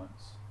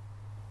influence.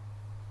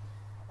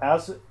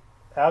 As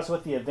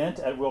with the event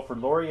at Wilfrid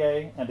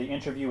Laurier and the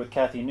interview with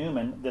Cathy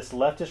Newman, this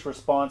leftist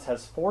response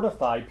has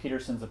fortified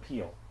Peterson's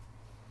appeal.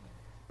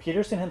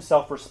 Peterson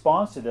himself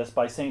responds to this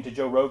by saying to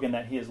Joe Rogan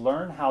that he has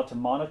learned how to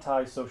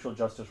monetize social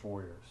justice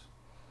warriors,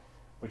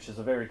 which is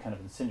a very kind of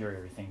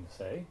incendiary thing to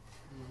say.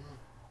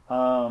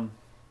 Mm-hmm.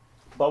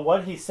 But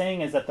what he's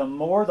saying is that the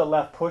more the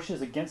left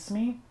pushes against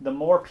me, the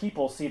more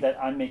people see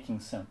that I'm making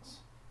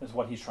sense, is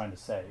what he's trying to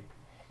say.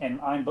 And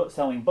I'm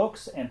selling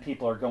books, and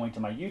people are going to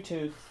my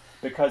YouTube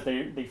because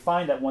they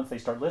find that once they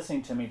start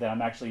listening to me that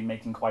I'm actually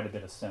making quite a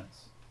bit of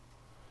sense.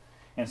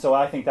 And so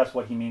I think that's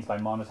what he means by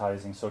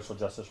monetizing social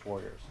justice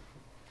warriors.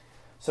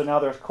 So now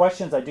there's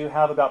questions I do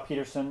have about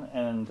Peterson,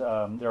 and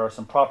there are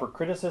some proper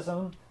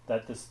criticism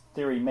that this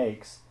theory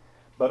makes,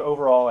 but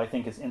overall I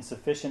think it's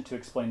insufficient to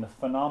explain the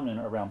phenomenon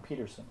around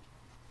Peterson.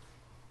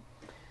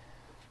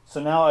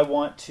 So now I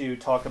want to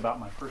talk about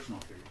my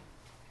personal theory.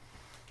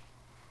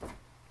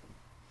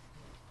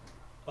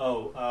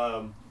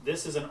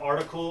 This is an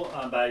article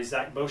by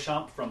Zach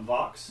Beauchamp from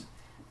Vox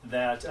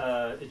that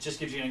it just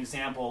gives you an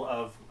example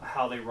of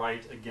how they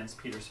write against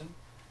Peterson.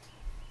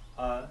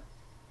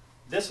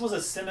 This was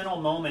a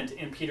seminal moment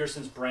in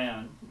Peterson's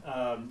brand,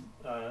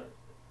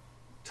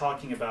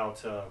 talking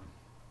about,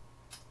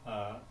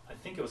 I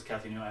think it was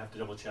Cathy Newman, I have to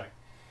double check.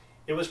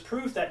 It was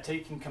proof that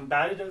taking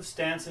combative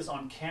stances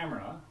on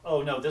camera,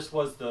 this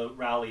was the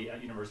rally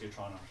at University of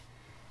Toronto.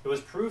 It was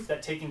proof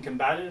that taking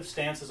combative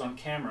stances on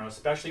camera,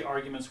 especially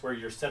arguments where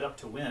you're set up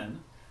to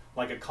win,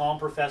 like a calm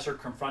professor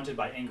confronted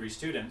by angry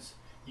students,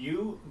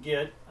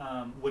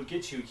 would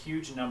get you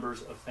huge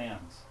numbers of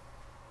fans.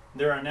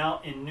 There are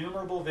now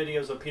innumerable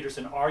videos of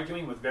Peterson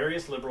arguing with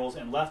various liberals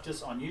and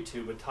leftists on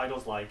YouTube with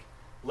titles like,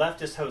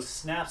 "Leftist host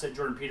snaps at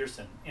Jordan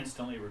Peterson,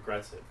 instantly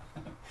regrets it."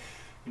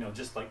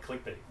 Just like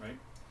clickbait, right?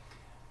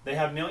 They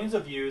have millions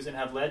of views and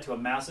have led to a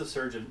massive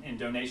surge in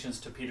donations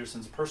to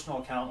Peterson's personal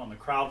account on the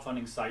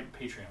crowdfunding site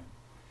Patreon.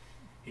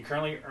 He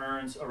currently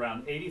earns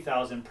around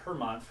 $80,000 per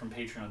month from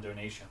Patreon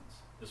donations.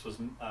 This was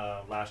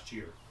last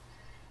year.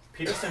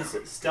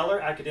 Peterson's stellar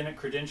academic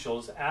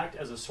credentials act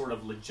as a sort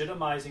of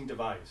legitimizing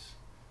device,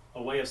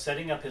 a way of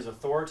setting up his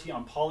authority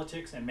on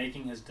politics and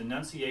making his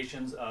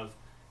denunciations of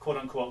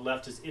quote-unquote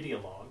leftist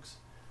ideologues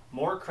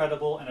more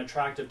credible and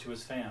attractive to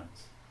his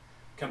fans.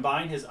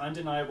 Combine his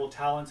undeniable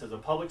talents as a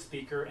public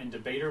speaker and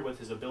debater with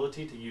his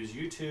ability to use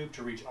YouTube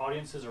to reach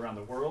audiences around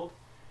the world,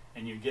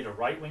 and you get a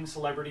right-wing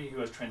celebrity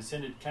who has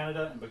transcended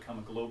Canada and become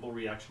a global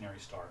reactionary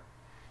star.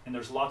 And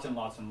there's lots and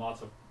lots and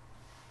lots of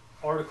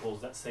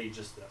articles that say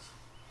just this.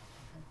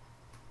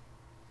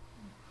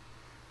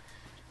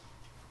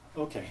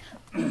 Okay.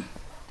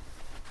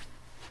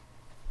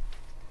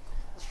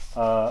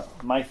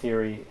 My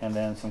theory and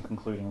then some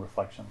concluding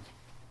reflections.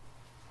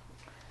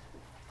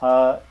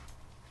 I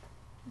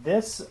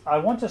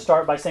want to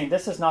start by saying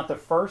this is not the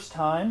first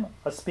time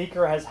a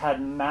speaker has had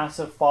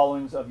massive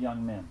followings of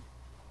young men.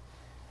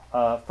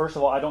 First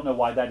of all, I don't know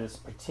why that is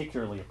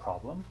particularly a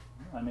problem.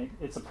 I mean,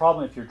 it's a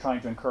problem if you're trying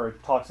to encourage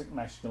toxic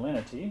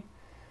masculinity,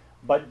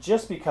 but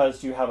just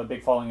because you have a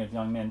big following of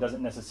young men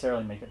doesn't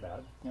necessarily make it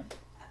bad. Yeah?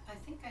 I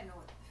think I know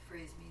what the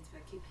phrase means,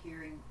 but I keep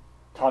hearing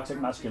toxic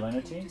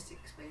masculinity. Can you just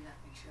explain that,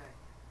 make sure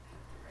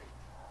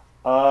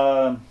I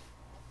have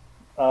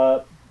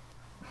it right?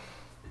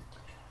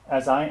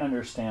 As I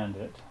understand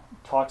it,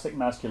 toxic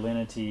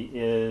masculinity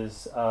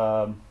is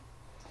how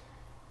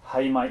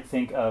you might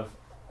think of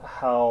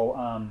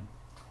how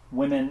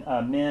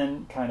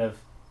men kind of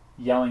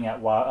yelling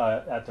at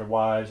their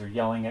wives or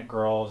yelling at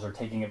girls or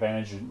taking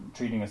advantage and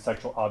treating as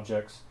sexual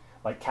objects,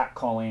 like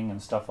catcalling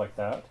and stuff like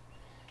that,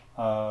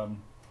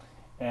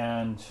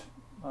 and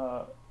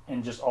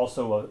just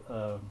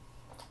also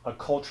a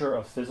culture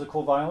of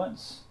physical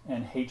violence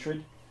and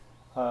hatred.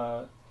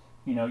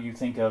 You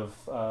think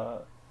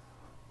of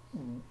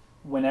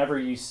whenever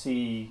you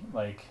see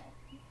like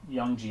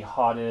young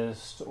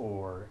jihadists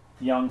or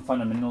young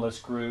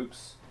fundamentalist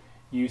groups,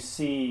 you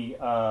see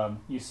a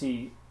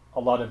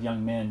lot of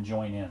young men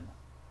join in,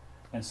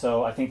 and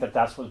so I think that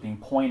that's what's being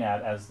pointed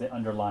at as the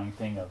underlying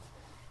thing of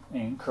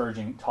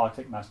encouraging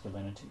toxic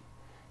masculinity.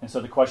 And so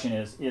the question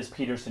is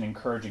Peterson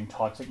encouraging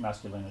toxic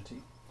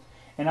masculinity?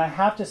 And I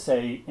have to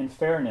say, in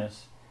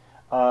fairness,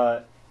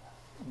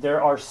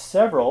 there are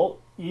several,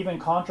 even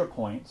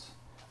ContraPoints,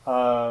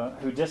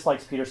 who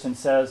dislikes Peterson,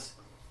 says,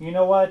 you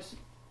know what,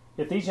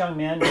 if these young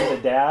men need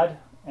a dad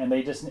and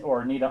they just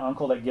or need an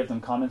uncle that gives them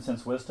common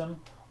sense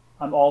wisdom,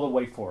 I'm all the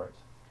way for it.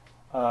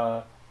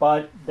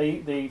 But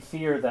they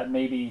fear that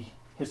maybe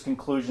his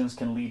conclusions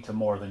can lead to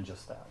more than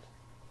just that.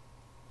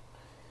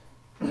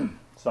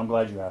 So I'm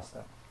glad you asked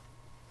that.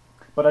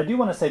 But I do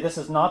want to say this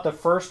is not the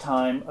first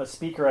time a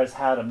speaker has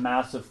had a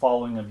massive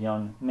following of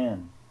young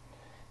men,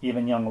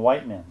 even young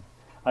white men.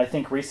 I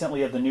think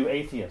recently of the new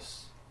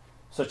atheists,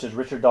 such as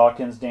Richard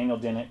Dawkins, Daniel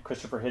Dennett,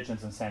 Christopher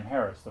Hitchens, and Sam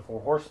Harris, the Four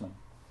Horsemen.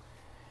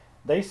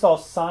 They saw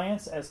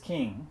science as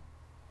king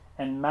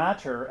and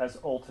matter as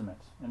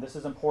ultimate. And this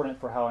is important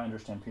for how I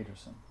understand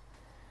Peterson.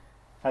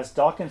 As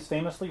Dawkins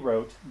famously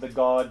wrote, the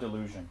God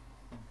delusion.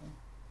 Okay?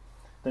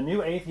 The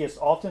new atheists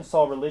often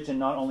saw religion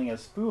not only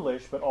as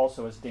foolish, but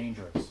also as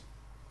dangerous.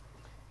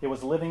 It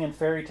was living in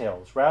fairy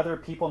tales. Rather,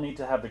 people need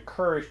to have the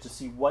courage to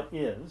see what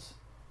is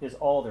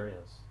all there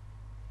is.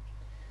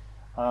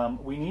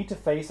 We need to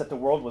face that the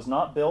world was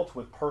not built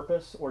with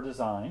purpose or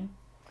design,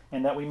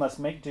 and that we must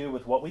make do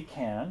with what we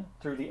can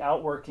through the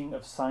outworking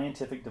of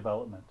scientific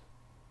development.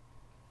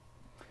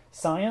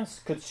 Science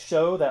could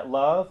show that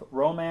love,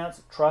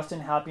 romance, trust,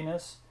 and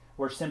happiness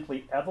were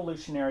simply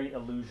evolutionary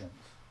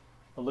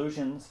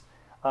illusions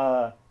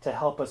to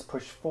help us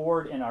push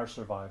forward in our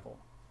survival.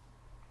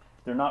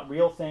 They're not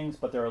real things,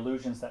 but they're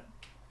illusions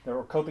there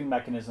are coping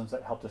mechanisms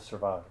that helped us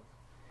survive.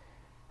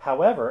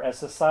 However, as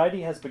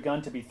society has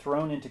begun to be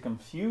thrown into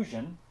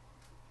confusion,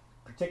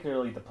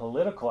 particularly the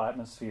political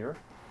atmosphere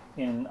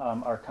in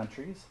our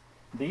countries,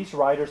 these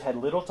writers had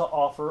little to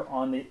offer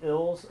on the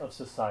ills of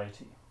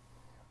society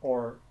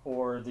or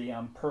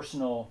the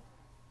personal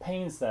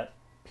pains that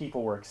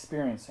people were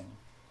experiencing.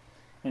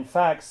 In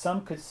fact,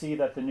 some could see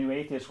that the new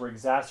atheists were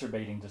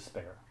exacerbating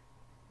despair.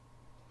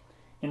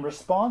 In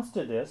response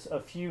to this, a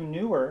few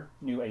newer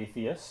new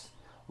atheists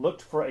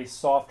looked for a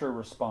softer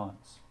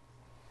response.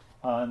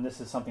 And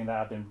this is something that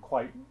I've been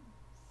quite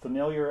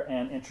familiar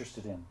and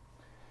interested in.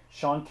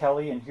 Sean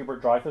Kelly and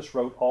Hubert Dreyfus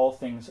wrote All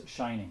Things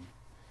Shining.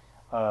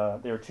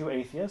 They are two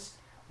atheists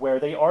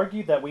where they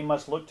argued that we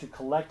must look to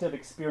collective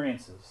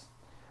experiences,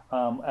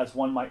 as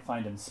one might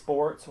find in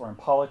sports or in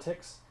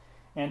politics,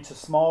 and to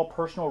small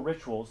personal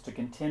rituals to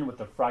contend with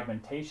the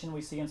fragmentation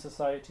we see in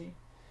society,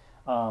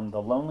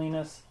 the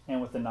loneliness,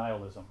 and with the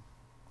nihilism.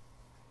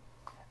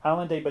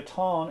 Alain de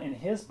Botton, in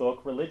his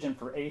book Religion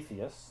for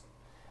Atheists,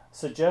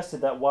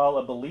 suggested that while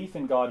a belief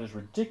in God is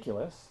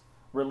ridiculous,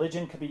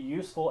 religion could be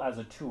useful as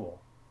a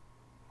tool.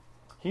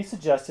 He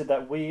suggested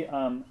that we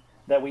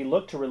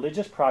look to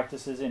religious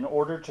practices in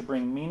order to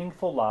bring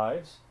meaningful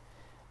lives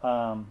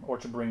or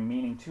to bring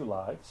meaning to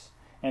lives,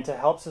 and to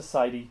help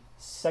society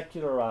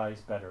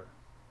secularize better.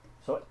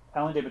 So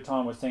Alain de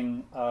Botton was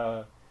saying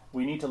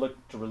we need to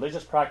look to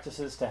religious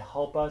practices to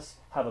help us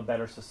have a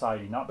better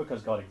society, not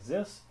because God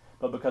exists,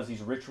 but because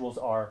these rituals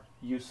are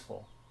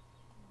useful.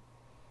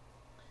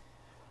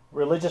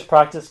 Religious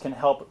practice can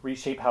help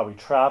reshape how we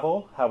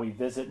travel, how we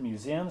visit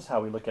museums,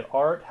 how we look at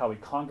art, how we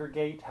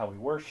congregate, how we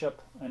worship,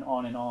 and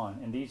on and on.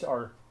 And these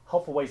are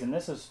helpful ways. And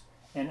this is,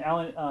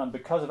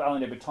 because of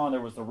Alain de Botton,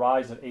 there was the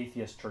rise of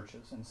atheist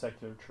churches and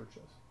secular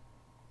churches.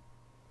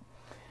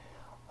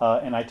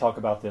 And I talk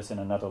about this in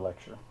another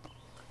lecture.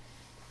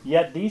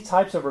 Yet these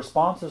types of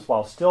responses,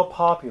 while still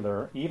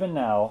popular, even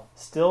now,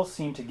 still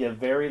seem to give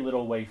very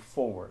little way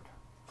forward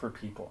for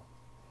people.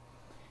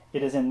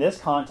 It is in this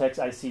context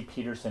I see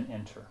Peterson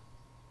enter.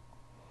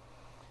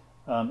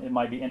 It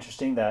might be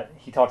interesting that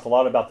he talks a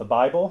lot about the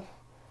Bible,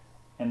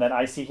 and that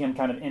I see him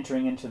kind of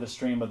entering into the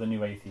stream of the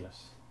new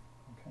atheists.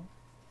 Okay?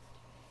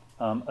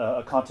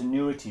 A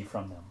continuity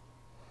from them.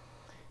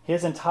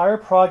 His entire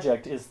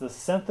project is the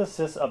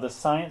synthesis of the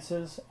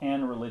sciences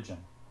and religion.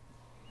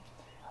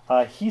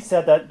 He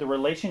said that the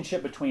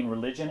relationship between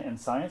religion and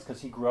science,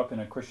 because he grew up in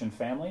a Christian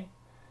family,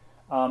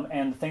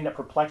 and the thing that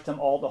perplexed him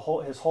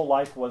his whole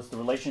life was the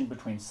relation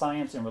between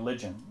science and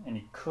religion, and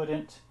he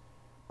couldn't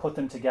put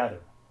them together.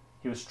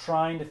 He was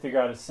trying to figure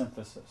out a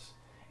synthesis.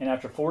 And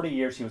after 40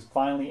 years, he was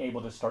finally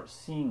able to start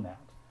seeing that.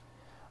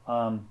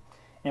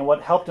 And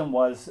what helped him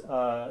was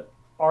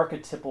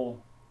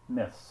archetypal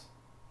myths,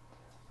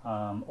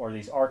 or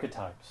these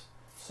archetypes.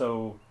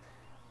 So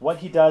what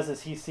he does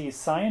is he sees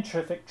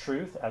scientific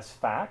truth as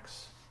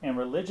facts and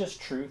religious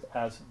truth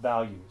as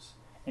values.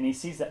 And he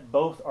sees that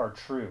both are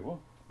true,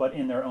 but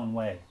in their own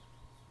way.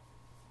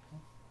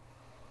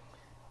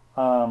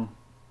 And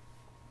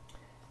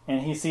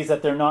he sees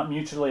that they're not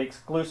mutually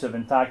exclusive.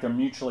 In fact, they're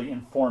mutually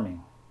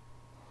informing.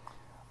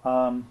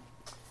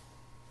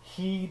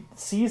 He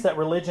sees that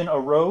religion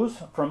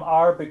arose from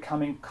our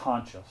becoming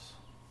conscious,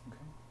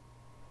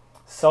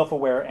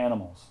 self-aware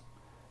animals.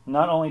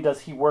 Not only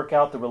does he work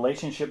out the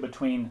relationship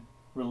between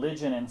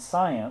religion and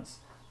science,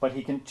 but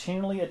he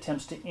continually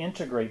attempts to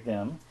integrate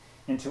them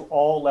into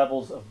all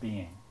levels of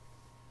being.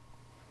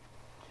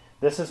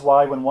 This is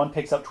why when one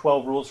picks up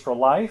 12 rules for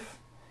life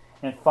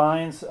and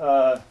finds,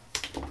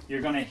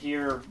 you're going to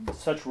hear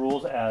such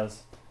rules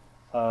as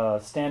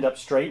stand up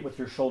straight with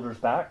your shoulders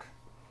back,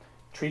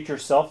 treat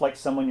yourself like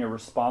someone you're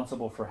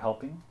responsible for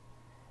helping,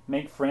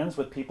 make friends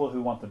with people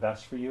who want the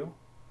best for you,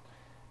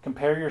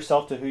 compare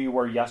yourself to who you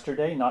were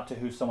yesterday, not to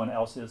who someone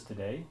else is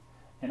today,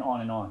 and on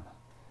and on.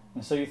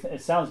 And so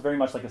it sounds very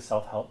much like a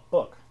self-help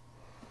book.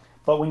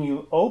 But when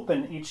you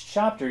open each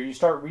chapter, you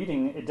start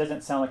reading, it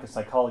doesn't sound like a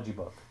psychology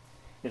book.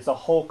 It's a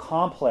whole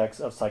complex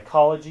of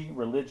psychology,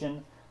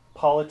 religion,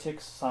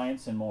 politics,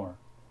 science, and more.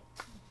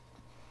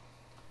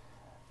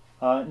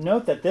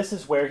 Note that this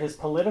is where his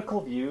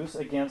political views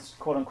against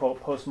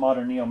quote-unquote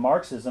postmodern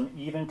neo-Marxism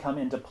even come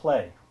into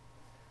play.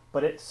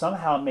 But it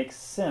somehow makes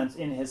sense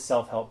in his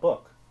self-help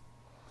book.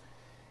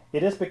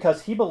 It is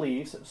because he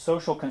believes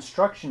social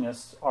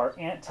constructionists are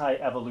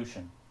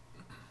anti-evolution.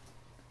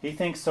 He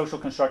thinks social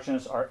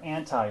constructionists are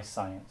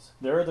anti-science.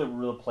 They're the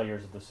real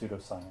players of the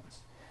pseudoscience.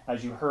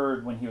 As you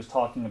heard when he was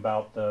talking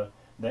about the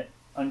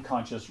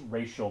unconscious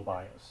racial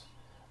bias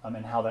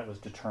and how that was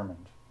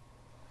determined.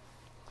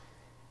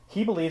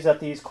 He believes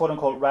that these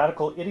quote-unquote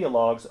radical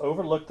ideologues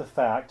overlook the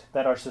fact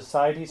that our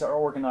societies are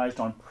organized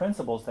on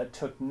principles that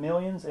took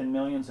millions and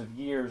millions of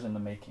years in the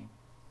making.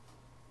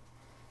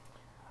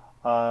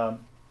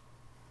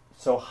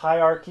 So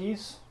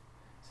hierarchies,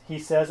 he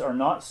says, are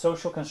not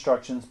social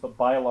constructions but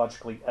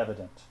biologically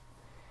evident.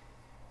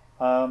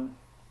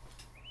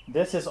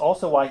 This is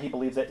also why he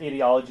believes that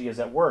ideology is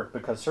at work,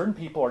 because certain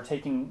people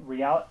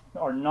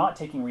are not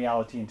taking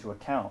reality into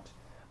account,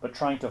 but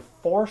trying to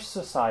force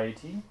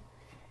society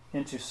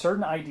into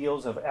certain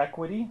ideals of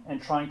equity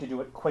and trying to do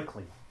it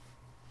quickly.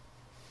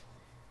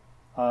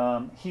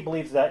 He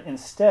believes that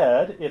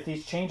instead, if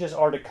these changes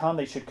are to come,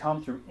 they should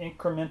come through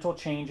incremental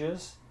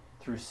changes,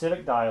 through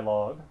civic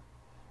dialogue,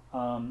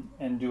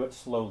 and do it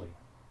slowly,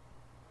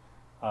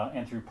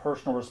 and through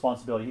personal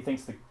responsibility. He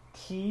thinks the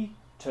key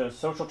to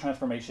social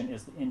transformation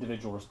is the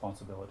individual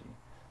responsibility,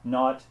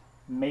 not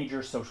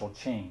major social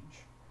change.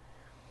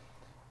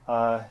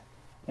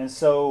 And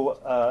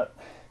so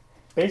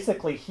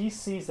basically he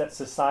sees that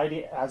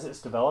society as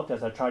it's developed,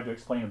 as I tried to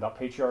explain about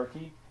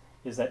patriarchy,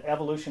 is that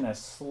evolution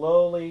has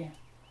slowly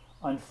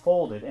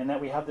unfolded and that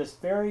we have this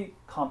very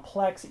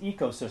complex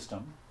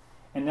ecosystem,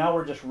 and now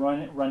we're just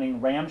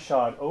running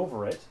ramshod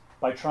over it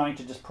by trying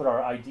to just put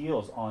our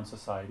ideals on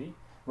society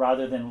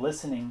rather than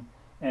listening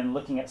and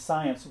looking at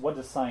science. What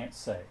does science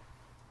say?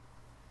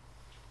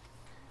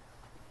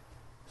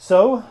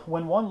 So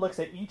when one looks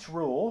at each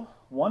rule,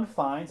 one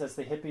finds, as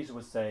the hippies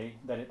would say,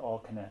 that it all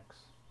connects.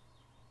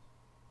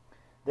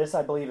 This,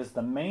 I believe, is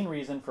the main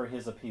reason for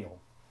his appeal,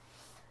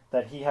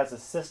 that he has a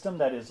system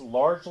that is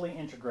largely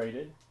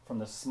integrated from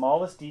the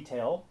smallest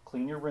detail,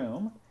 clean your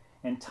room,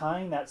 and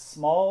tying that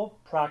small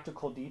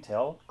practical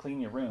detail,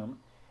 clean your room,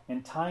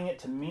 and tying it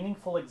to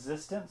meaningful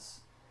existence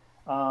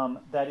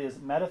that is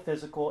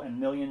metaphysical and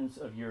millions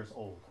of years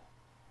old.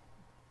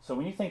 So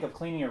when you think of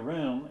cleaning a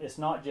room, it's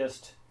not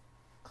just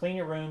clean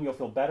your room, you'll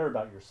feel better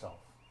about yourself.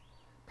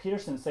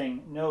 Peterson's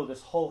saying, no,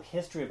 this whole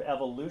history of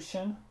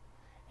evolution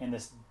and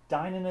this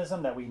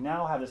dynamism that we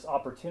now have this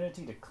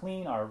opportunity to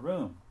clean our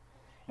room.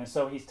 And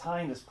so he's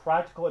tying this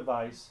practical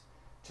advice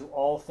to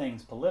all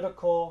things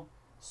political,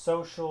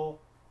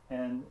 social,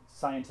 and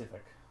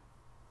scientific,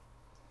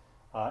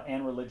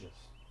 and religious.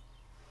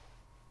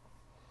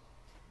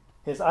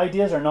 His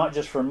ideas are not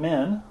just for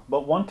men,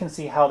 but one can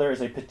see how there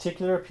is a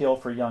particular appeal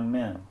for young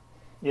men.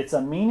 It's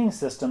a meaning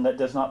system that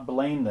does not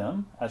blame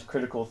them, as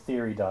critical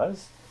theory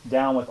does,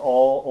 down with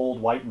all old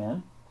white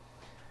men,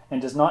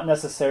 and does not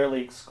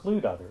necessarily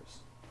exclude others.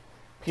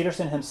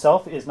 Peterson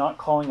himself is not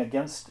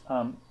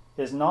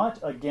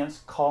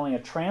against calling a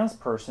trans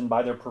person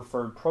by their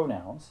preferred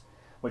pronouns,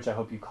 which I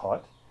hope you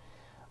caught.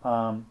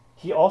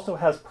 He also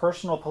has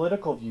personal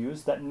political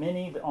views that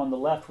many on the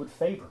left would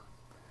favor,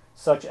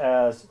 such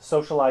as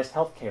socialized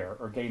health care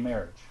or gay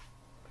marriage.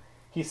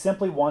 He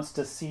simply wants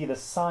to see the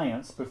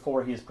science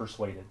before he is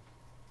persuaded.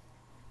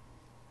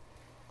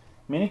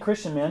 Many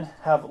Christian men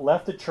have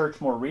left the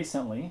church more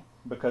recently,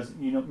 because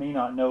you may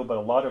not know, but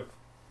a lot of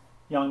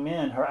young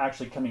men are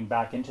actually coming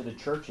back into the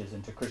churches,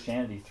 into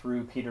Christianity,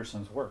 through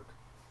Peterson's work,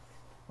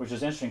 which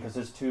is interesting because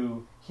his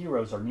two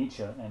heroes are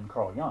Nietzsche and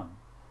Carl Jung,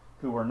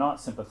 who were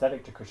not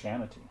sympathetic to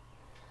Christianity.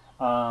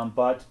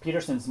 But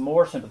Peterson's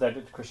more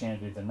sympathetic to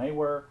Christianity than they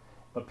were,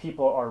 but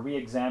people are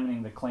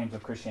re-examining the claims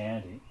of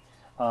Christianity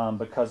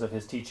because of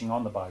his teaching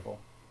on the Bible.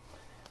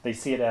 They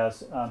see it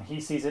as, he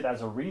sees it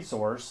as a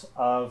resource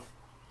of,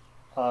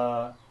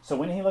 so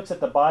when he looks at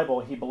the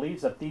Bible, he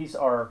believes that these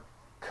are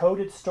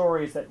coded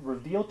stories that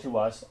reveal to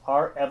us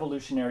our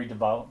evolutionary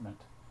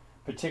development,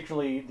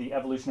 particularly the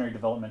evolutionary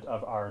development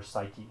of our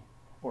psyche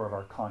or of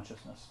our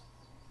consciousness.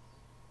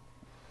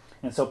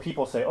 And so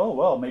people say, oh,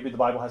 well, maybe the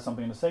Bible has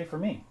something to say for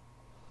me,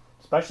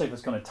 especially if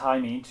it's going to tie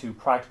me to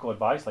practical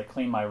advice like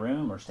clean my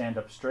room or stand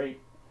up straight,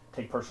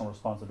 take personal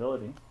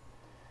responsibility.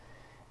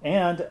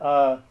 And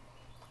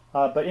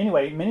but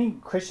anyway, many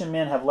Christian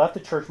men have left the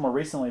church more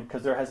recently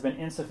because there has been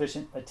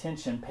insufficient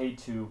attention paid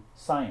to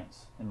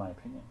science, in my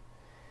opinion.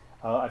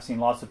 I've seen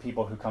lots of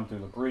people who come through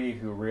L'Abri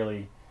who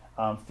really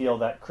feel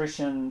that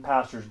Christian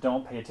pastors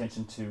don't pay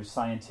attention to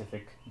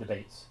scientific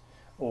debates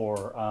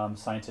or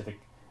scientific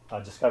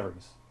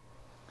discoveries.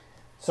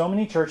 So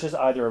many churches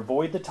either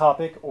avoid the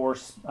topic or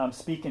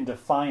speak in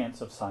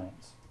defiance of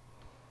science.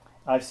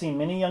 I've seen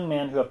many young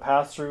men who have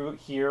passed through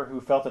here who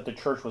felt that the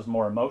church was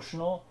more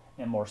emotional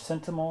and more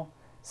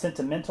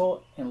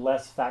sentimental and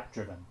less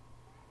fact-driven.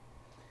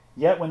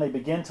 Yet when they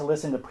began to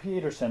listen to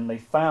Peterson, they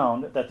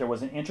found that there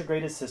was an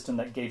integrated system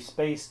that gave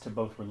space to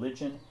both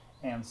religion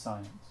and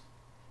science.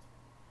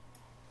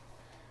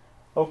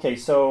 Okay,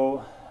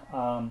 so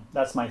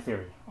that's my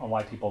theory on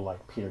why people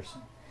like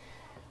Peterson.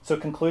 So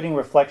concluding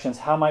reflections,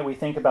 how might we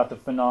think about the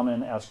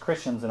phenomenon as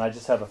Christians? And I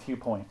just have a few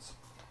points.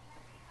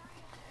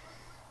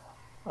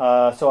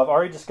 So I've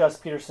already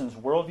discussed Peterson's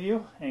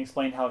worldview and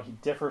explained how he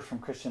differs from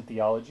Christian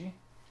theology.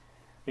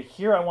 But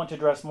here I want to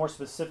address more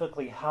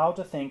specifically how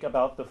to think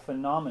about the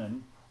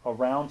phenomenon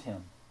around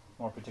him,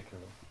 more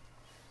particularly.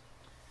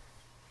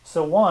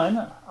 So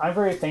one, I'm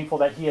very thankful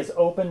that he has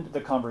opened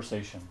the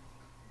conversation.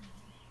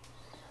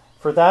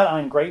 For that,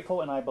 I'm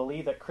grateful, and I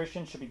believe that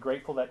Christians should be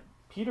grateful that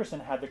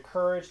Peterson had the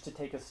courage to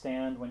take a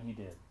stand when he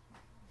did.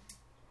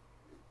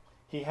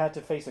 He had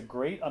to face a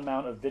great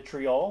amount of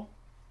vitriol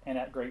and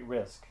at great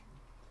risk.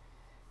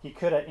 He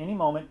could at any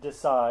moment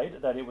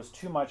decide that it was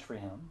too much for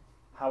him.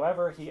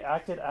 However, he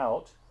acted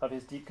out of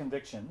his deep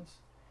convictions,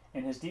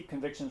 and his deep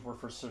convictions were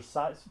for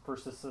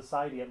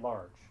society at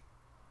large.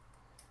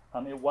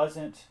 It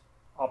wasn't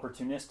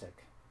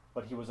opportunistic,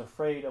 but he was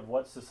afraid of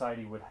what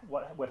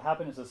would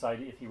happen in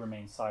society if he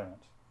remained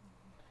silent.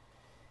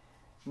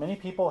 Many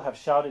people have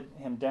shouted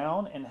him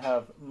down and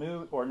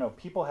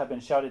people have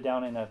been shouted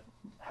down and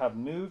have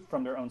moved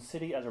from their own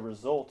city as a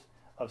result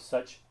of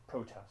such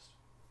protest.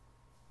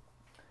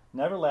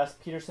 Nevertheless,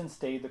 Peterson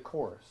stayed the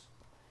course.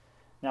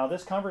 Now,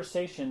 this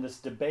conversation, this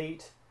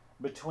debate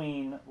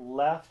between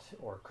left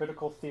or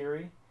critical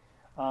theory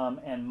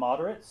and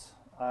moderates,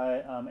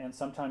 and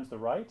sometimes the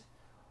right,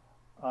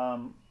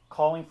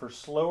 calling for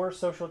slower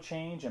social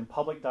change and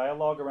public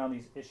dialogue around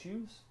these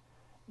issues,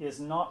 is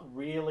not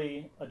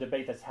really a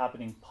debate that's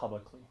happening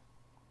publicly,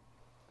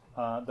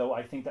 though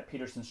I think that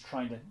Peterson's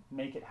trying to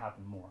make it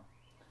happen more.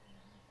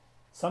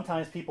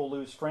 Sometimes people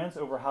lose friends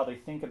over how they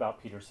think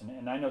about Peterson,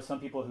 and I know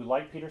some people who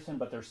like Peterson,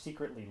 but they're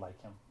secretly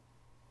like him.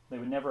 They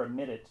would never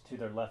admit it to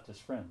their leftist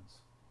friends.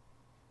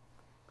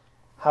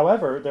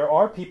 However, there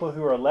are people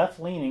who are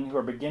left-leaning who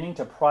are beginning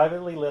to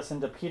privately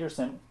listen to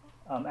Peterson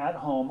at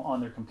home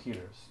on their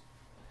computers.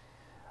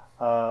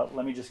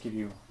 Let me just give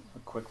you a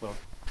quick little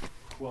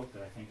quote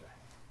that I think I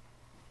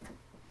have.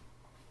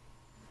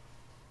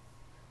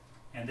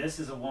 And this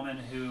is a woman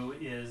who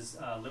is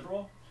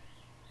liberal,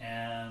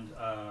 and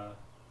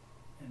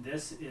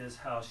this is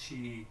how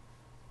she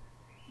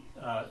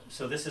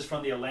So this is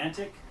from The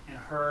Atlantic, and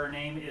her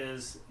name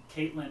is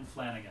Caitlin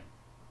Flanagan.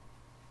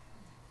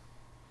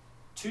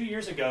 2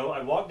 years ago,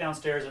 I walked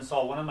downstairs and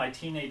saw one of my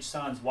teenage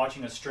sons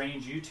watching a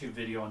strange YouTube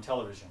video on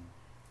television.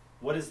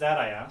 "What is that?"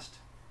 I asked.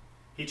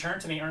 He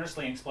turned to me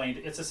earnestly and explained,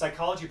 "It's a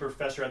psychology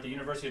professor at the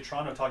University of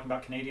Toronto talking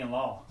about Canadian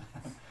law."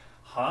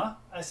 "Huh?"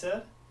 I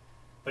said.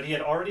 But he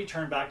had already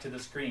turned back to the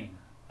screen.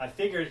 I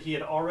figured he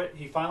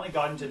finally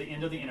gotten to the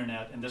end of the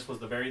internet, and this was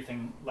the very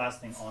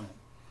last thing on it.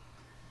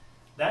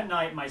 That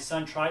night, my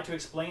son tried to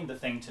explain the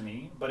thing to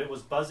me, but it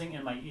was buzzing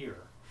in my ear.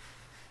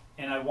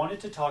 And I wanted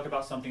to talk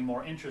about something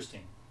more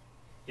interesting.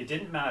 It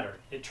didn't matter.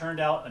 It turned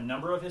out a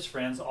number of his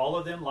friends, all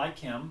of them like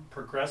him,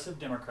 progressive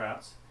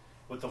Democrats,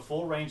 with the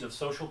full range of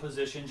social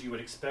positions you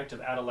would expect of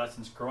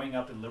adolescents growing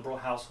up in liberal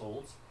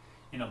households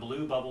in a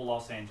blue bubble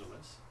Los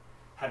Angeles,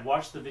 had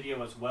watched the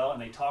video as well,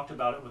 and they talked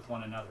about it with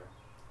one another.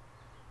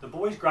 The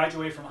boys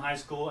graduated from high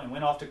school and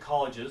went off to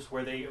colleges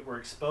where they were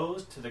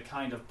exposed to the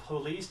kind of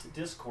policed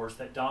discourse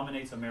that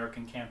dominates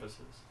American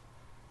campuses.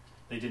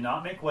 They did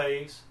not make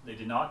waves. They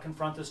did not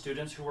confront the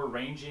students who were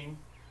raging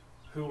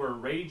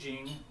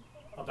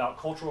about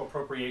cultural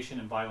appropriation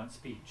and violent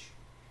speech.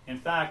 In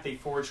fact, they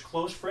forged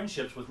close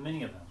friendships with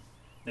many of them.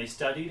 They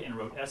studied and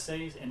wrote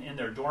essays, and in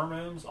their dorm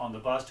rooms, on the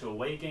bus to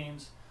away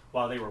games,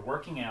 while they were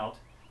working out,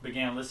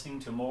 began listening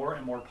to more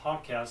and more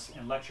podcasts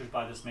and lectures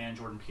by this man,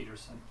 Jordan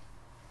Peterson.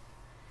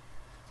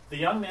 The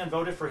young men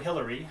voted for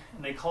Hillary,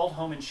 and they called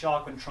home in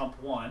shock when Trump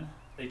won.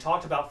 They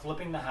talked about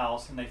flipping the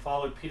House, and they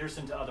followed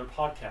Peterson to other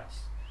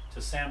podcasts,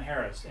 to Sam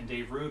Harris and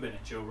Dave Rubin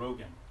and Joe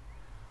Rogan.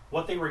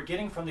 What they were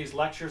getting from these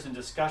lectures and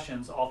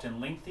discussions,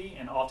 often lengthy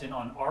and often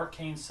on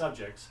arcane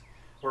subjects,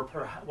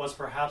 was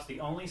perhaps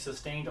the only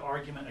sustained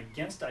argument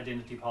against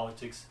identity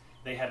politics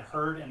they had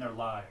heard in their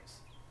lives.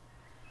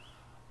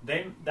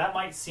 That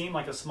might seem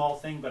like a small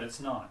thing, but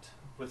it's not.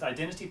 With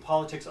identity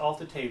politics off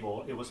the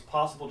table, it was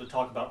possible to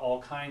talk about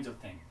all kinds of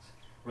things: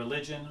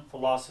 religion,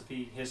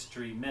 philosophy,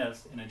 history,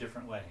 myth, in a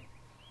different way.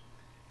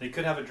 They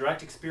could have a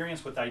direct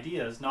experience with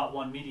ideas, not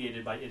one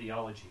mediated by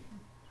ideology.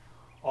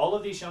 All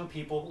of these young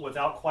people,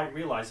 without quite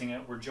realizing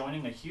it, were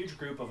joining a huge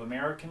group of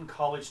American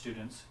college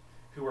students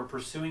who were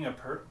pursuing a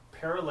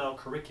parallel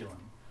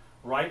curriculum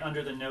right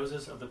under the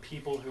noses of the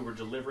people who were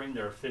delivering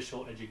their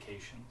official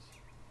educations.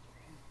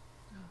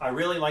 I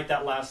really like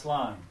that last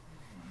line,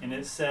 and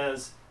it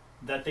says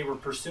that they were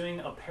pursuing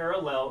a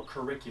parallel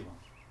curriculum.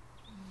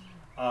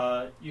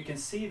 You can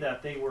see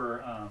that they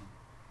were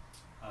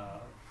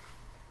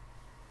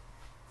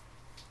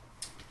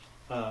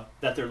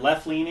that they're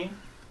left-leaning,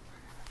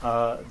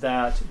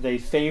 that they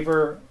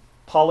favor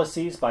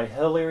policies by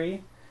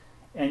Hillary,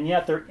 and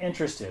yet they're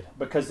interested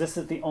because this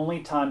is the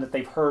only time that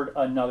they've heard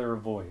another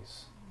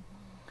voice.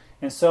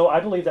 And so I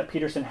believe that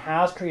Peterson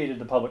has created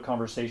the public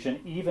conversation,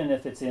 even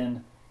if it's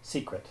in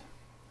secret.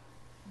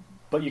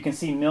 But you can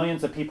see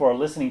millions of people are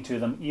listening to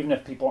them, even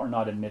if people are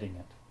not admitting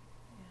it.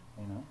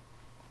 You know?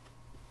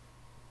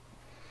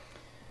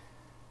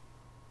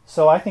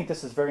 So I think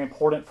this is very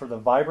important for the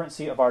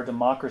vibrancy of our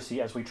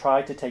democracy as we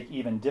try to take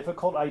even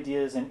difficult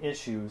ideas and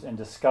issues and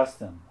discuss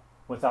them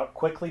without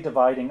quickly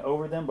dividing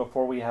over them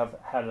before we have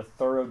had a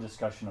thorough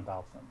discussion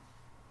about them.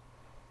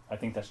 I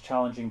think that's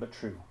challenging but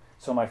true.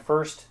 So my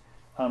first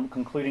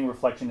concluding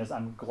reflection is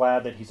I'm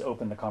glad that he's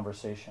opened the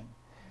conversation.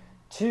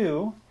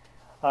 2,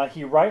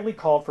 he rightly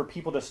called for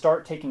people to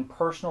start taking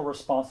personal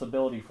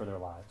responsibility for their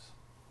lives,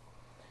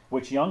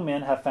 which young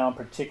men have found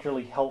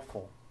particularly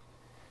helpful.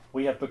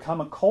 We have become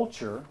a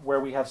culture where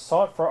we have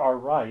sought for our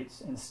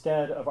rights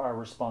instead of our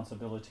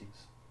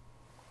responsibilities.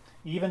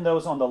 Even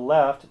those on the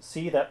left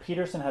see that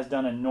Peterson has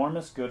done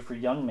enormous good for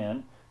young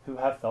men who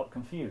have felt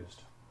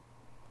confused.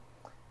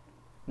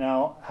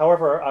 Now,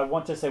 however, I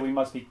want to say we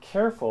must be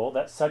careful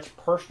that such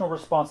personal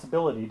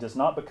responsibility does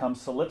not become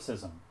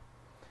solipsism.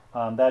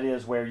 That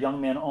is, where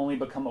young men only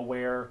become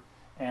aware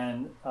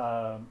and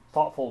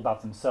thoughtful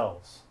about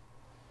themselves.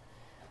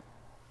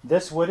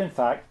 This would, in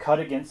fact, cut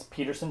against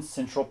Peterson's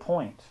central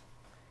point.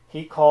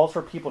 He calls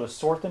for people to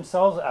sort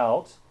themselves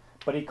out,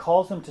 but he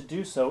calls them to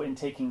do so in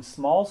taking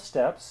small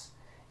steps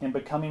in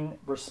becoming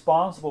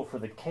responsible for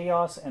the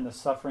chaos and the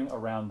suffering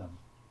around them.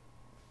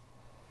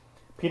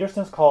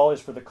 Peterson's call is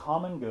for the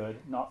common good,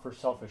 not for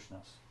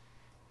selfishness.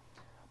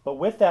 But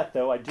with that,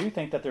 though, I do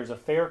think that there's a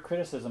fair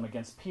criticism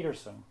against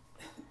Peterson.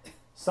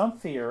 Some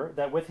fear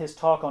that with his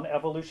talk on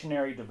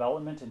evolutionary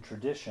development and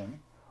tradition,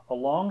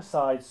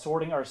 alongside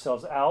sorting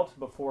ourselves out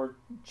before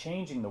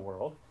changing the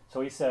world, so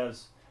he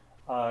says,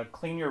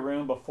 clean your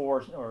room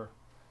before, or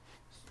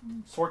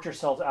sort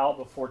yourselves out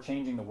before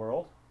changing the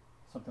world,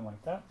 something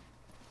like that.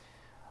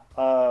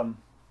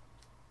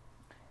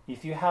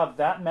 If you have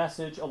that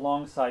message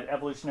alongside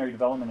evolutionary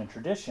development and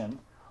tradition,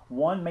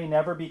 one may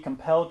never be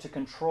compelled to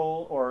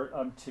control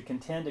or to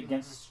contend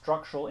against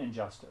structural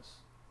injustice.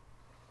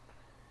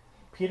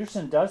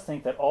 Peterson does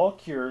think that all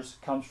cures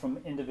comes from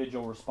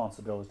individual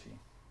responsibility.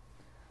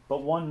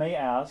 But one may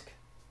ask,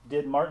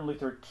 did Martin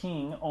Luther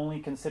King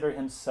only consider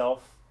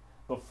himself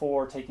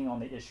before taking on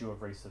the issue of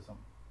racism?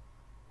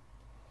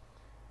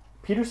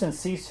 Peterson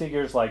sees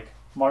figures like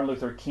Martin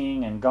Luther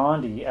King and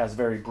Gandhi as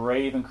very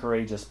brave and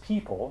courageous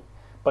people,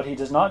 but he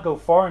does not go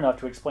far enough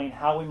to explain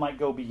how we might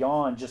go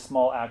beyond just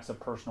small acts of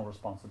personal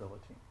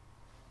responsibility.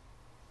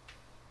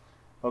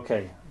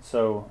 Okay,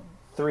 so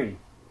 3.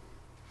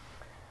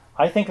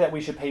 I think that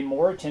we should pay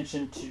more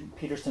attention to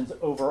Peterson's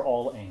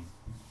overall aim.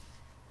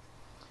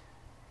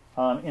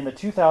 In the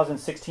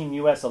 2016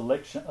 U.S.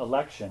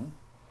 election,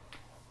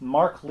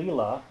 Mark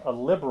Lilla, a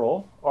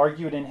liberal,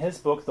 argued in his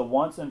book, The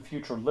Once and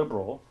Future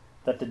Liberal,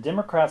 that the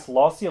Democrats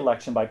lost the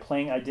election by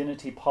playing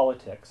identity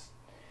politics,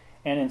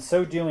 and in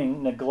so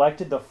doing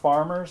neglected the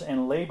farmers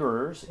and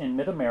laborers in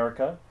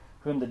mid-America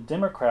whom the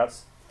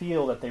Democrats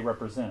feel that they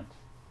represent.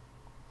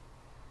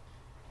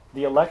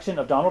 The election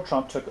of Donald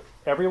Trump took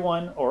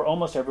everyone, or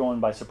almost everyone,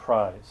 by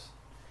surprise.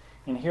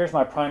 And here's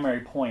my primary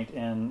point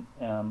in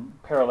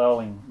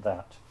paralleling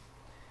that.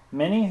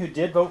 Many who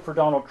did vote for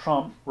Donald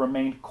Trump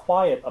remained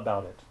quiet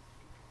about it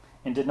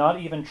and did not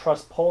even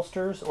trust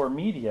pollsters or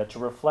media to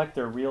reflect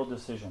their real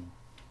decision.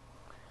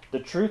 The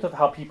truth of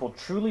how people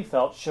truly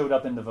felt showed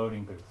up in the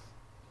voting booth.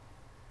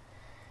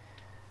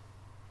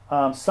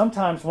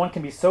 Sometimes one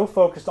can be so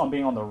focused on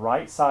being on the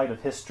right side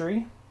of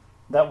history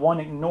that one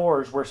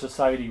ignores where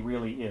society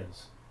really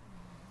is.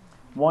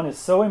 One is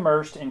so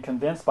immersed and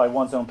convinced by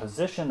one's own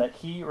position that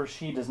he or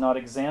she does not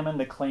examine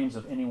the claims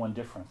of anyone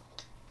different.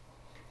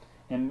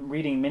 In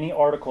reading many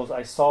articles,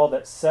 I saw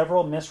that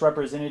several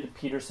misrepresented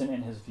Peterson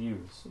in his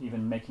views,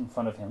 even making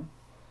fun of him.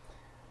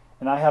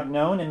 And I have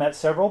known and met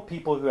several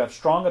people who have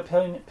strong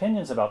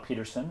opinions about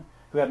Peterson,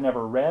 who have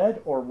never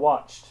read or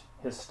watched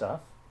his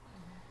stuff,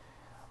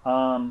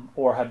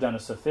 or have done a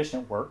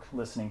sufficient work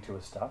listening to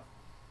his stuff.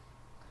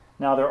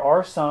 Now, there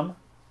are some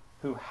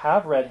who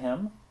have read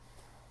him,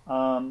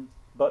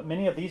 but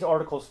many of these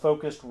articles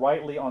focused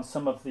rightly on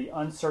some of the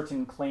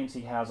uncertain claims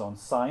he has on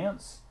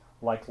science,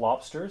 like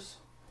lobsters,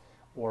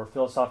 or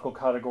philosophical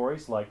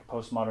categories like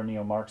postmodern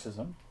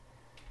neo-Marxism.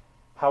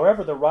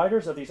 However, the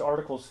writers of these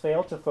articles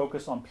fail to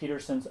focus on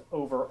Peterson's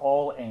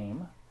overall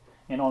aim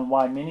and on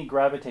why many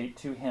gravitate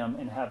to him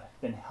and have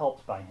been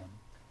helped by him.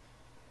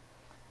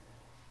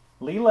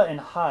 Lilla and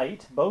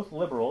Haidt, both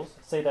liberals,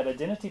 say that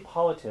identity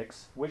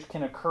politics, which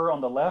can occur on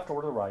the left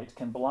or the right,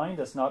 can blind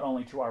us not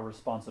only to our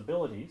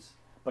responsibilities,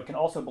 but can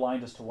also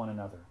blind us to one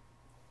another.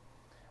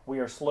 We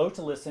are slow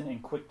to listen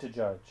and quick to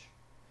judge.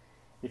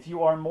 If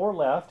you are more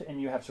left and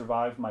you have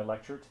survived my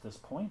lecture to this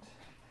point,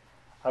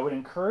 I would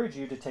encourage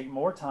you to take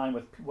more time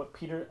with what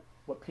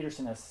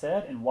Peterson has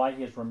said and why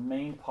he has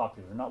remained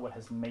popular, not what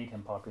has made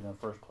him popular in the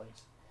first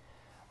place,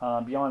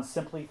 beyond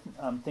simply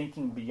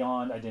thinking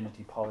beyond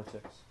identity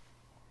politics.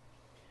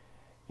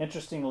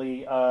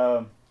 Interestingly,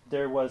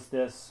 there was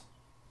this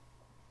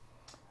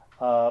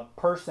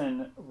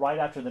person right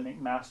after the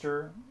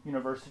McMaster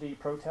University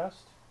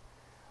protest.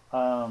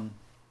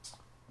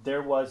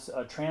 There was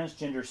a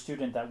transgender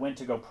student that went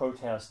to go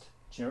protest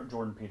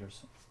Jordan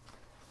Peterson.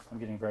 I'm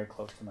getting very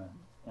close to my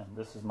end.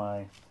 This is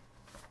my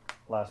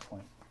last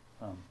point.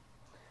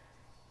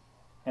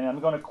 And I'm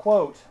going to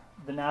quote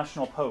the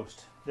National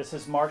Post. This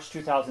is March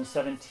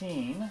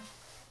 2017,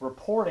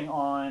 reporting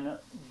on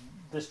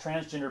this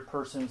transgender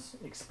person's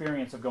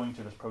experience of going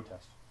to this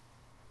protest.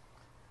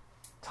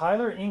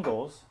 Tyler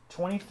Ingalls,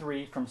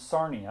 23, from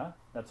Sarnia,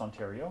 that's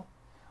Ontario,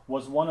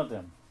 was one of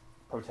them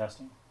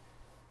protesting.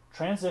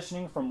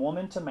 Transitioning from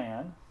woman to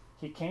man,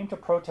 he came to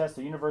protest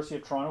the University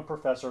of Toronto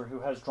professor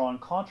who has drawn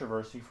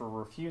controversy for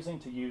refusing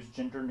to use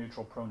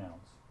gender-neutral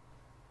pronouns.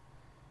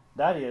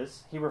 That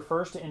is, he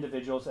refers to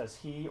individuals as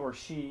he or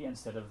she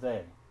instead of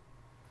they.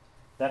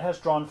 That has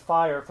drawn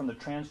fire from the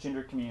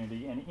transgender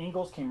community, and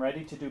Ingalls came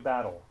ready to do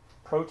battle,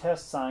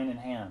 protest sign in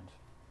hand.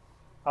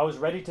 I was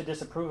ready to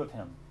disapprove of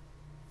him.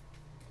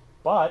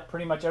 But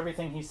pretty much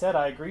everything he said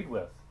I agreed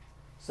with,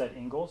 said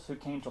Ingalls, who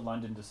came to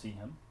London to see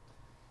him.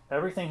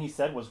 Everything he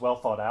said was well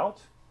thought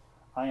out.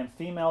 I am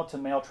female to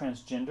male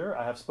transgender.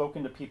 I have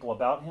spoken to people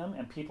about him,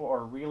 and people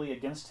are really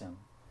against him.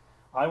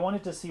 I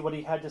wanted to see what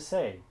he had to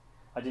say.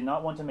 I did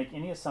not want to make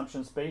any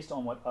assumptions based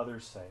on what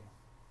others say.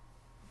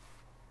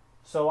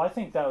 So I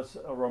think that was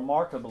a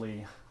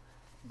remarkably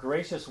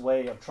gracious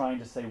way of trying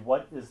to say,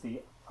 what is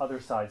the other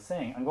side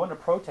saying? I'm going to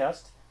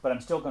protest, but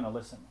I'm still going to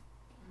listen.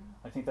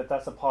 I think that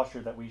that's a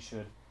posture that we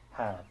should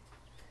have.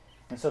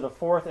 And so the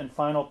fourth and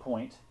final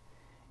point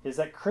is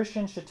that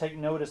Christians should take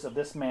notice of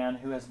this man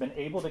who has been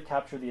able to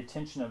capture the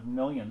attention of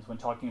millions when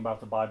talking about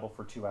the Bible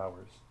for 2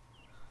 hours.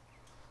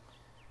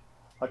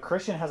 A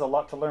Christian has a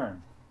lot to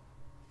learn.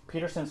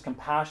 Peterson's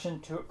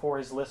compassion for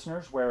his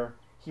listeners, where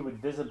he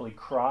would visibly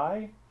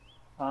cry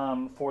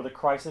for the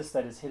crisis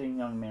that is hitting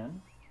young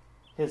men.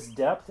 His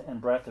depth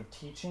and breadth of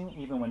teaching,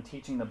 even when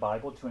teaching the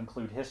Bible to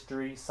include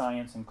history,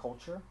 science, and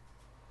culture.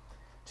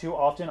 Too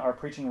often our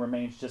preaching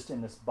remains just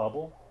in this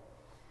bubble.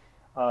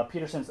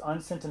 Peterson's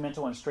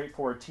unsentimental and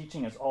straightforward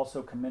teaching is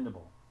also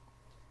commendable.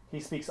 He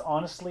speaks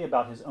honestly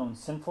about his own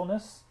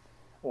sinfulness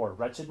or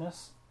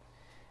wretchedness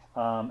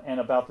and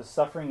about the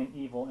suffering and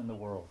evil in the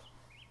world.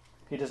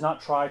 He does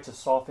not try to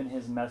soften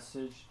his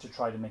message to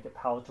try to make it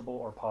palatable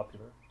or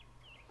popular.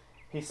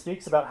 He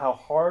speaks about how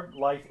hard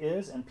life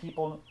is, and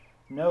people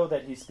know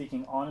that he's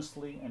speaking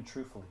honestly and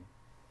truthfully.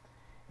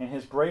 In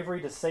his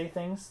bravery to say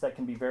things that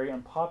can be very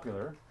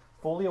unpopular,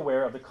 fully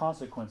aware of the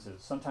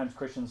consequences. Sometimes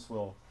Christians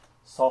will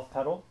soft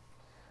pedal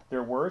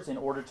their words in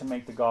order to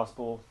make the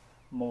gospel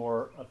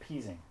more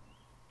appeasing.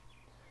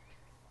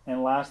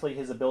 And lastly,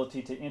 his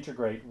ability to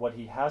integrate what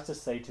he has to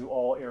say to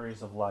all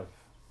areas of life.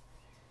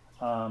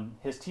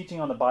 His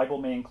teaching on the Bible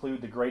may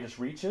include the greatest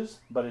reaches,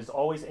 but is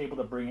always able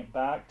to bring it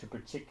back to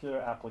particular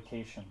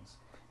applications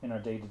in our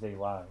day-to-day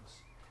lives.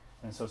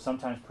 And so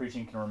sometimes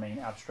preaching can remain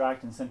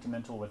abstract and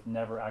sentimental with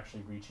never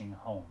actually reaching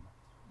home.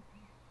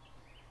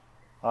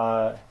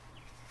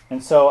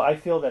 And so I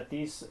feel that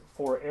these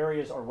 4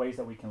 areas are ways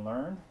that we can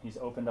learn. He's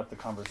opened up the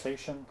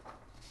conversation,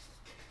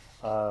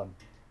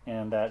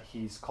 and that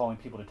he's calling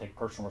people to take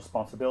personal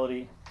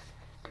responsibility,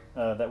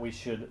 that we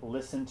should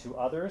listen to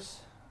others,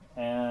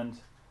 and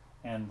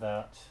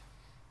that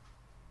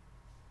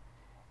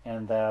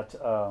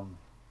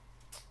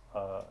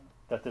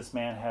this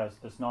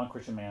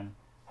non-Christian man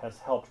has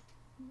helped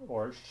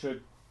or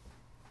should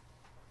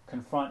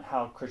confront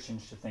how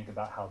Christians should think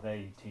about how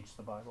they teach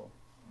the Bible.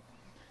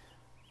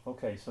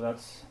 Okay, so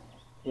that's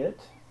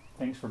it.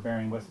 Thanks for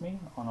bearing with me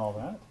on all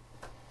that.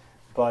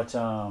 But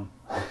so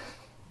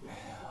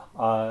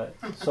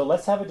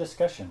let's have a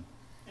discussion.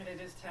 And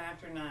it is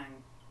chapter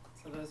 9,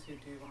 so those who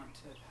do want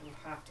to, who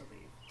have to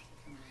leave.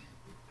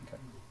 Okay,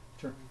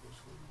 sure.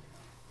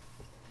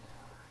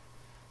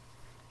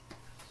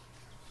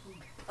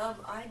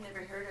 I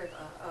never heard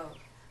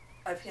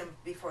of him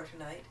before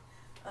tonight,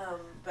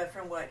 but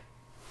from what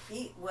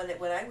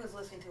when I was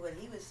listening to what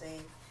he was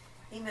saying,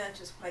 he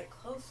matches quite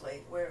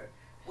closely where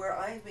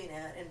I've been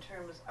at in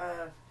terms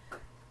of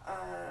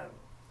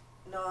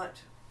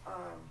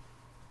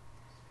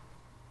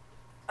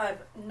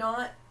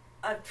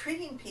of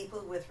treating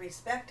people with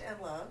respect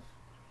and love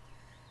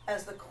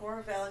as the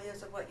core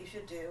values of what you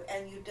should do,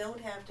 and you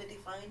don't have to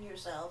define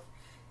yourself,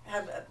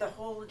 have the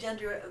whole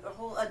gender, the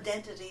whole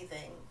identity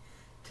thing.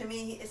 To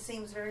me, it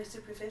seems very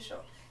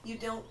superficial. You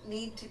don't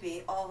need to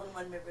be all in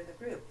one member of the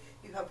group.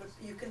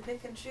 You can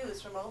pick and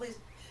choose from all these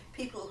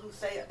people who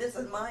say, this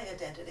is my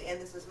identity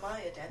and this is my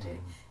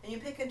identity, and you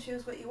pick and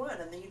choose what you want,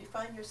 and then you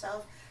define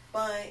yourself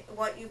by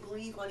what you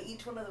believe on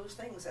each one of those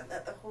things, and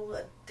that the whole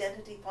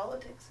identity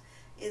politics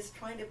is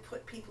trying to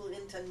put people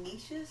into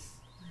niches,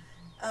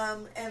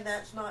 and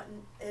that's not,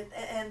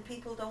 and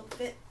people don't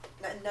fit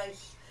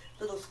nice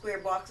little square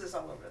boxes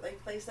all over. They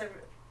place they're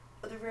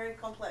very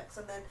complex,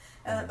 and then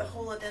the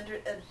whole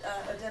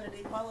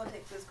identity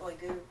politics is going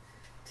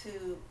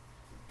to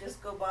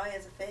just go by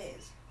as a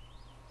phase.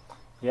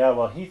 Yeah,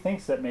 well, he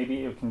thinks that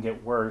maybe it can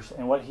get worse,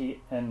 and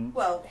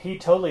he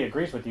totally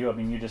agrees with you. I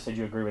mean, you just said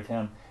you agree with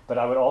him, but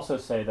I would also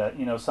say that,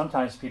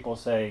 sometimes people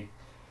say,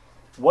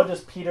 what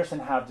does Peterson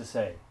have to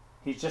say?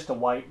 He's just a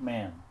white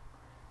man.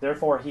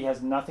 Therefore, he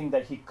has nothing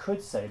that he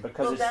could say,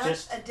 because it's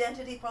just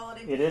identity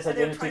politics. It is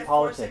identity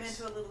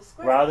politics,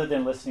 rather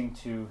than listening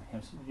to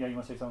him. Yeah, you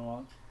want to say something,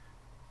 Lon?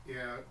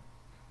 Yeah.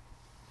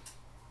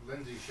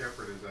 Lindsay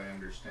Shepherd, as I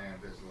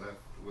understand, has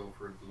left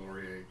Wilfrid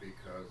Laurier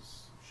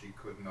because she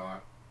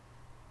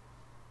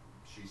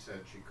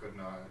said she could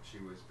not, she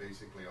was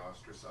basically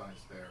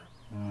ostracized there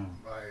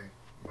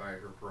by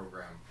her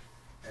program,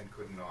 and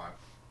could not,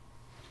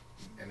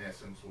 in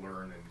essence,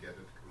 learn and get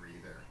a degree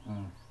there.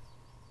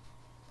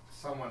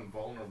 Someone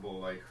vulnerable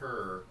like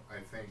her, I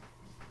think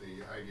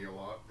the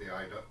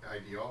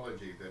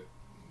ideology that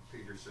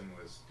Peterson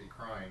was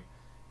decrying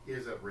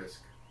is at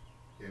risk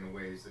in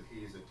ways that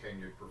he's a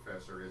tenured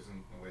professor isn't,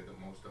 in the way that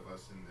most of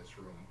us in this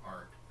room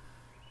aren't.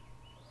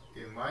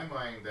 In my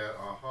mind, that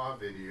aha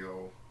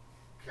video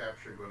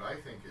captured what I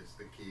think is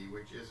the key,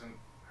 which isn't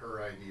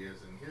her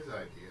ideas and his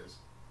ideas,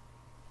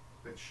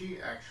 but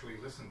she actually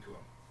listened to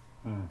him.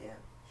 Yeah.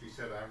 She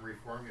said, I'm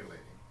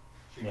reformulating.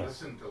 She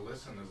listened to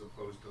listen as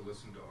opposed to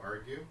listen to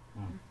argue.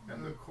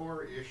 And the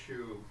core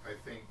issue, I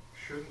think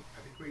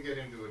we get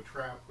into a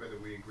trap whether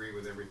we agree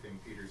with everything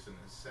Peterson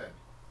has said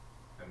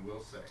and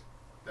will say.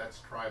 That's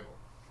tribal.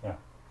 Yeah.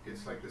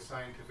 It's like the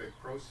scientific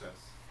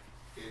process.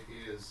 It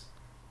is,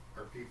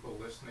 are people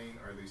listening?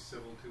 Are they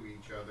civil to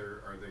each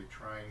other? Are they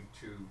trying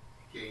to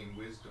gain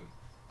wisdom?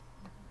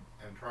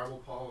 And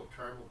tribal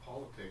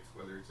politics,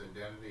 whether it's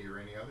identity or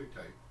any other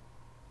type,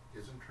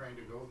 isn't trying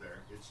to go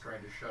there. It's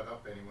trying to shut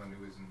up anyone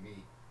who isn't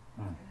me.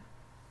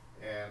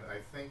 And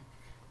I think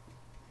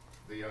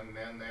the young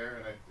men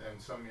there and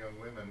some young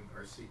women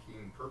are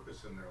seeking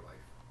purpose in their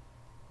life.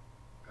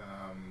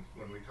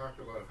 When we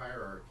talked about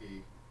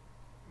hierarchy,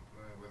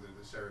 whether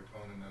the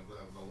serotonin of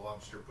the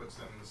lobster puts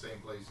them in the same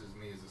place as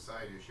me is a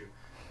side issue.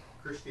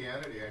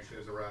 Christianity actually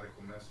has a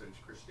radical message.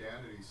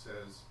 Christianity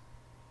says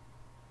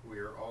we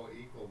are all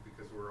equal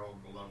because we're all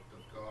beloved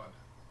of God.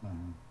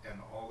 And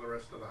all the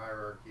rest of the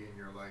hierarchy in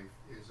your life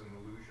is an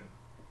illusion.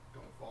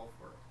 Don't fall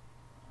for it.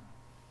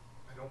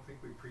 I don't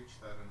think we preach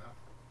that enough.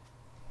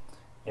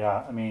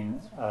 Yeah, I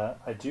mean,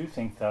 I do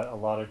think that a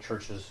lot of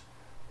churches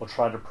will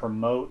try to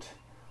promote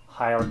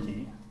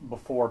hierarchy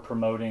before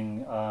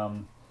promoting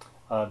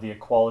the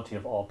equality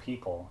of all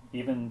people,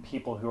 even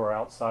people who are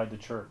outside the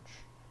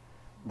church.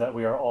 that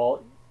we are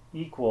all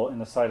equal in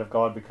the sight of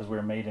God because we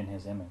are made in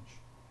His image,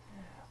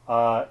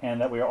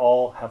 and that we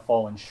all have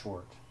fallen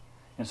short.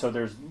 And so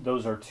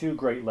those are two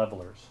great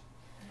levelers.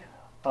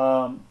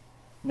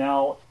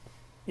 Now,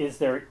 is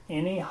there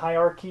any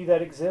hierarchy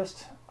that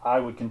exists? I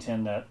would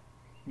contend that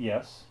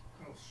yes.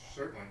 Oh,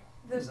 certainly.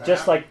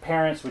 Just like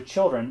parents with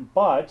children,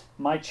 but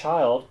my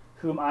child,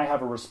 whom I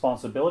have a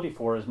responsibility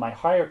for, is my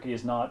hierarchy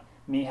is not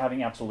me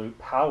having absolute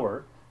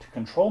power to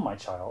control my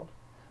child,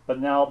 but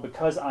now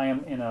because I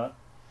am in a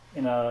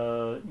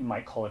you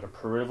might call it a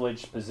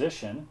privileged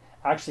position,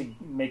 actually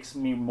makes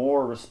me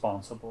more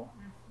responsible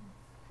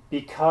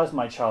because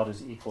my child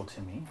is equal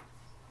to me,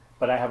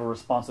 but I have a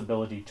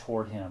responsibility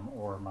toward him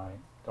or my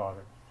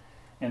daughter.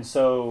 And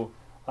so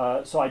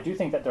I do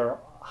think that there are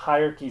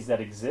hierarchies that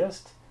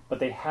exist, but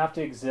they have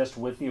to exist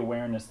with the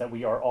awareness that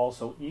we are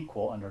also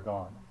equal under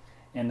God,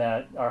 and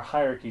that our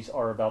hierarchies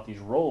are about these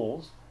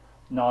roles,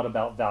 not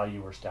about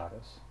value or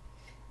status.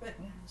 But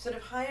sort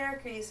of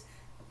hierarchies,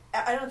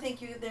 I don't think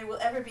there will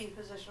ever be a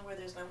position where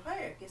there's no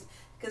hierarchies,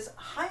 because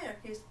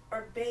hierarchies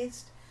are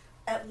based,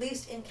 at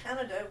least in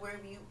Canada, where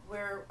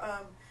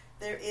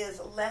there is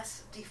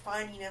less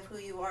defining of who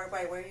you are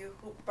by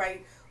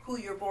who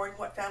you're born,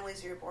 what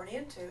families you're born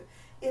into.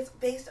 It's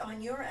based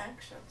on your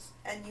actions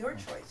and your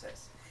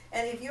choices.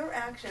 And if your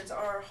actions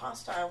are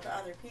hostile to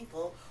other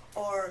people,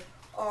 or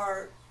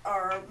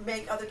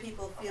make other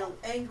people feel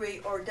angry,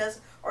 or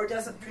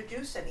doesn't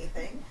produce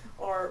anything,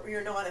 or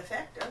you're not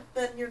effective,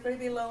 then you're going to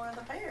be lower in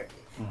the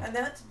hierarchy. And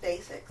that's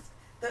basics.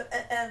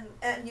 And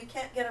you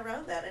can't get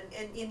around that.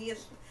 And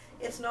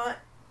it's not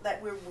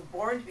that we're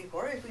born to be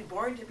poor. If we're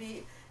born to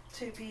be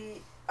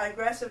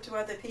aggressive to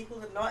other people,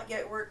 to not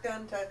get work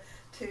done,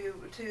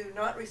 to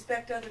not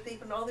respect other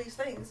people, and all these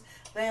things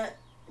that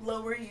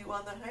lower you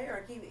on the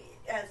hierarchy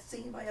as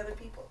seen by other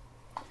people.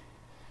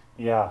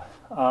 Yeah,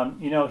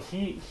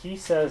 he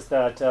says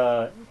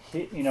that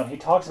he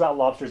talks about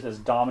lobsters as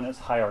dominance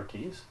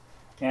hierarchies,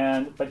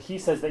 but he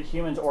says that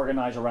humans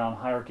organize around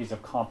hierarchies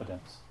of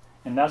competence,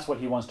 and that's what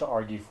he wants to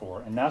argue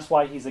for, and that's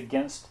why he's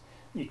against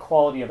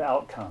equality of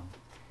outcome.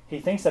 He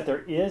thinks that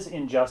there is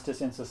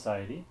injustice in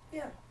society,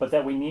 but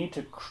that we need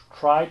to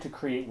try to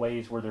create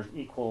ways where there's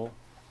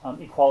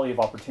equality of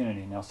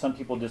opportunity. Now, some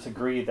people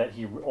disagree that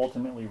he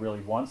ultimately really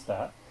wants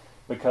that,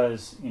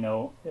 because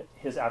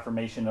his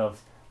affirmation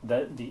of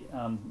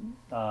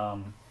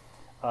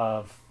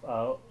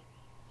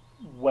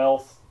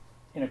wealth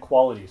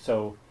inequality.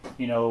 So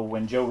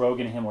when Joe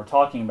Rogan and him were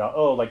talking about,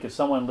 like if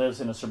someone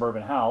lives in a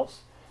suburban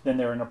house, then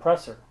they're an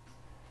oppressor,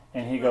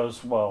 and he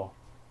goes, well,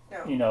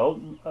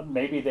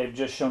 maybe they've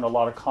just shown a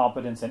lot of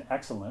competence and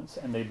excellence,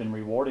 and they've been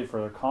rewarded for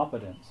their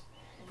competence.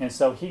 And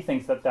so he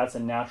thinks that that's a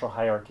natural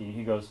hierarchy.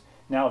 He goes,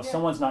 now if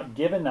someone's not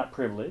given that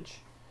privilege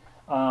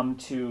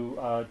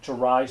to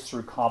rise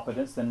through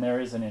competence, then there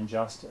is an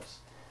injustice.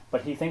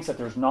 But he thinks that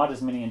there's not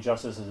as many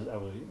injustices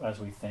as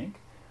we think.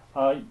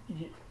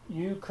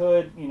 You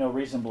could,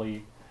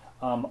 reasonably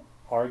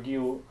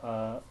argue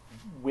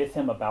with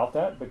him about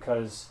that,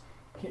 because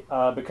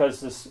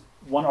this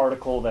one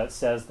article that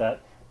says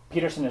that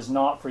Peterson is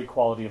not for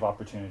equality of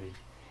opportunity,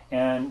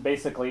 and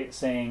basically it's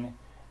saying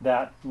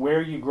that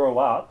where you grow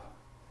up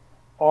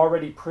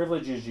already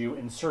privileges you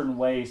in certain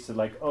ways to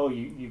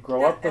you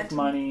grow up with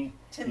money.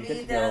 To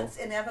me, that's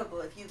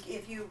inevitable.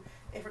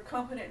 If a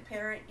competent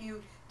parent,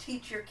 you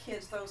teach your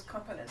kids those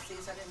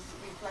competencies and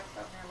reflect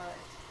on their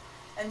lives,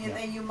 and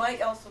then you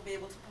might also be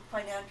able to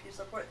financially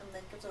support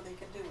them so they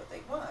can do what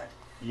they want.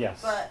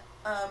 Yes. But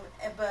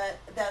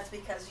that's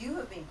because you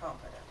have been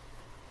competent.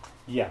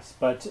 Yes,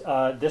 but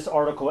this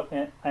article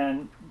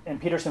and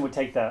Peterson would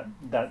take that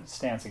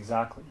stance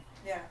exactly.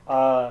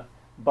 Yeah.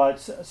 But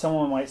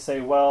someone might say,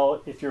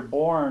 well, if you're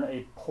born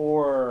a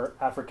poor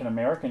African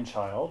American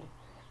child,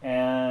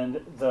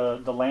 and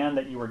the land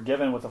that you were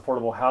given with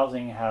affordable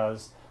housing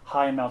has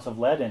high amounts of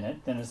lead in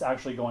it, then it's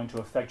actually going to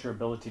affect your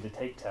ability to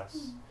take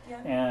tests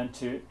and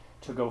to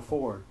go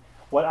forward.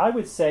 What I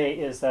would say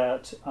is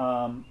that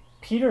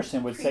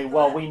Peterson would say,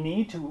 well, we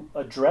need to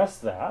address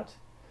that,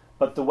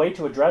 but the way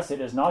to address it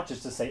is not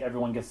just to say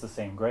everyone gets the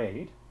same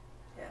grade,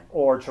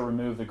 or to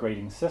remove the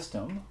grading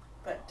system,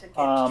 but to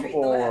treat the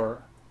lead.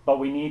 But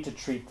we need to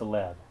treat the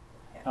lead.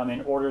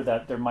 In order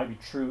that there might be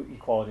true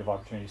equality of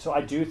opportunity. So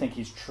I do think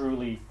he's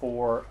truly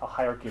for a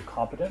hierarchy of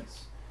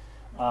competence,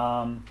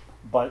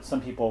 but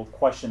some people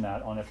question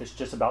that on if it's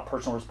just about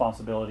personal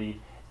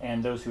responsibility,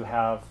 and those who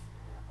have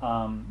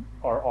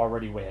are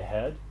already way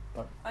ahead.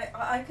 But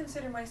I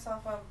consider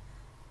myself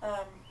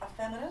a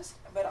feminist,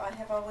 but I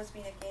have always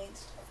been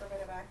against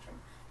affirmative action.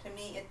 To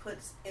me, it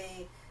puts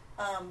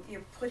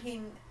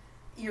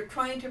you're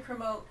trying to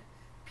promote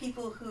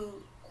people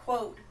who,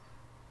 quote,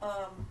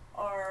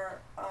 are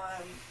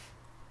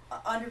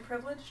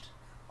underprivileged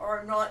or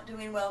are not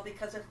doing well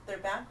because of their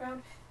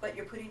background, but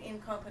you're putting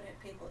incompetent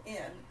people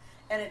in,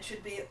 and it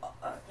should be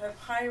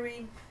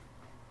hiring.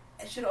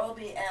 It should all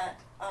be at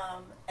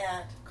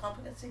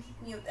competency.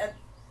 At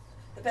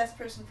the best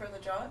person for the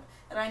job.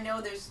 And I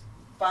know there's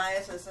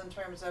biases in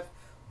terms of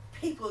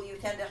people. You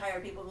tend to hire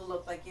people who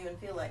look like you and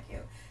feel like you,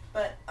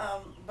 But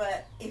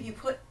if you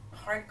put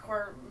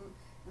hardcore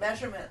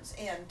measurements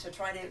in to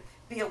try to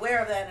be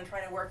aware of that and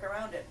try to work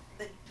around it,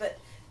 but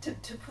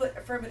to put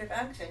affirmative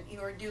action,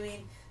 you're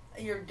doing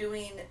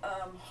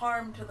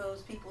harm to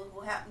those people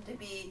who happen to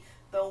be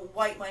the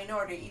white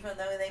minority, even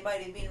though they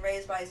might have been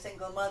raised by a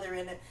single mother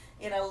in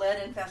a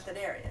lead infested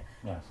area.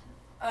 Yes.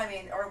 I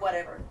mean, or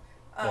whatever.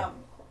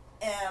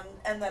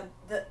 And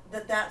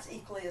that's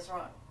equally as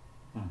wrong.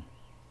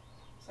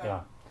 So.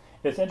 Yeah.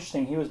 It's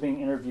interesting. He was being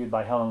interviewed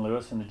by Helen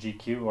Lewis in the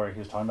GQ, where he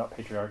was talking about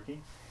patriarchy,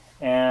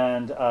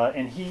 and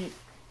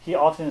he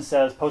often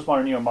says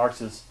postmodern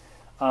neo-Marxists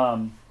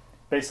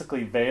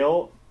basically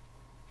veil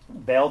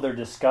their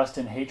disgust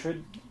and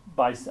hatred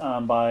by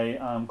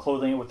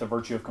clothing it with the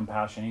virtue of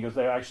compassion. He goes,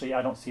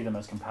 I don't see them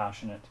as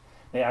compassionate.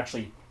 They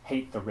actually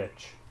hate the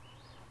rich,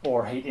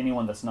 or hate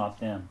anyone that's not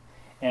them.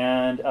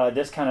 And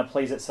this kind of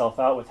plays itself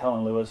out with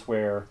Helen Lewis,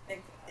 where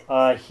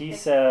she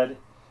said,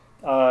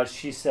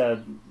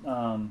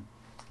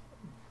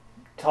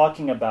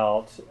 talking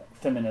about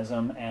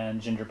feminism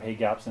and gender pay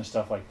gaps and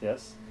stuff like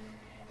this,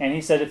 and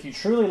he said, if you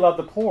truly love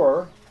the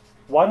poor,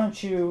 why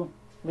don't you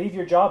leave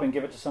your job and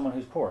give it to someone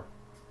who's poor?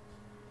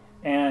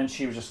 And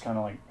she was just kind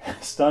of like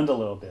stunned a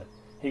little bit.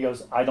 He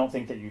goes, I don't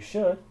think that you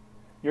should.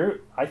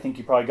 I think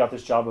you probably got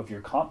this job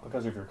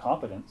because of your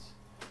competence.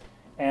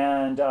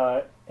 And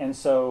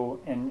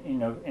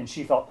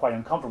she felt quite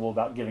uncomfortable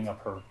about giving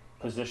up her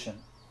position.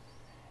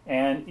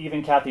 And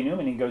even Kathy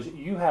Newman, he goes,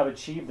 you have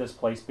achieved this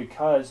place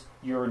because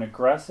you're an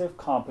aggressive,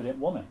 competent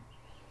woman.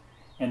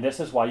 And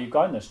this is why you've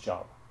gotten this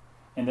job.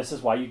 And this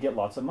is why you get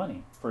lots of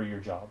money for your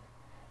job.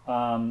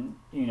 And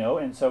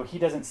so he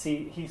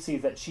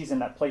sees that she's in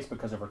that place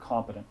because of her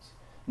competence,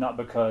 not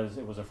because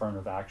it was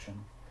affirmative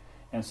action.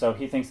 And so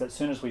he thinks that as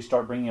soon as we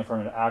start bringing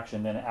affirmative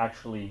action, then it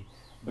actually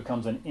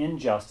becomes an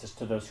injustice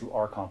to those who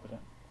are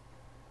competent.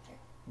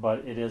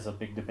 But it is a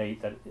big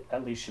debate that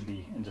at least should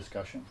be in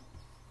discussion.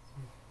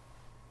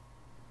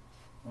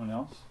 Anyone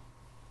else?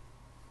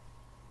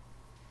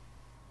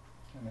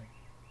 Okay.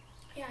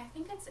 Yeah, I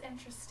think it's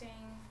interesting,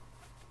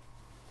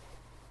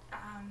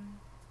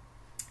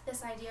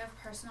 this idea of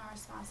personal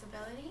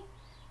responsibility,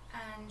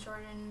 and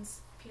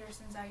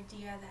Peterson's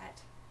idea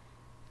that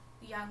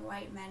young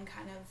white men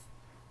kind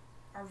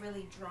of are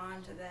really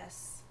drawn to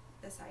this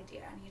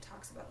idea, and he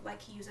talks about,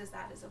 like, he uses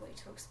that as a way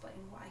to explain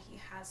why he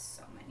has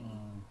so many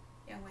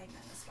young white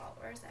men as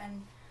followers.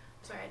 And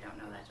sorry, I don't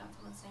know that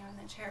gentleman's name in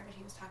the chair, but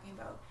he was talking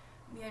about,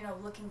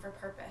 looking for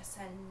purpose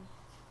and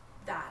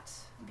that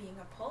being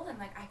a pull. And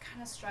like, I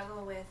kind of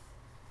struggle with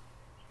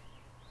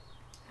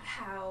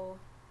how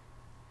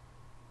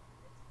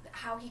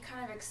he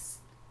kind of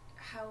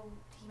how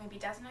he maybe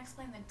doesn't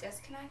explain the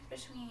disconnect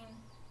between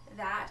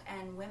that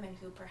and women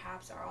who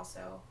perhaps are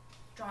also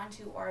drawn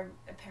to, or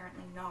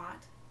apparently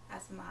not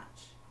as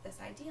much, this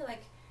idea.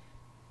 Like,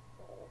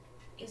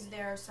 is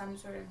there some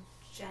sort of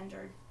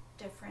gender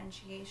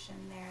differentiation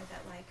there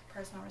that, like,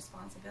 personal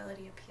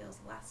responsibility appeals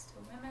less to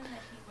women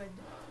that he would?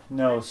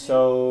 No.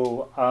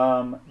 So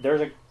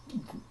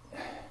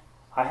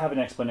I have an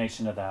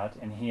explanation to that,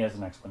 and he has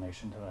an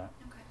explanation to that.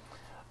 Okay.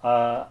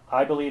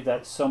 I believe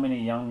that so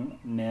many young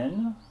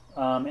men,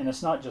 and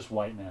it's not just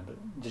white men,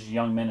 but just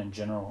young men in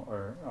general,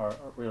 are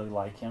really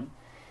like him,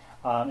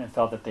 and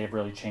felt that they've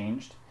really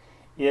changed,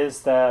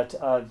 is that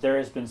there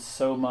has been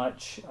so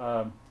much.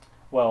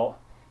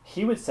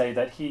 He would say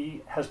that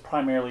he has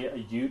primarily a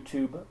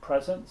YouTube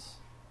presence,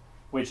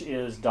 which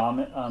is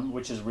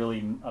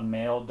really a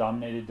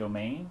male-dominated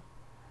domain,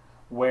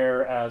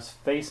 whereas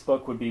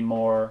Facebook would be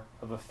more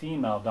of a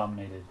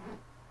female-dominated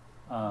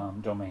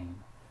domain.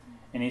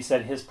 And he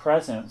said his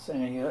presence,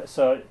 and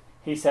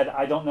he said,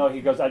 I don't know.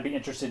 He goes, I'd be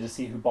interested to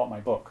see who bought my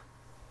book,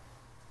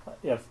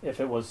 if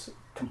it was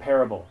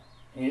comparable.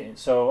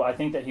 So I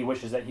think that he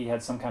wishes that he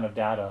had some kind of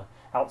data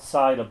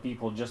outside of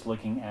people just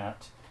looking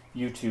at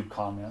YouTube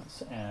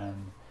comments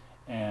and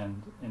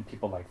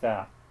people like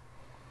that.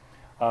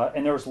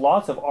 And there was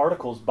lots of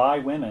articles by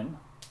women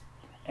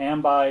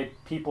and by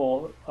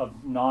people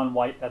of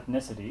non-white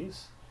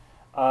ethnicities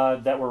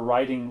that were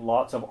writing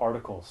lots of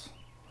articles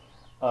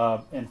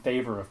in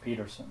favor of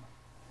Peterson.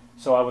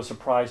 So I was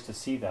surprised to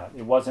see that.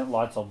 It wasn't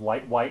lots of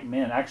white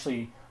men.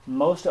 Actually,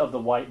 most of the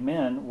white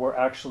men were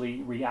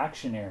actually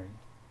reactionary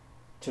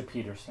to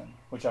Peterson,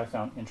 which I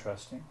found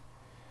interesting.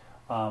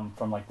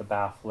 From like the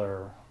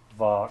Baffler,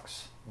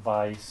 Vox,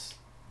 Vice,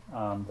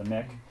 the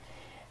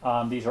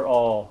Mick. These are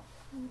all,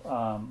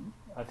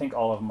 I think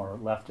all of them are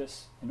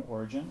leftists in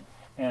origin,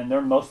 and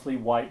they're mostly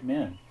white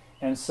men.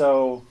 And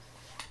so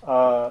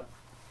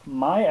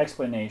my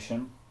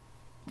explanation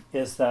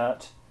is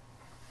that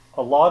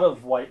a lot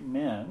of white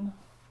men,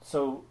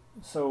 so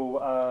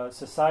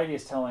society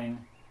is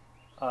telling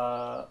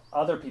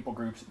other people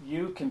groups,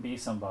 you can be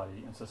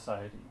somebody in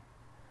society,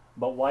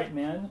 but white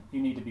men,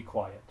 you need to be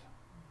quiet.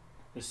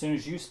 As soon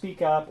as you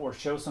speak up or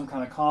show some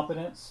kind of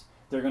competence,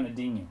 they're going to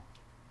ding you.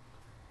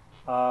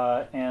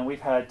 And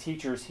we've had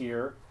teachers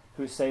here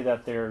who say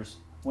that there's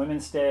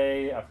Women's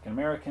Day, African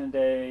American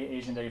Day,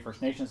 Asian Day,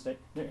 First Nations Day.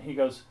 He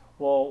goes,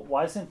 well,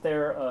 why isn't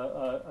there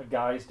a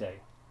Guy's Day?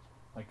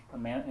 like a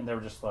man, and they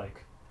were just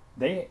like,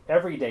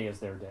 every day is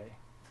their day.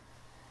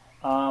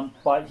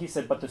 But he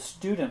said, but the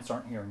students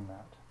aren't hearing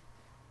that.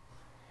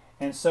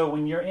 And so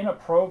when you're in a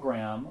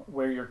program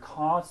where you're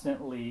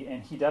constantly,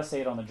 and he does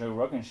say it on the Joe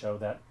Rogan show,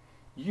 that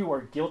you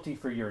are guilty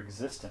for your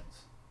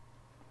existence.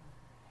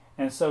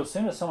 And so as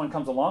soon as someone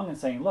comes along and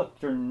saying, look,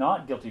 you're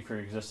not guilty for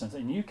your existence,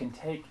 and you can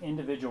take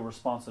individual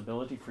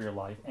responsibility for your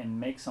life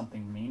and make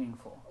something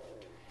meaningful.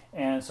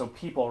 And so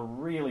people are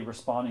really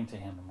responding to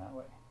him in that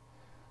way.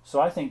 So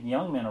I think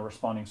young men are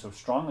responding so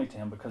strongly to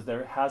him because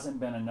there hasn't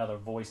been another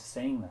voice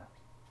saying that.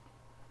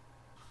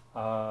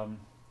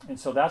 And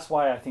so that's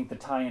why I think the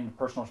tie-in to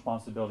personal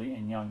responsibility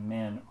in young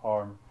men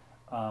are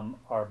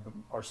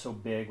so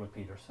big with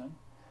Peterson.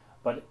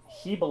 But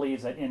he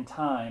believes that in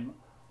time,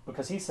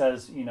 because he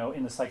says,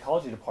 in the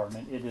psychology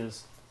department, it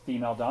is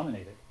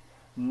female-dominated.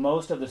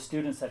 Most of the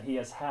students that he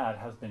has had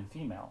has been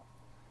female,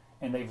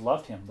 and they've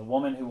loved him. The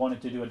woman who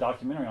wanted to do a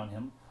documentary on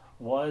him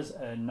was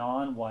a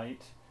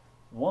non-white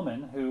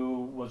woman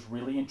who was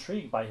really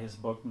intrigued by his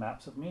book,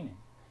 Maps of Meaning,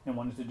 and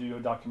wanted to do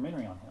a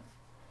documentary on him,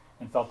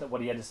 and felt that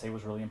what he had to say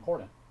was really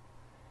important.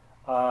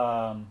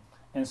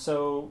 And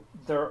so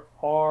there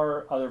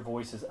are other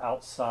voices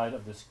outside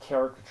of this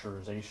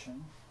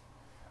caricaturization,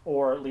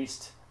 or at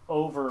least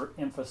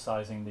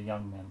overemphasizing the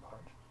young men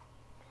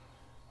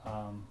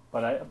part.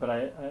 But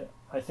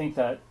I think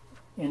that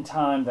in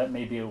time that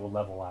maybe it will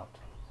level out.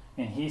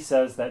 And he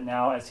says that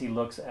now as he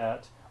looks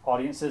at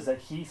audiences that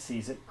he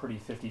sees it pretty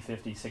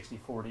 50-50,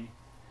 60-40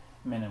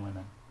 men and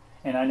women.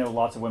 And I know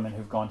lots of women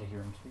who've gone to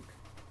hear him speak.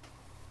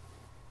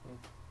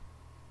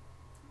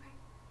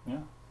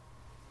 Yeah.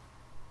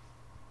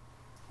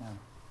 Yeah.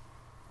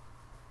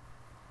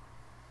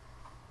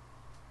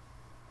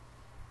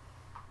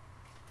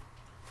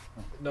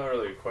 Not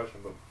really a question,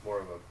 but more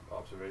of an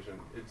observation.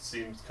 It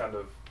seems kind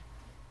of,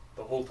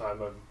 the whole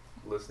time I'm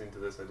listening to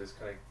this, I just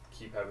kind of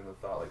keep having the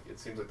thought, like, it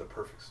seems like the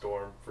perfect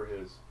storm for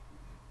his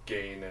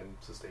gain and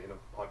sustain of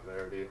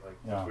popularity,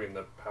 like between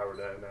the power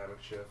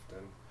dynamic shift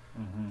and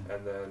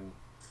then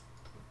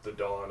the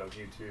dawn of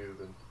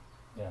YouTube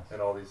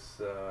and all these,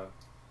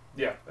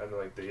 and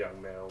like the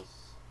young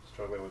males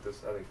struggling with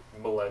this, I think,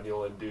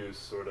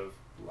 millennial-induced sort of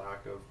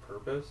lack of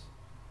purpose.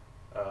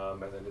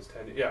 And then his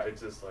tenure,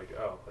 it's just like,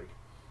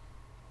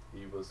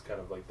 he was kind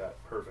of like that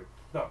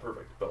not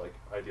perfect, but like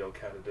ideal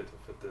candidate to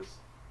fit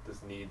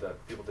this need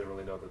that people didn't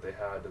really know that they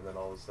had, and then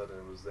all of a sudden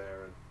it was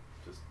there and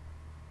just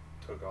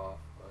took off.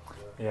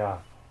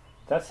 But,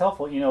 that's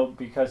helpful,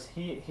 because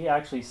he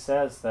actually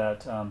says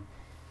that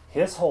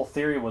his whole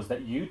theory was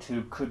that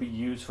YouTube could be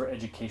used for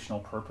educational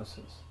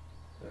purposes.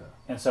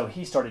 And so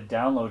he started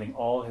downloading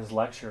all his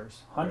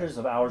lectures, hundreds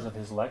of hours of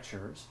his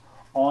lectures,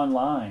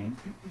 online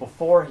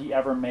before he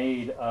ever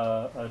made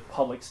a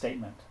public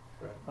statement.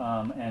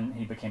 And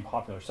he became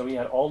popular. So he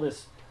had all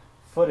this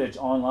footage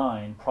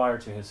online prior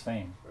to his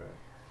fame.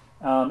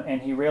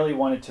 And he really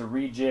wanted to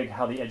rejig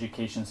how the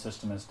education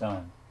system is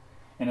done.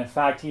 And in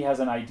fact, he has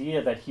an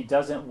idea that he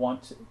doesn't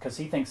want, because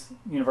he thinks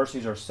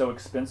universities are so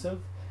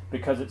expensive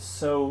because it's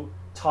so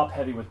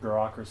top-heavy with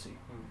bureaucracy.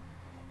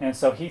 And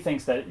so he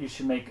thinks that you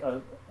should make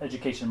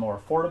education more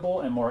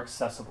affordable and more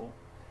accessible.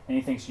 And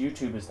he thinks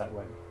YouTube is that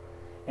way.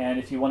 And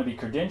if you want to be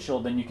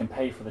credentialed, then you can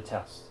pay for the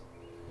tests.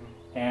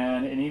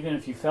 And even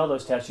if you fail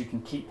those tests, you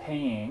can keep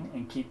paying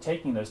and keep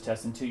taking those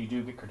tests until you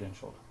do get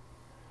credentialed.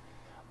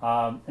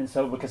 And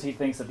so because he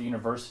thinks that the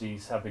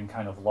universities have been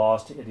kind of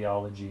lost to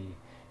ideology,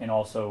 and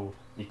also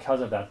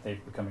because of that,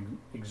 they've become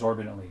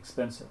exorbitantly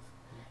expensive.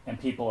 And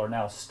people are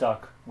now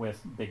stuck with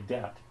big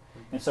debt.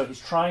 And so he's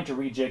trying to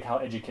rejig how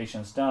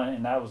education is done,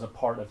 and that was a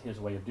part of his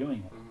way of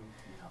doing it.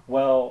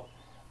 Well,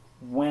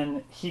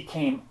 when he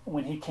came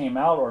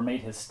out or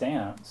made his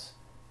stance,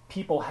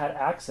 people had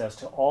access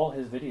to all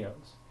his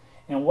videos.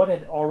 And what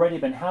had already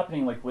been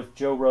happening, like with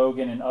Joe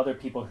Rogan and other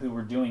people who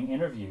were doing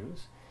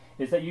interviews,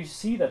 is that you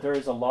see that there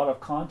is a lot of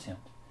content.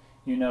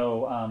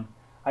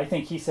 I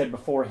think he said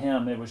before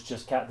him it was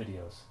just cat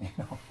videos.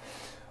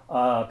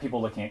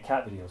 People looking at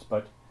cat videos,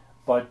 but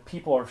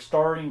people are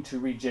starting to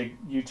rejig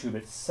YouTube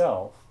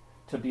itself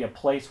to be a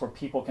place where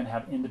people can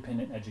have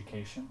independent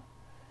education.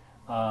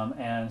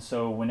 And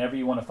so whenever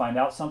you want to find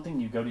out something,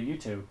 you go to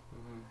YouTube,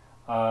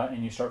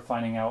 and you start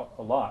finding out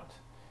a lot.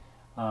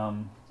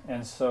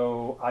 And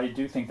so I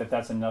do think that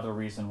that's another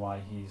reason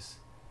why he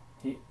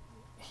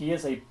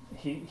hit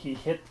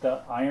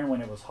the iron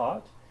when it was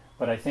hot,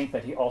 but I think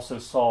that he also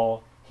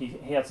saw he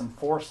had some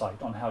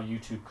foresight on how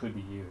YouTube could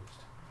be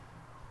used.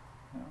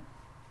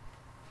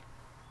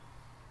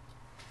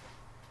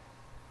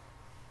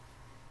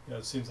 Yeah,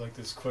 it seems like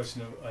this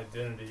question of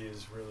identity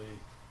is really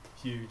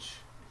huge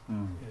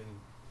in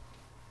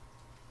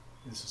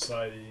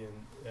society,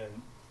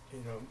 and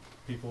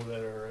people that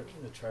are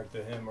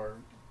attracted to him are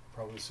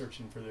probably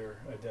searching for their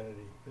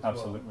identity as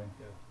Absolutely.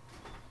 well.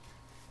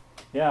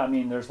 Yeah, I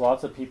mean, there's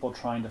lots of people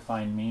trying to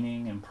find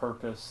meaning and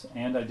purpose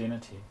and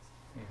identity,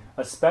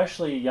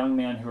 especially young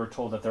men who are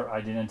told that their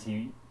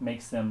identity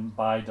makes them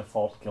by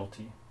default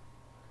guilty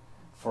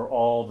for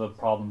all the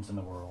problems in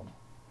the world.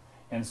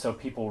 And so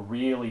people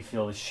really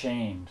feel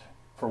ashamed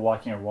for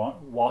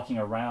walking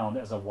around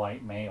as a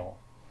white male.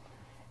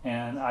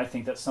 And I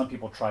think that some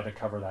people try to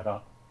cover that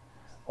up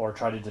or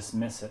try to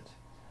dismiss it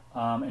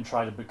and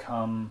try to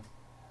become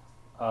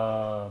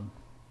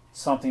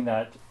something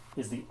that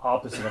is the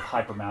opposite of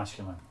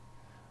hypermasculine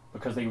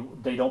because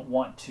they don't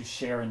want to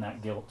share in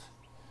that guilt.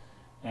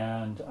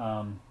 And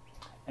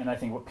I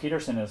think what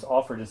Peterson has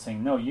offered is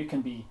saying, no, you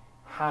can be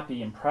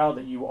happy and proud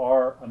that you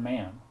are a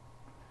man.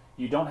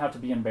 You don't have to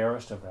be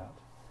embarrassed of that.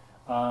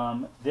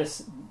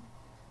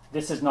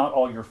 This is not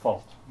all your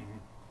fault.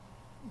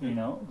 Mm-hmm. You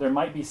know, there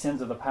might be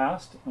sins of the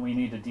past, and we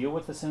need to deal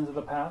with the sins of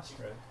the past.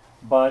 Right.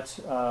 But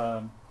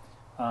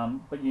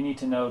you need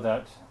to know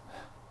that.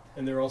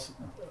 And there also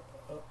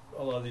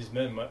a lot of these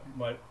men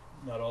might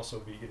not also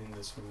be getting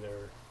this from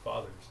their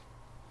fathers.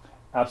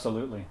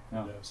 Absolutely.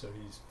 Yeah. You know, so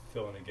he's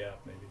filling a gap,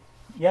 maybe.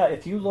 Yeah.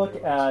 If you look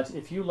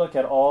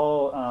at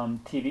all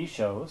TV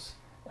shows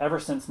ever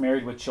since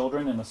Married with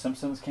Children and The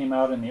Simpsons came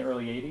out in the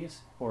early '80s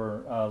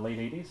or late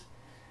 '80s,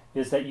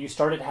 is that you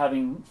started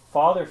having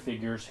father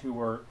figures who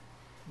were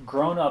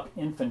grown-up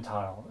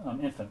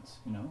infants,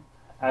 you know,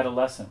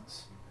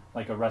 adolescents,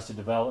 like Arrested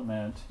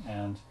Development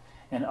and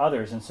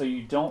others. And so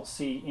you don't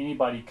see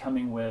anybody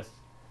coming with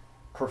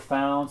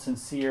profound,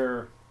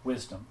 sincere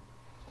wisdom.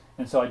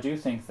 And so I do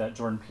think that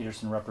Jordan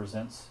Peterson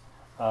represents,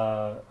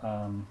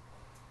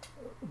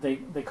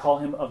 they call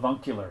him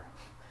avuncular,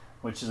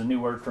 which is a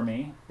new word for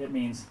me. It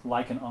means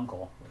like an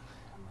uncle.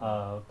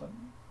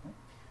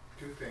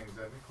 Two things.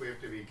 I think we have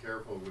to be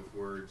careful with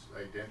words.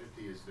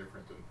 Identity is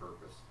different than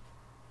purpose.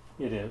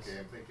 It is. Okay,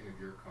 I'm thinking of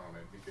your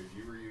comment because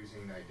you were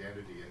using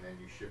identity and then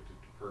you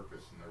shifted to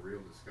purpose, and the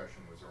real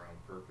discussion was around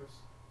purpose.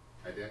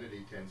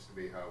 Identity tends to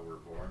be how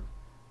we're born,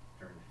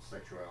 in terms of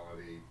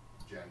sexuality,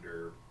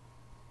 gender,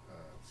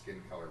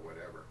 skin color,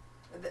 whatever.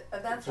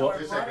 That's so our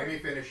just water. let me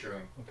finish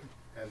showing.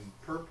 And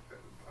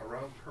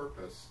around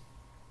purpose,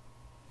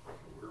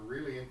 we're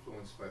really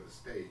influenced by the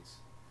states,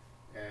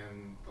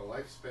 and the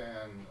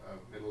lifespan of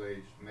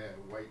middle-aged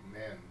white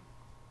men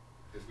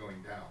is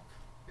going down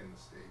in the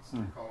states.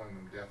 They're calling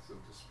them deaths of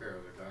despair.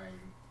 They're dying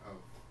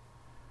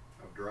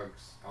of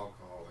drugs,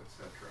 alcohol,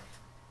 etc.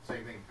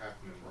 Same thing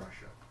happened in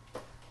Russia.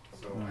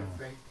 So I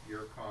think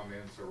your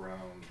comments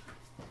around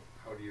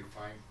how do you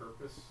find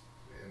purpose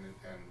and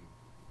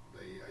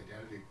the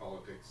identity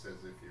politics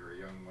says if you're a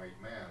young white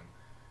man,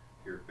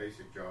 your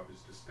basic job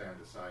is to stand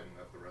aside and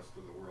let the rest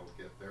of the world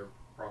get their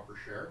proper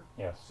share.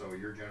 Yes. So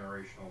your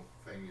generational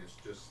thing is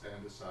just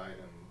stand aside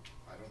and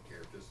I don't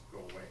care, just go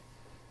away.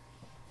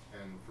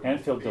 And for and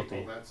most feel people,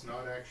 guilty. that's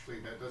not actually,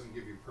 that doesn't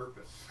give you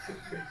purpose.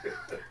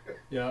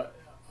 Yeah,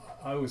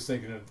 I was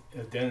thinking of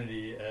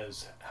identity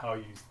as how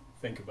you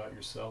think about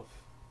yourself,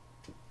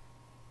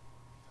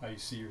 how you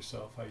see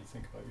yourself, how you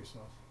think about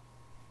yourself.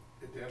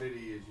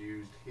 Identity is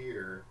used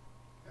here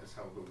as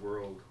how the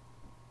world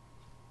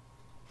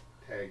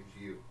tags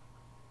you.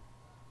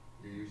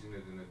 You're using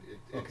it in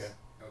a...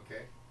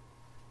 Okay.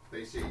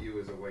 They see you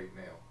as a white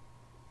male.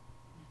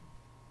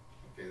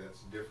 Okay,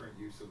 that's a different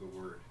use of the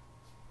word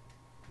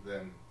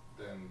than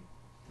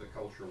the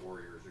culture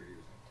warriors are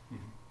using.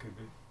 Mm-hmm. Could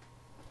be.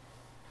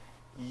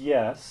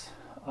 Yes.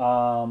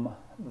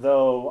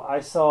 Though I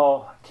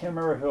can't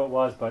remember who it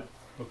was, but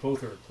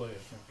both are at play, I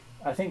think.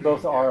 I think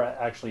both are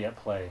actually at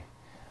play.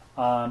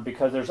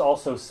 Because there's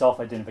also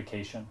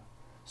self-identification.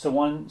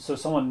 So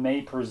someone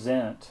may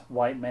present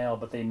white male,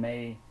 but they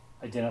may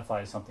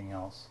identify as something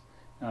else.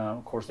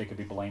 Of course, they could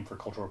be blamed for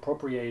cultural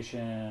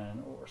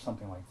appropriation or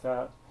something like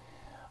that.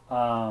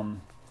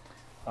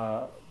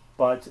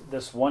 But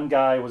this one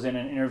guy was in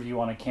an interview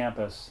on a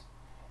campus,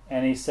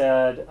 and he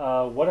said,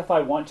 what if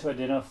I want to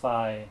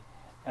identify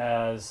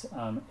as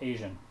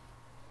Asian?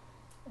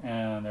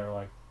 And they were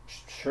like,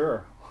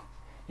 sure.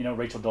 You know,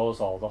 Rachel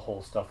Dolezal, the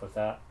whole stuff with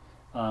that.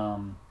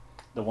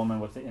 The woman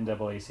with the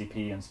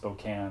NAACP in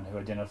Spokane who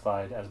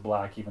identified as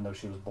black even though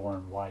she was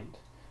born white,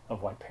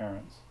 of white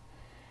parents.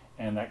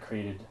 And that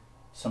created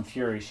some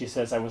fury. She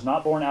says, I was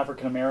not born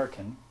African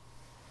American.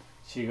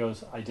 She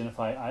goes, I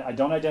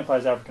don't identify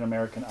as African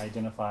American, I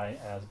identify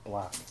as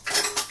black.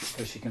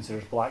 Because she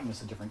considers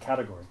blackness a different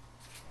category.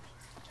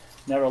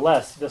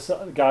 Nevertheless, this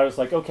guy was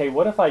like, okay,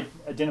 what if I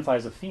identify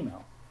as a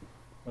female?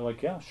 They're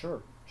like, yeah,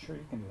 sure,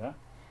 you can do that.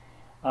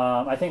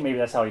 I think maybe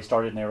that's how he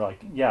started, and they were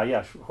like, yeah,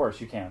 of course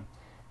you can.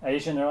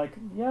 Asian, they're like,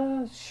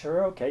 yeah,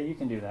 sure, okay, you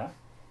can do that.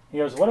 He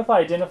goes, what if I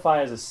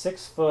identify as a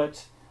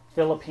 6-foot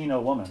Filipino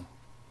woman?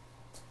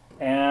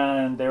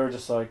 And they were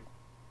just like,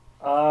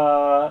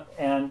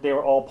 and they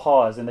were all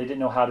paused, and they didn't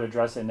know how to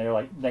address it, and they were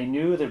like, they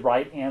knew the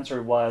right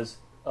answer was,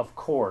 of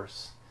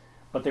course,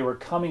 but they were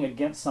coming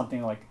against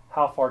something like,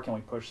 how far can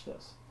we push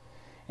this?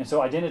 And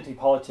so identity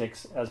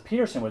politics, as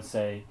Peterson would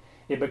say,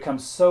 it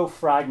becomes so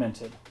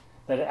fragmented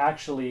that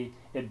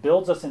it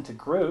builds us into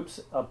groups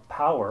of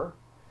power,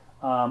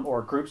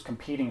 or groups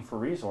competing for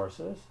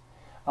resources,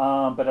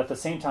 but at the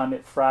same time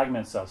it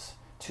fragments us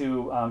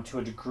to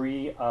a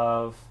degree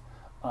of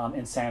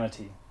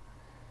insanity.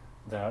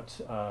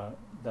 That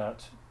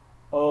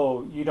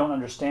oh, you don't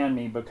understand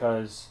me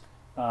because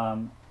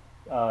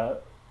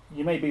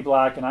you may be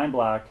black and I'm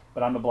black,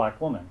 but I'm a black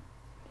woman.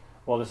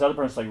 Well, this other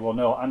person's like, well,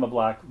 no, I'm a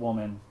black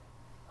woman,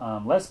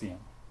 lesbian.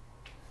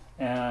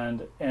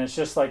 And it's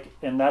just like,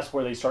 and that's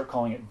where they start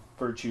calling it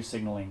virtue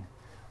signaling,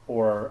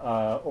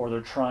 or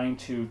they're trying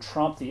to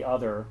trump the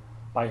other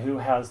by who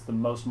has the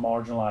most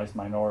marginalized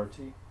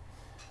minority.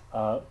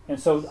 And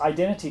so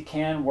identity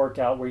can work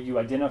out where you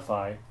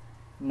identify,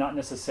 not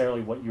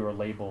necessarily what you are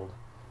labeled,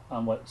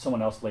 what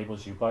someone else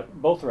labels you,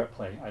 but both are at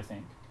play, I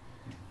think.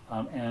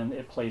 And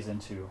it plays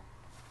into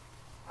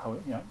how,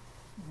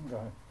 go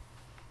ahead.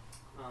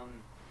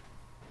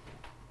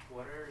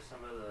 What are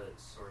some of the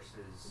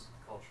sources,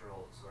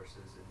 cultural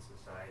sources in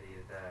society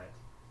that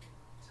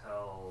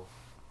tell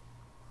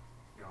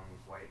young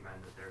white men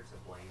that they're to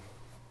blame?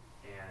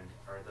 And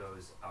are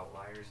those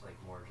outliers, like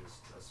more just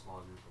a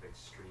small group of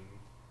extreme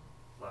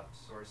left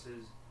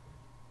sources?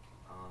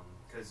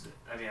 Because,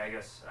 I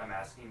guess I'm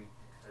asking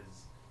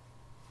because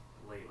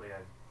lately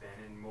I've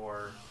been in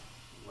more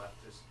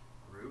leftist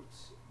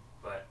groups,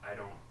 but I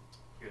don't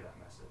hear that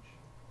message.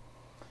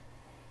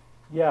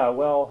 Yeah,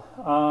 well,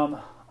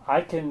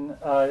 I can.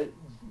 I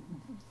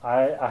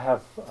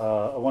have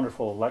a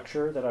wonderful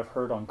lecture that I've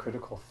heard on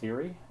critical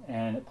theory,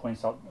 and it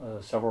points out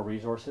several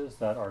resources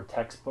that are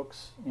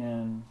textbooks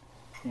in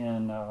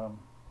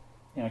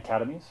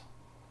academies,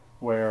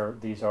 where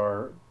these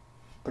are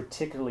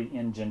particularly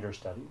in gender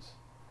studies,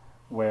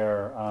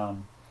 where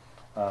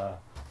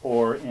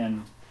or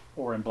in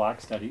black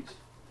studies,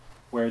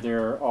 where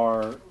there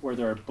are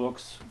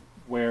books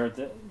where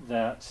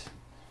that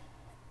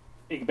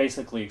it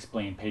basically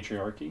explain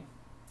patriarchy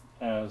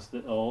as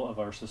the ill of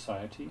our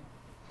society.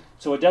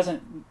 So it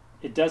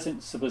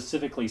doesn't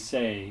specifically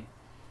say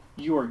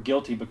you are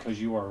guilty because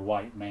you are a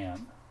white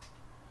man,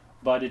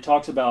 but it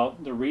talks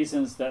about the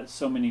reasons that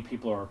so many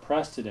people are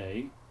oppressed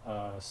today,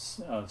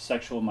 of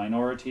sexual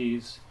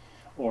minorities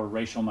or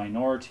racial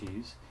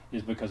minorities,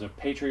 is because of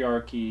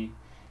patriarchy,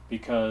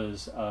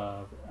 because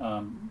of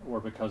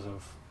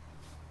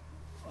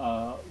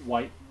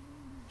white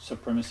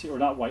supremacy, or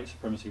not white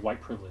supremacy, white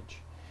privilege.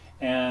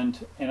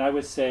 And I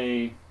would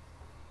say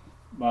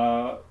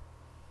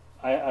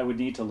I would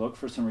need to look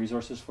for some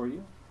resources for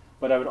you,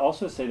 but I would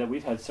also say that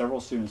we've had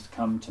several students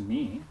come to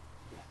me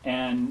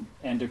and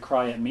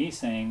decry at me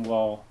saying,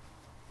 well,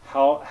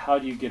 how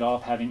do you get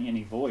off having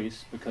any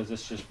voice, because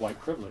it's just white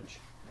privilege,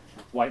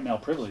 white male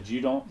privilege.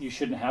 You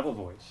shouldn't have a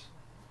voice.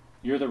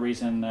 You're the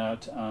reason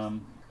that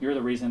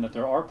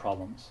there are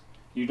problems.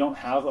 You don't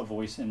have a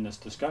voice in this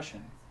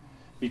discussion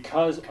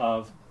because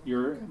of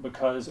your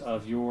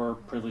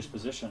privileged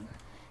position.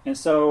 And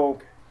so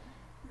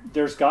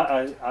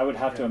I would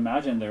have to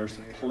imagine there's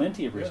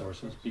plenty of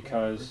resources,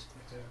 because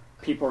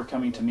people are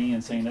coming to me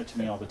and saying that to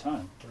me all the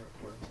time.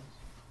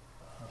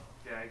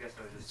 Yeah, I guess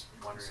I was just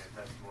wondering if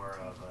that's more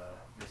of a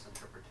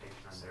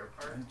misinterpretation on their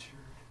part.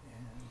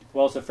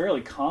 Well, it's a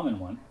fairly common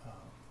one.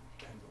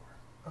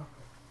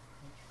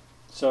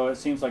 So it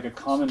seems like a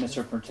common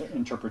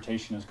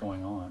misinterpretation is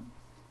going on.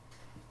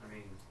 I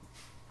mean,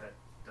 that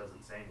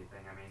doesn't say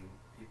anything. I mean,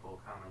 people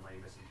commonly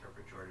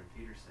misinterpret Jordan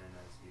Peterson,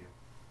 as you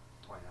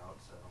point out.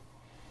 So.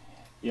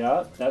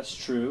 Yeah, that's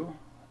true.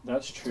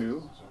 That's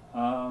true.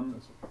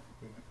 I'm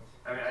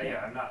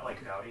not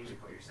like doubting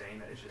what you're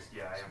saying. It's just,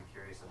 I am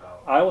curious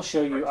about. I'll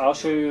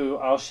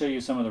show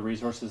you some of the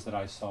resources that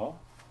I saw,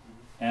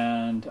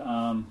 and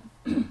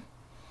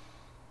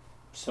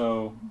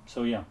so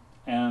yeah,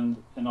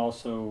 and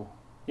also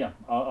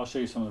I'll show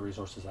you some of the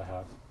resources I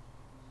have.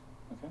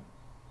 Okay.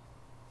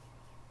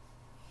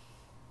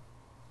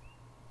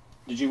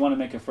 Did you want to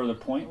make a further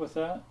point with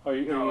that? Are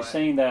you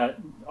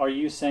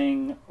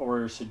saying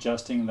or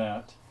suggesting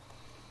that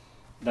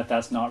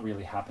that's not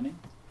really happening?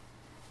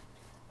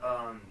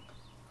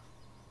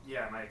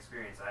 Yeah, in my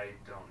experience, I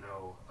don't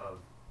know of,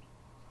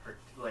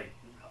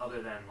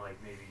 other than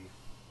maybe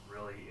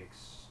really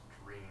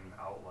extreme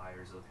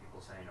outliers of people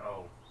saying,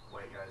 oh,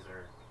 white guys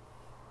are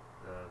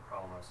the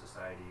problem of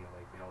society,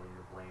 we all need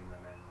to blame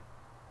them, and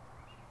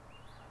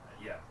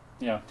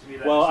yeah. To me,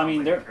 that well, sounds I mean,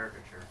 like they're a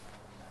caricature.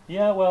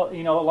 Yeah, well,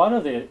 a lot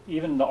of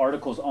even the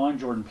articles on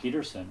Jordan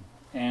Peterson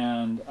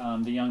and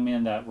the young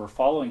men that were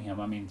following him,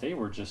 I mean, they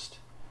were just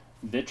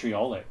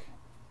vitriolic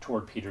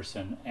toward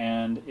Peterson,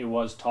 and it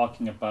was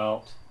talking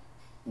about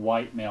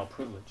white male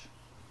privilege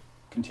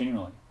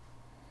continually.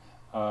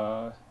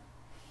 So.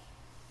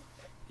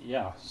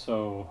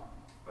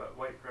 But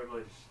white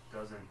privilege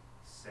doesn't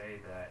say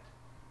that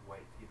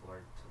white people are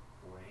to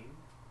blame,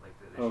 that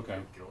they should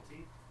feel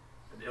guilty.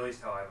 At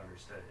least how I've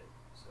understood it.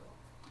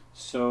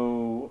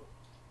 So,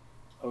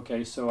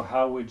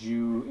 how would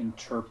you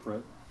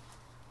interpret?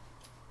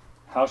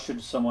 How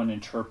should someone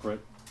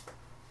interpret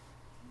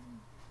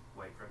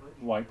white privilege?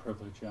 White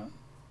privilege, yeah.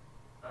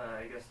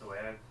 I guess the way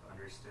I've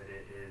understood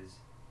it is,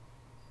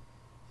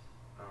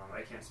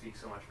 I can't speak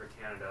so much for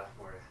Canada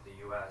or the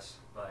U.S.,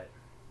 but.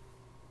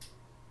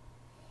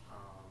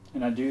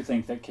 And I do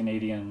think that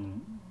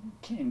in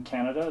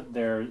Canada,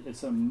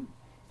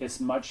 it's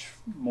much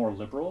more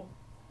liberal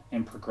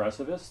and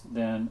progressivist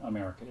than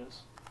America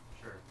is.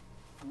 Sure.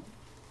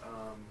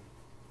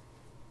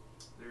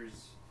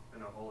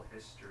 been a whole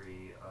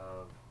history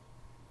of,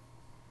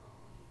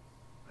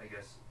 I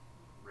guess,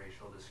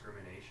 racial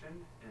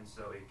discrimination, and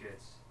so it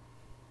gets,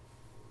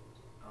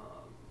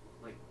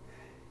 like,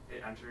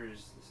 it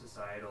enters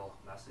societal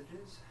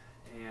messages,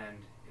 and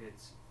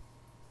it's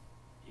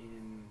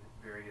in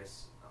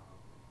various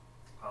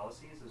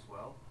policies as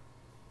well.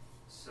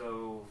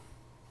 So,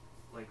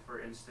 like,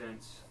 for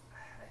instance,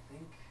 I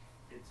think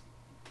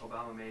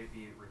Obama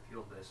maybe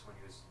repealed this when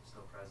he was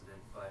still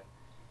president, but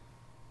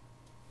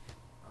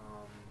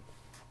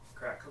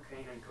crack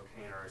cocaine and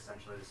cocaine are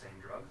essentially the same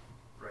drug,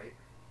 right?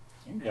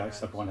 Yeah,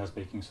 except one has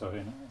baking soda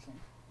in it, I think.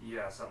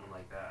 Yeah, something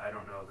like that. I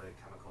don't know the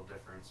chemical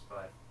difference,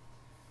 but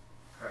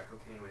crack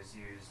cocaine was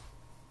used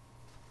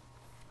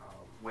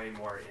way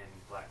more in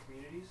black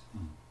communities,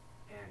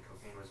 and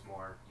cocaine was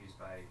more used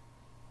by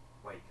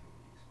white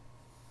communities.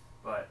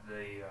 But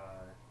the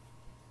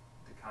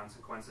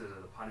consequences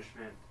of the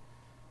punishment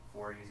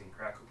for using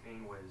crack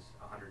cocaine was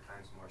 100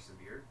 times more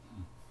severe.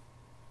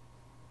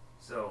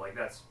 So, like,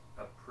 that's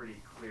a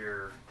pretty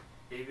clear,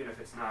 even if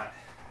it's not,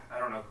 I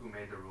don't know who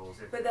made the rules,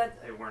 if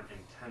they weren't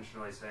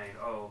intentionally saying,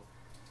 oh,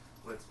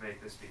 let's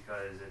make this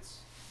because it's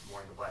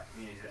more in the black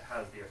communities, it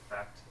has the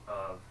effect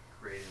of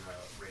creating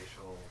a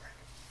racial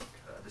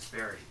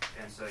disparity.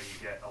 And so you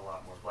get a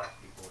lot more black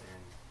people in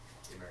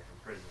the American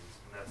prisons,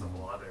 and that's a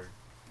whole other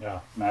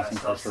mass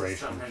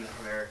incarceration in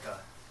America.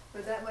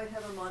 But that might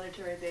have a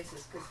monetary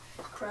basis, because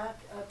crack,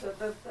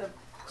 the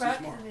crack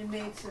can be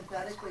made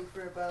synthetically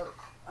for about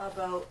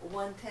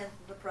 1/10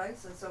 of the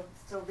price, and so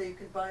they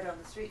could buy it on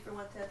the street for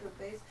 1/10 of the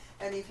price.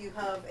 And if you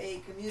have a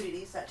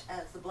community such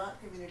as the black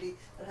community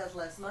that has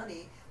less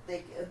money,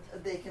 they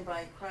can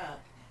buy crack.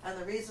 And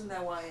the reason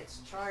that why it's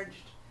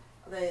charged,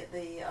 it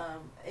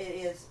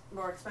is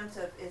more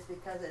expensive, is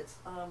because it's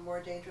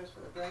more dangerous for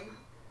the brain,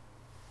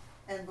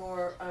 and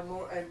more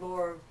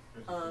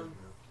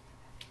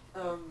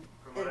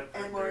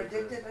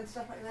addictive and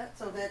stuff like that.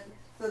 So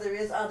there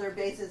is other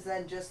bases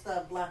than just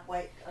the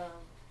black-white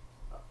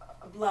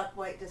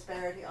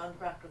disparity on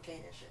crack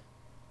cocaine issue.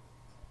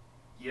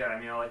 Yeah, I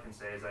mean, all I can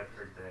say is I've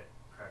heard that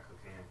crack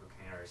cocaine and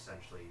cocaine are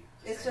essentially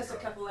the It's same just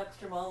drug. a couple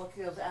extra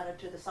molecules added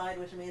to the side,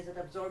 which means it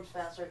absorbs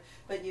faster.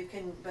 But you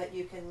can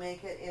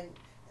make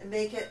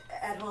it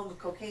at home with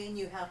cocaine.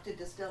 You have to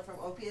distill from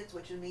opiates,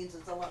 which means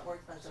it's a lot more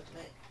expensive to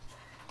make.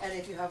 And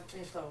if you have,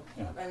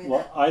 I mean,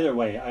 well, either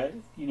way, I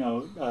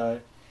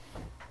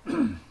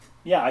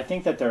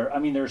think that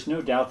there's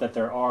no doubt that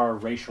there are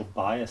racial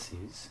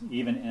biases,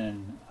 even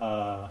in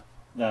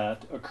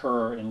that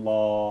occur in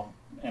law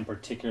and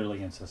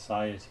particularly in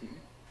society.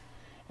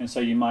 And so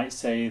you might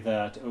say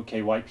that,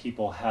 okay, white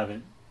people have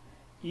it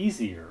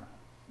easier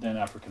than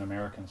African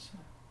Americans,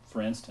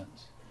 for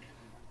instance.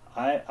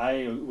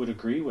 I would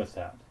agree with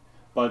that.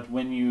 But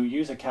when you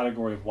use a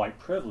category of white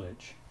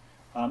privilege,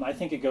 I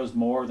think it goes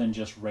more than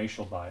just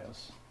racial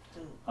bias.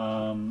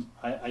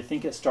 I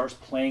think it starts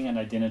playing an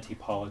identity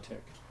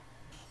politic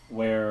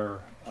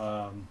where...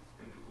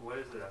 what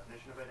is the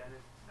definition of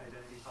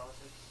identity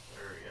politics?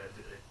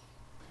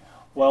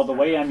 Well, the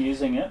way I'm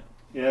using it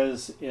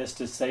is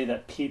to say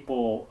that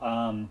people,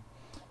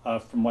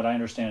 from what I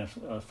understand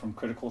from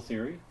critical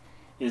theory,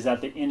 is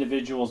that the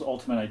individual's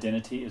ultimate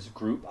identity is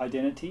group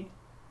identity,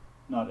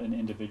 not an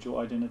individual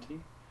identity.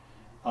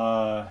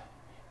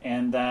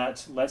 And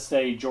that, let's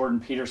say Jordan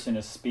Peterson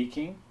is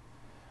speaking,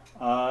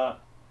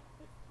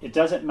 it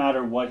doesn't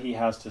matter what he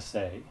has to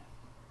say,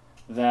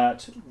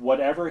 that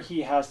whatever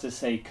he has to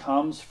say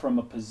comes from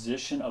a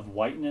position of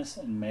whiteness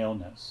and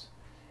maleness,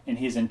 and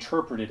he's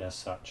interpreted as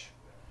such,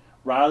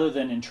 rather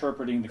than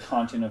interpreting the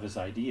content of his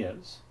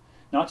ideas.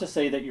 Not to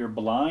say that you're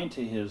blind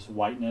to his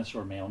whiteness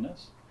or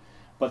maleness,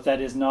 but that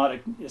is not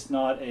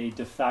a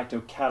de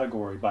facto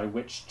category by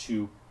which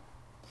to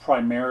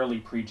primarily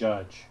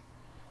prejudge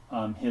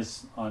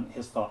his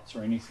thoughts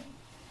or anything.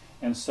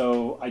 And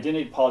so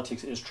identity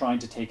politics is trying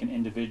to take an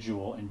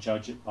individual and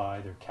judge it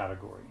by their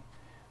category,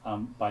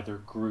 by their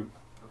group.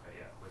 Okay,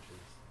 yeah,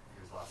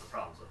 there's lots of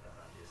problems with that,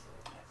 obviously.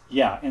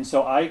 Yeah, and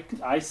so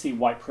I see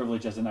white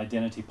privilege as an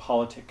identity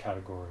politic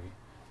category,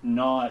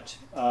 not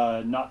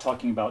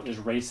talking about is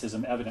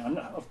racism evident.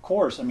 Of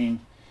course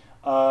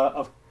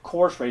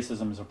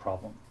racism is a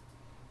problem,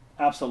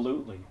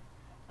 absolutely,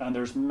 and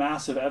there's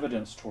massive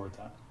evidence toward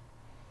that.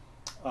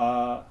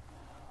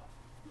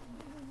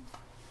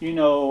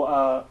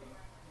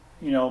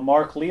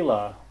 Mark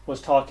Lila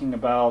was talking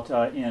about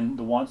in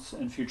The Once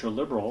and Future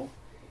Liberal,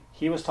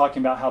 he was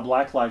talking about how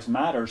Black Lives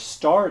Matter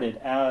started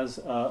as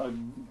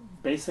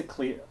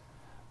basically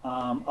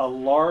a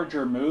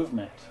larger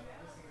movement,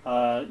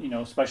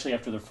 especially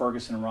after the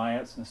Ferguson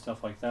riots and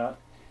stuff like that,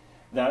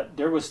 that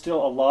there was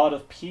still a lot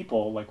of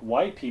people, like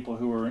white people,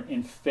 who were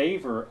in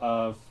favor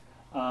of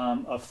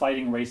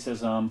fighting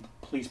racism,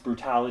 police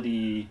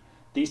brutality,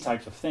 these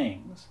types of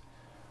things.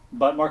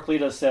 But Mark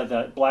Lita said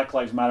that Black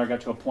Lives Matter got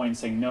to a point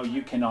saying, no,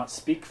 you cannot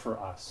speak for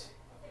us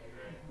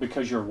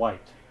because you're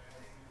white.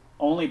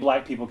 Only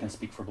black people can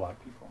speak for black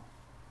people.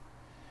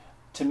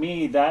 To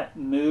me, that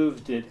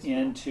moved it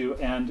into,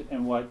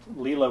 and what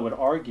Lila would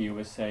argue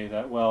is say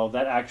that, well,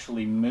 that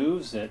actually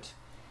moves it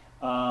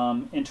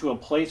into a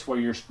place where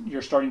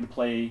you're starting to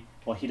play.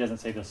 Well, he doesn't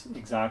say this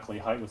exactly.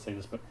 Haidt would say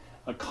this, but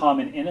a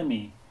common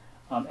enemy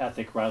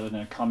ethic rather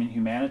than a common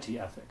humanity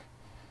ethic.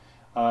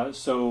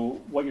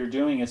 So what you're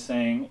doing is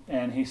saying,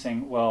 and he's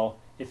saying, well,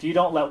 if you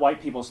don't let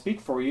white people speak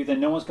for you, then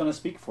no one's going to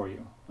speak for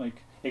you,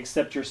 like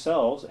except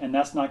yourselves, and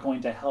that's not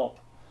going to help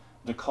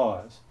the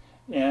cause.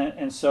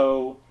 And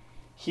so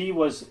he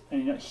was,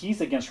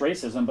 he's against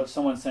racism, but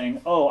someone's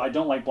saying, oh, I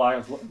don't like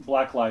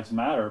Black Lives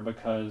Matter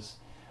because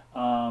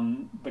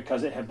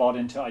it had bought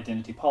into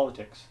identity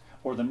politics,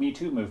 or the Me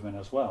Too movement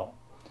as well,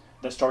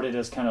 that started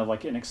as kind of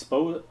like an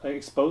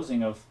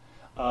exposing of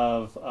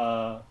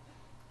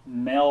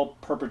male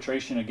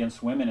perpetration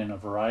against women in a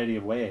variety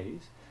of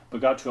ways, but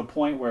got to a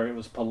point where it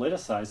was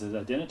politicized as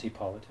identity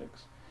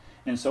politics.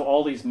 And so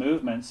all these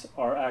movements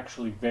are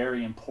actually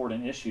very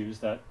important issues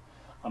that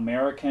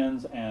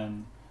Americans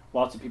and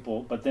lots of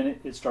people, but then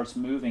it starts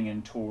moving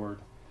in toward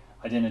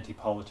identity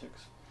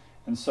politics.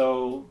 And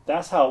so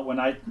that's how, when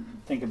I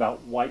think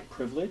about white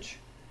privilege,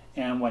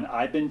 and when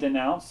I've been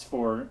denounced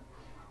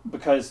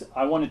because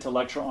I wanted to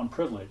lecture on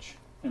privilege,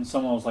 and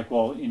someone was like,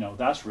 well,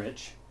 that's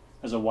rich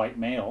as a white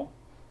male.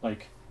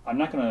 Like, I'm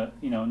not gonna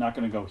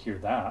go hear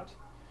that,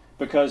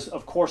 because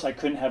of course I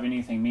couldn't have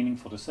anything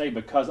meaningful to say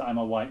because I'm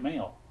a white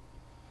male.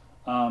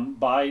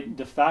 By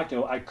de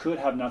facto, I could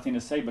have nothing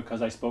to say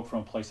because I spoke from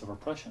a place of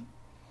oppression,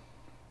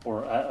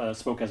 or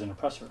spoke as an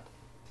oppressor.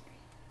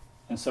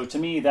 And so to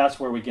me, that's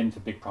where we get into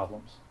big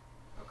problems.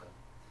 Okay.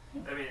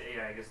 I mean,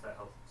 I guess that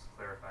helps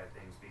clarify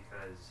things,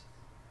 because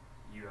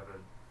you have a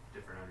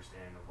different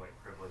understanding of white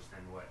privilege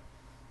than what,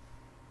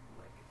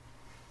 like,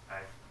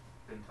 I've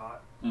been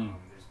taught.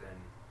 There's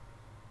been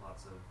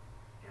lots of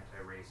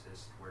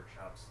anti-racist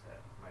workshops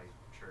that my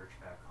church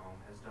back home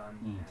has done,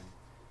 and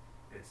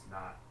it's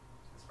not,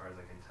 as far as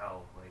I can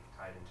tell, like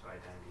tied into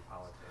identity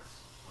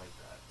politics like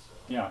that. So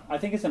yeah, I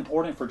think it's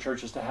important for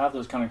churches to have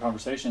those kind of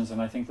conversations,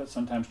 and I think that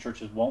sometimes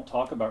churches won't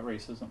talk about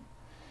racism,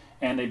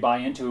 and they buy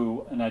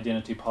into an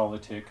identity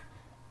politic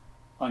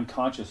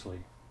unconsciously,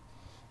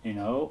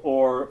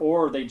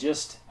 or they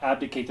just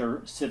abdicate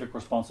their civic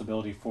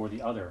responsibility for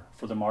the other,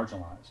 for the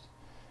marginalized.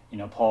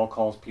 Paul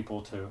calls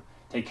people to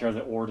take care of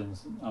the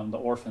orphans,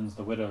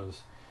 the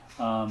widows,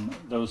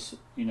 those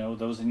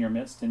in your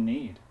midst in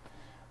need.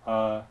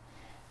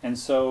 And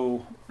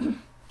so,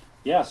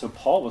 so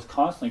Paul was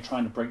constantly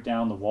trying to break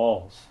down the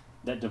walls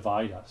that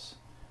divide us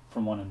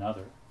from one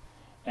another.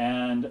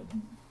 And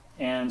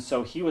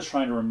so he was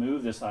trying to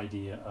remove this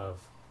idea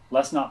of,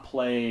 let's not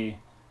play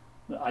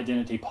the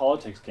identity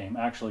politics game.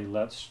 Actually,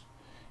 let's,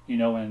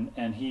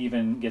 and he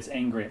even gets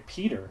angry at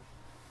Peter,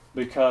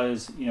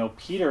 because,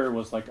 Peter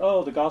was like,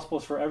 oh, the gospel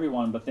is for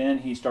everyone, but then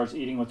he starts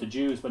eating with the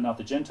Jews but not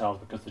the Gentiles,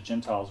 because the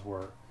Gentiles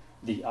were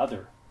the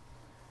other.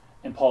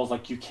 And Paul's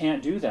like, you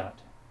can't do that.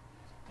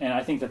 And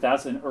I think that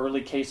that's an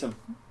early case of,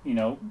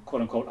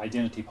 quote-unquote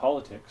identity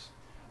politics,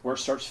 where it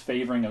starts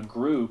favoring a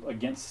group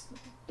against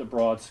the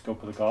broad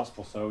scope of the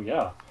gospel. So,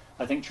 yeah,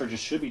 I think churches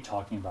should be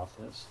talking about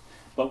this.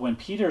 But when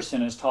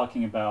Peterson is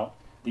talking about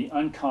the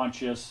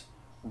unconscious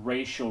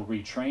racial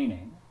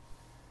retraining,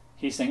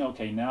 he's saying,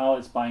 okay, now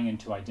it's buying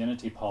into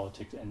identity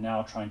politics and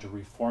now trying to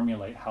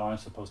reformulate how I'm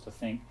supposed to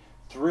think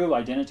through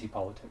identity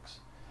politics.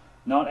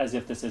 Not as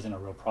if this isn't a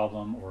real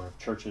problem, or if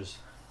churches,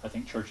 I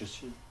think churches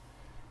should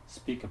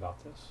speak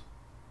about this.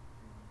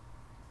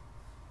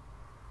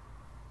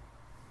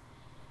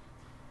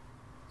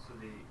 So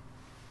he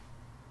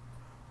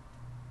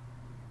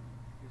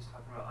was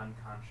talking about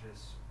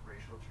unconscious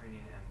racial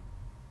training, and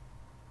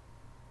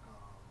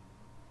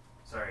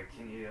sorry,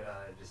 can you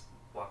just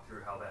walk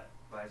through how that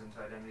buys into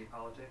identity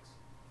politics?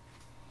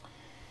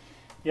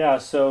 Yeah,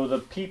 so the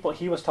people,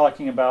 he was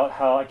talking about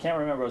how, I can't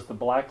remember, it was the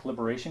Black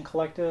Liberation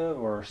Collective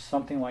or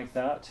something like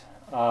that,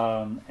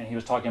 and he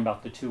was talking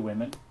about the two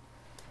women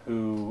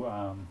who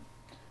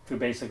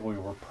basically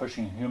were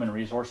pushing human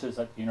resources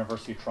at the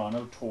University of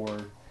Toronto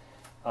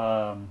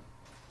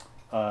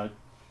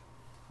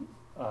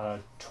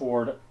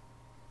toward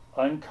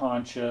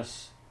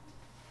unconscious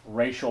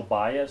racial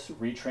bias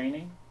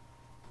retraining.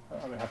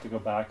 I would have to go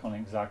back on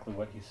exactly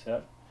what he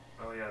said.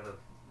 Oh yeah, the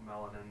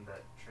melanin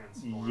that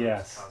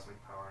transforms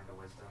cosmic power into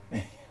wisdom. Yeah,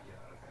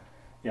 okay.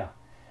 Yeah,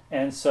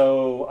 and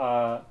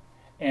so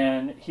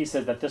and he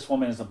said that this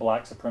woman is a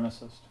black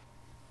supremacist,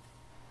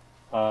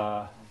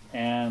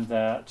 and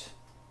that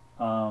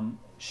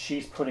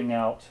she's putting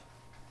out,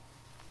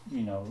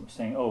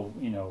 saying, oh,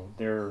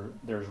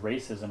 there's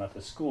racism at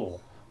the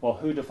school. Well,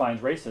 who defines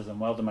racism?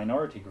 Well, the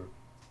minority group.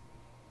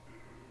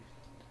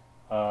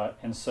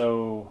 And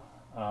so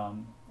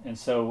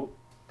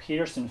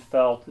Peterson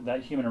felt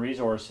that human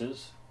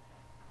resources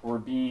were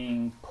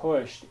being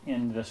pushed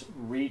in this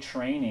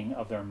retraining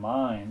of their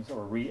minds,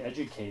 or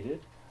re-educated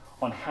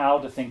on how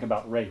to think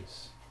about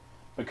race.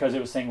 Because it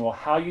was saying, well,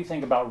 how you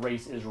think about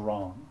race is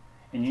wrong,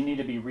 and you need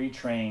to be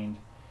retrained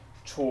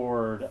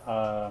toward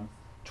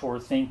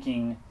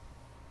thinking,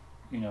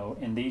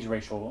 in these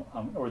racial,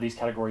 or these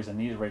categories in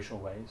these racial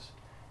ways.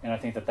 And I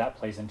think that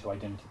plays into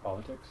identity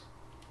politics.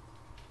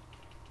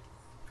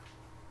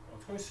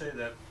 was going to say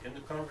that in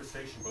the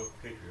conversation about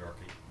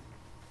patriarchy,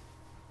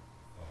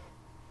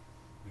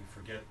 we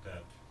forget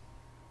that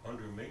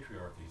under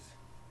matriarchies,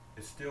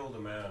 it's still the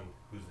man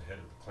who's the head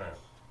of the clan,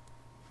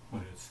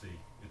 but it's the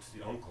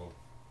uncle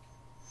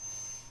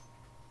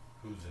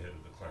who's the head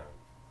of the clan.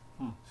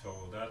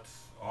 So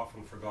that's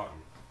often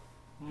forgotten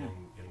in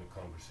the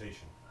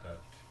conversation, that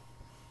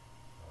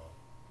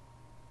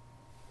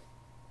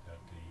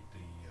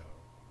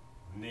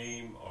the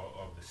name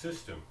of the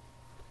system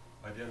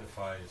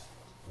identifies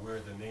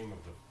where the name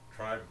of the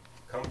tribe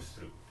comes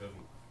through. It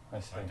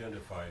doesn't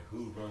identify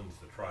who runs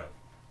the tribe.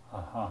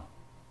 Uh-huh.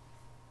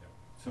 Yeah.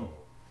 So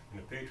in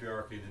a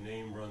patriarchy, the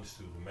name runs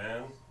through the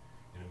man.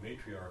 In a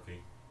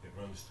matriarchy, it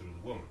runs through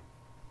the woman.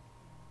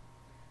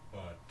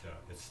 But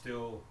it's the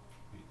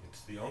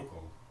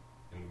uncle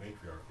in the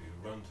matriarchy who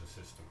runs the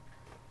system.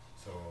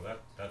 So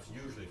that's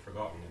usually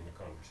forgotten in the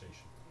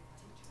conversation.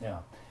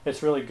 Yeah,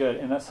 it's really good,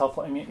 and that's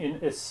helpful. I mean,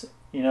 it's,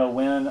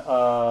 when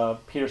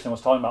Peterson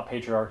was talking about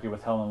patriarchy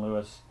with Helen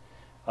Lewis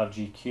of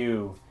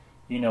GQ,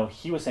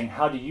 he was saying,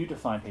 how do you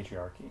define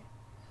patriarchy?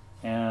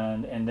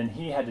 And then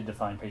he had to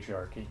define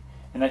patriarchy.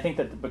 And I think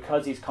that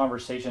because these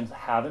conversations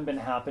haven't been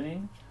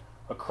happening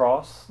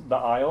across the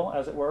aisle,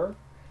 as it were,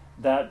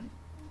 that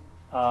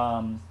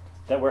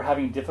we're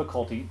having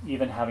difficulty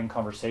even having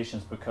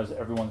conversations because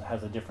everyone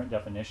has a different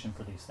definition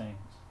for these things.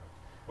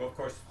 Well, of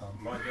course,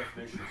 my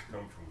definitions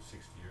come from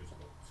 60 years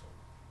ago. So.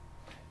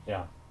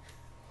 Yeah.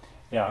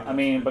 Yeah, I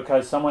mean,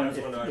 because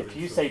if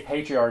you say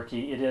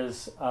patriarchy, it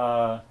is,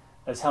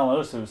 as Helen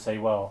Lewis would say,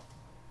 well,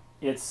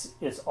 it's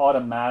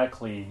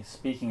automatically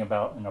speaking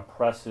about an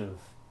oppressive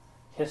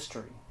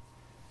history,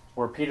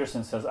 where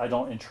Peterson says, I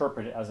don't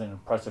interpret it as an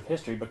oppressive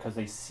history because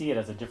they see it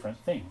as a different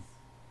thing.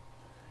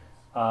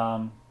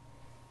 But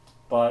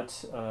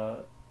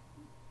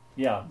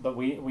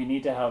we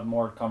need to have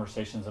more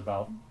conversations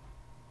about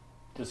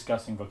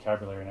discussing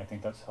vocabulary, and I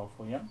think that's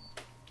helpful. Yeah.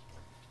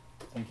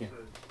 Thank you. So,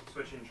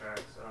 switching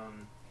tracks.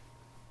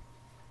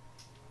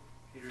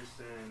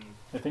 Peterson.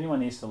 If anyone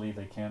needs to leave,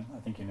 they can.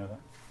 I think you know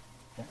that.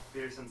 Yeah.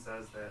 Peterson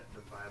says that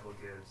the Bible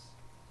gives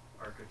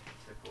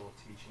archetypal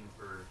teaching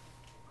for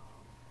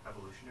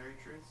evolutionary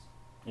truths.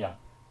 Yeah.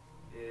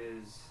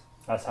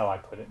 That's how I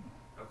put it.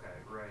 Okay,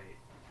 right.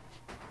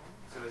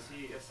 So is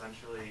he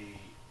essentially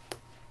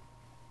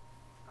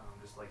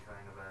just like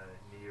kind of a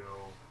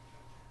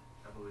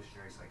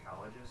neo-evolutionary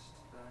psychologist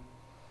then?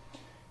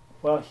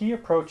 Well, he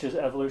approaches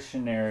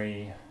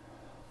evolutionary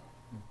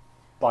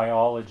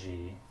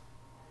biology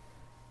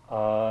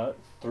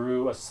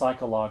through a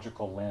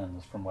psychological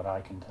lens, from what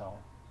I can tell.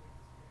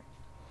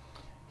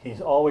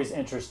 He's always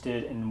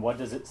interested in what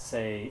does it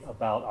say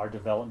about our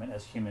development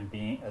as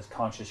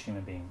conscious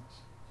human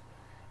beings,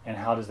 and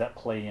how does that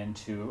play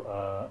into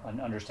an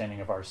understanding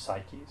of our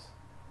psyches.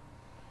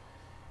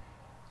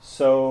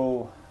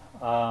 So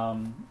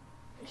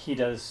he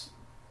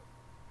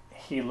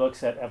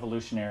looks at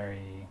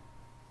evolutionary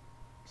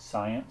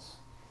science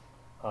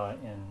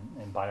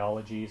in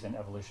biologies and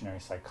evolutionary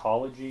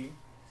psychology,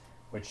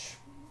 which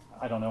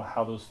I don't know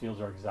how those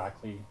fields are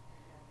exactly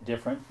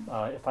different.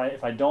 If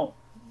I don't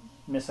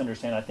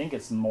misunderstand, I think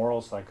it's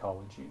moral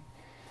psychology,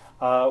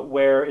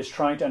 where it's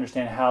trying to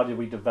understand how did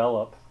we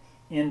develop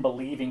in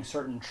believing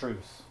certain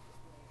truths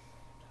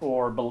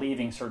or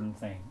believing certain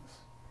things,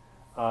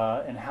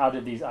 and how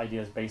did these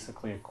ideas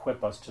basically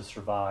equip us to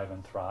survive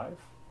and thrive?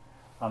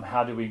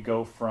 How do we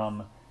go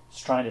from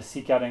trying to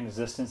seek out an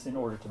existence in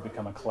order to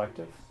become a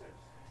collective,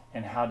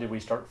 and how did we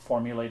start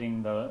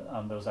formulating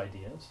those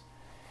ideas?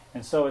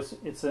 And so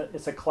it's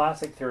a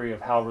classic theory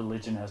of how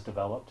religion has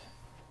developed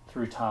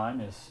through time,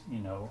 is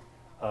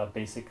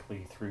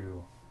basically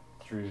through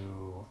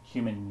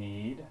human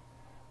need,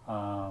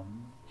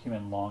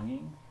 human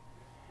longing,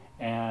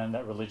 and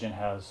that religion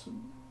has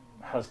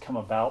come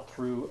about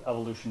through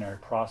evolutionary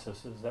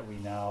processes that we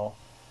now,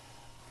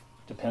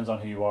 depends on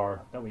who you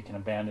are, that we can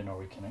abandon or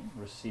we can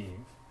receive.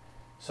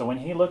 So when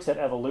he looks at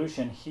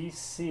evolution, he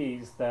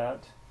sees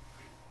that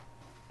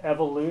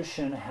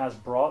evolution has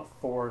brought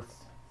forth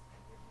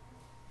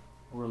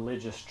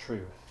religious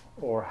truth,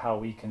 or how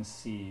we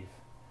conceive.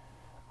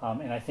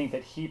 And I think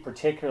that he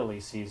particularly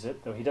sees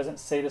it, though he doesn't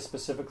say this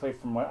specifically,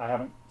 from what I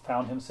haven't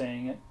found him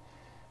saying it,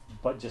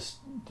 but just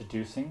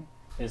deducing,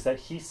 is that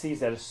he sees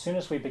that as soon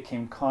as we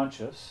became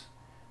conscious,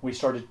 we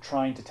started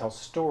trying to tell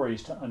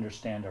stories to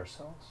understand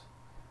ourselves.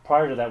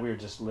 Prior to that, we were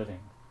just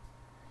living.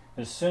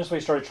 As soon as we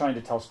started trying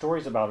to tell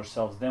stories about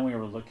ourselves, then we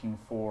were looking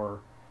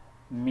for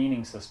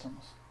meaning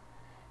systems.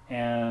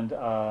 And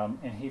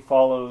he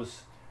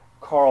follows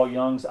Carl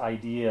Jung's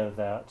idea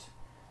that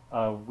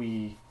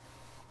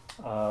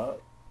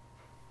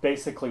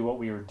basically what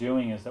we were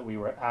doing is that we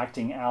were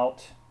acting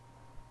out,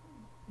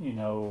 me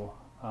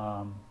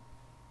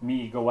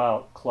go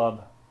out,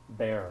 club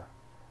bear,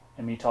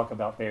 and me talk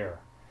about bear.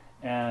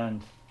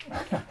 And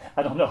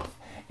I don't know if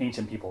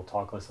ancient people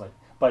talk this way,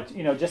 but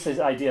just this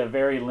idea of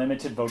very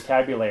limited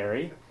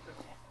vocabulary,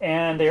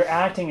 and they're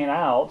acting it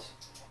out,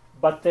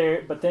 but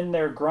then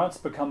their grunts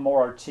become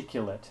more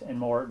articulate and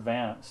more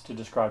advanced to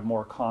describe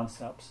more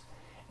concepts.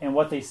 And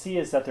what they see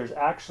is that there's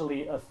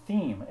actually a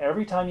theme.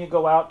 Every time you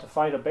go out to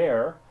fight a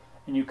bear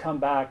and you come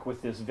back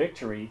with this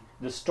victory,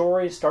 the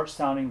stories start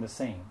sounding the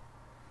same.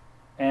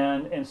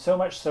 And so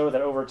much so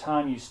that over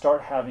time you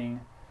start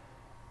having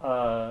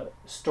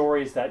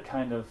stories that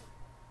kind of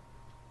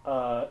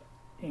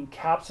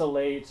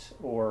encapsulate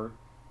or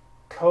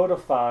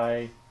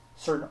codify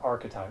certain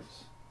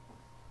archetypes.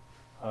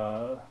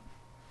 The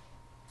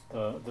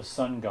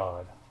sun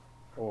god,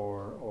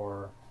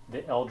 or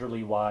the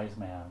elderly wise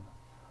man,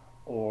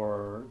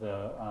 or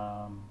the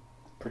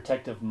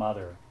protective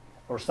mother,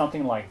 or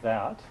something like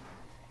that.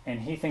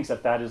 And he thinks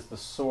that that is the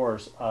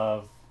source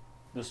of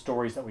the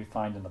stories that we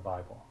find in the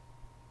Bible.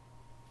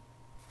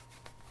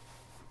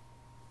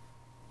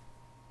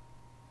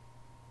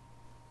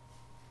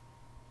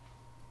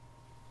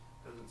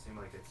 Doesn't seem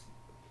like it's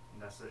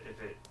necessary if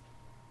it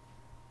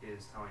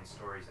is telling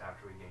stories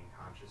after we gain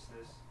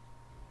consciousness.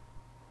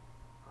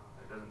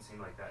 It doesn't seem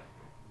like that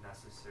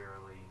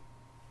necessarily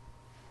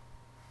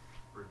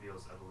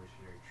reveals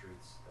evolutionary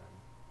truths then.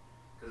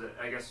 Because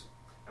I guess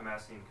I'm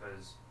asking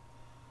because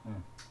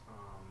I'm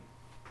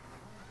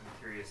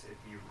curious if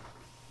you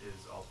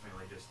is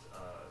ultimately just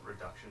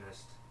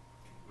reductionist,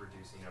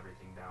 reducing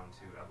everything down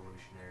to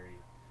evolutionary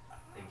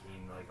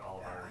thinking, like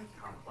all of our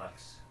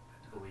complex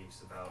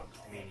beliefs about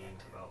meaning,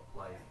 about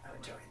life,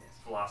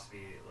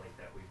 philosophy like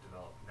that we've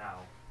developed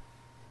now.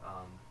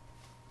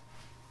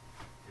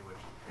 In which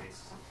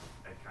case,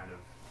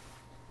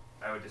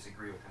 I would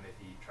disagree with him if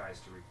he tries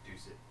to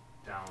reduce it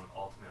down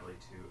ultimately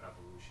to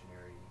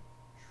evolutionary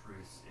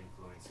truths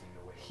influencing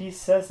the way. He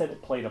says that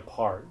it played a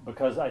part,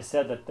 because I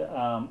said that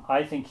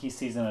I think he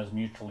sees them as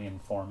mutually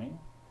informing,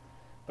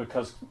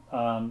 because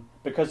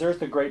there's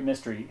the great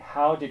mystery: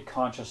 how did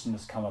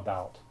consciousness come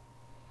about?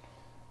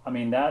 I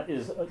mean, that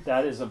is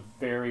a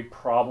very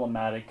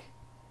problematic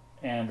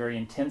and very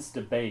intense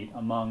debate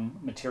among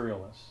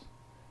materialists,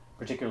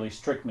 particularly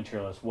strict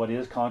materialists. What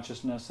is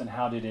consciousness, and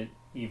how did it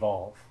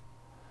evolve?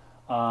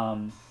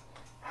 And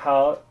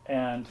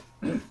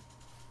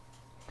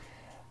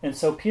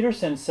so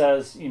Peterson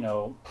says,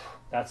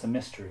 that's a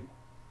mystery.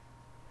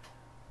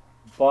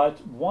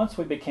 But once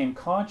we became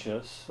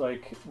conscious,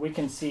 like we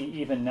can see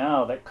even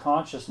now that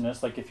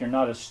consciousness, like if you're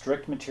not a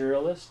strict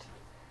materialist,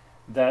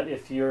 that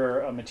if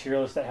you're a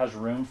materialist that has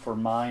room for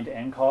mind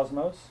and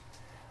cosmos,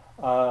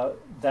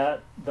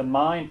 that the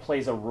mind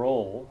plays a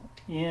role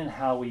in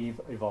how we've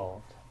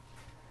evolved.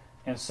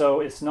 And so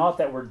it's not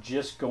that we're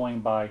just going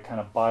by kind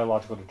of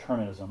biological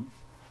determinism,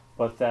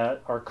 but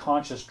that our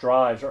conscious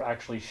drives are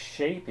actually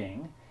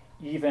shaping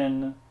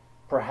even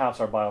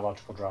perhaps our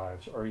biological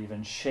drives, or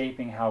even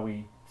shaping how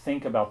we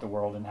think about the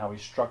world and how we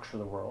structure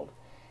the world.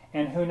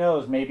 And who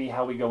knows, maybe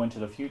how we go into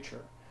the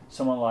future.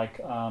 Someone like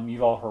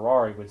Yuval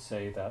Harari would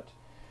say that,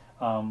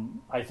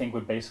 I think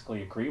would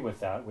basically agree with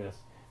that, with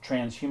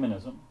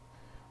transhumanism,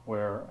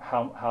 where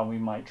how we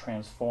might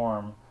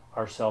transform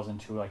ourselves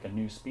into like a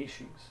new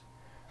species,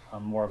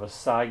 more of a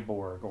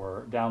cyborg,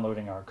 or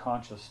downloading our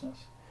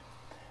consciousness.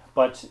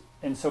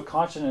 And so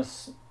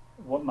consciousness,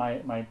 what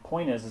my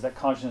point is that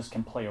consciousness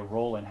can play a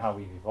role in how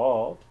we've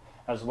evolved,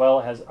 as well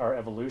as our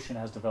evolution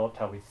has developed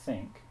how we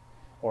think,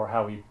 or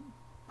how we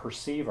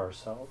perceive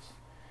ourselves,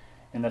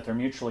 and that they're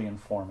mutually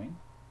informing.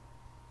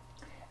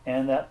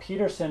 And that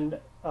Peterson,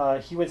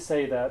 he would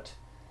say that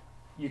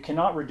you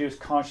cannot reduce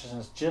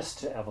consciousness just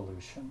to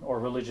evolution, or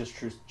religious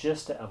truths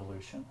just to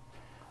evolution,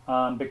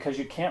 because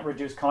you can't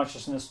reduce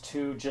consciousness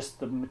to just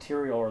the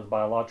material or the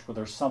biological.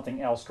 There's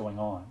something else going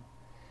on.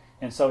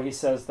 And so he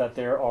says that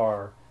there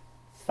are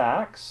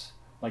facts,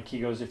 like he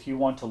goes, if you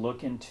want to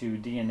look into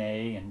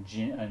DNA and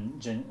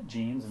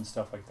genes and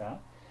stuff like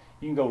that,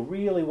 you can go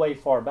really way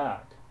far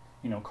back,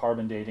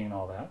 carbon dating and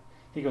all that.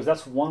 He goes,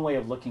 that's one way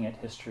of looking at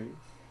history.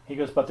 He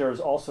goes, but there is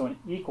also an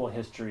equal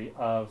history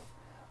of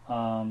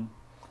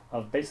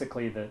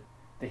basically the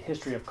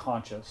history of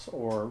conscious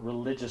or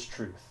religious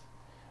truth,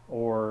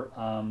 or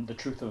the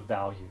truth of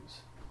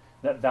values.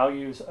 That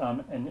values,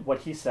 and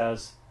what he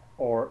says,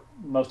 or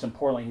most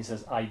importantly, he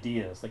says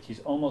ideas. Like he's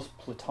almost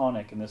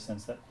Platonic in the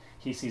sense that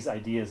he sees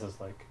ideas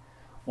as like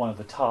one of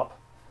the top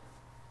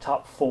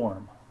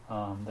form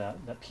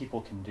that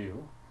people can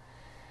do.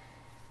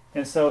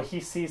 And so he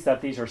sees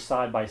that these are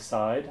side by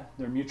side.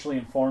 They're mutually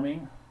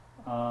informing.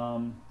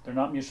 They're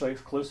not mutually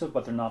exclusive,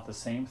 but they're not the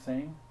same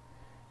thing.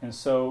 And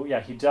so, yeah,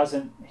 he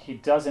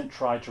doesn't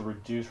try to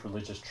reduce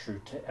religious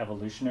truth to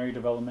evolutionary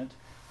development,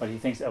 but he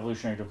thinks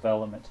evolutionary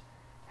development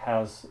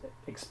has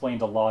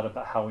explained a lot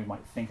about how we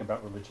might think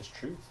about religious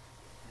truth.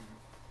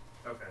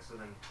 Mm-hmm. Okay, so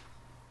then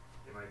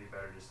it might be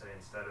better to say,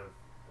 instead of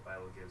the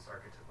Bible gives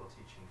archetypal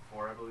teaching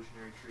for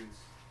evolutionary truths,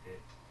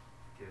 it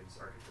gives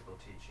archetypal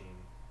teaching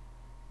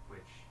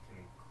which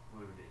can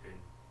include in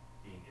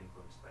being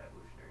influenced by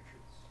evolutionary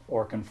truths.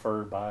 Or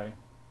conferred by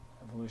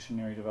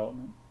evolutionary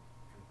development.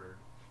 Conferred.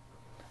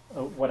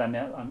 What I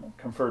meant,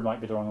 conferred might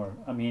be the wrong word.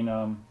 I mean,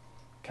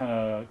 kind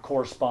of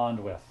correspond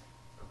with.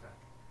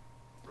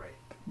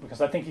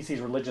 Because I think he sees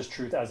religious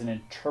truth as an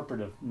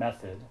interpretive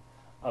method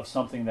of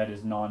something that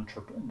is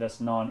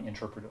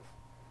non-interpretive.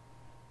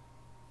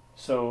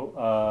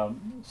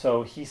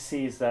 So he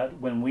sees that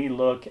when we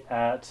look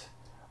at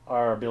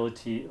our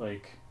ability,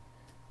 like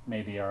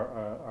maybe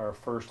our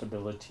first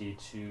ability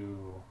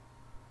to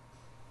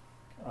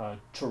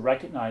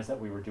recognize that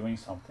we were doing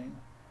something,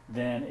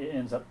 then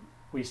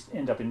we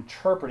end up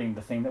interpreting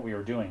the thing that we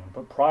were doing.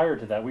 But prior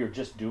to that, we were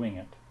just doing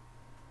it.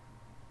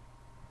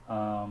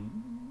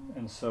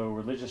 And so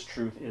religious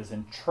truth is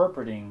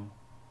interpreting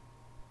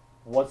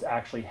what's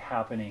actually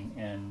happening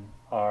in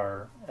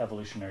our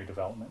evolutionary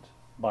development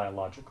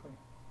biologically,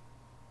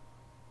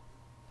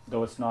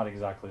 though it's not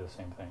exactly the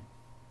same thing.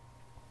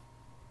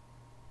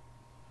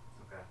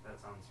 Okay, that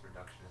sounds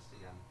reductionist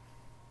again.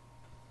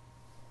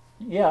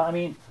 Yeah, I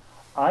mean,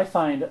 I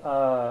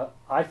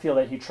feel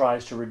that he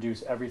tries to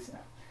reduce everything.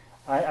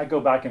 I go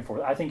back and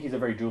forth. I think he's a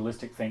very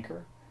dualistic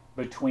thinker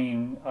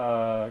between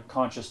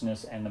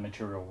consciousness and the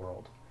material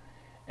world.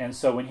 And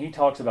so when he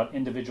talks about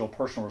individual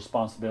personal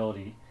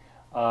responsibility,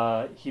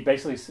 he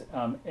basically,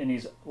 and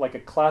he's like a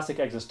classic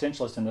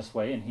existentialist in this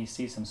way, and he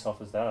sees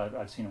himself as that.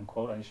 I've seen him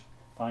quote, I should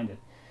find it.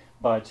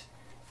 But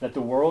that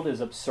the world is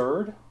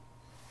absurd,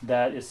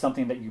 that is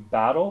something that you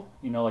battle,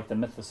 like the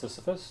myth of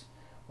Sisyphus,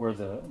 where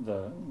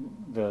the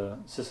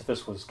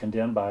Sisyphus was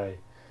condemned by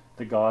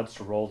the gods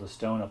to roll the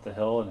stone up the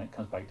hill, and it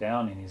comes back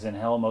down, and he's in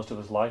hell most of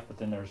his life, but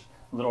then there's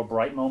little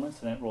bright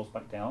moments, and it rolls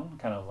back down,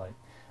 kind of like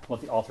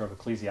what the author of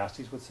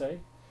Ecclesiastes would say.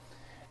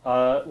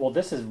 Well,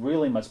 this is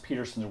really much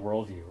Peterson's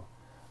worldview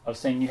of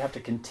saying you have to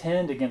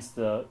contend against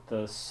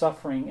the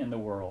suffering in the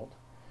world.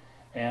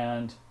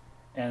 And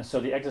so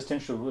the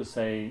existentialist would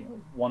say,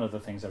 one of the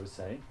things I would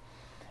say,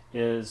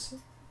 is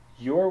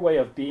your way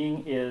of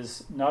being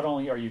is not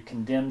only are you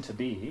condemned to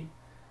be,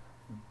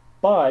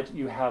 but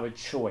you have a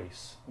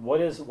choice. What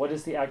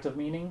is the act of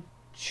meaning?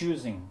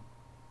 Choosing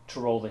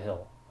to roll the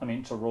hill.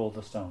 To roll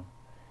the stone,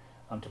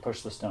 to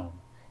push the stone.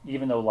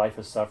 Even though life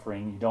is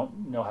suffering, you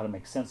don't know how to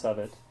make sense of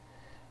it.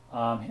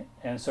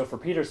 And so for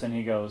Peterson,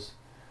 he goes,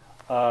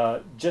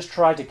 just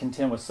try to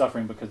contend with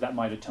suffering because that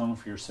might atone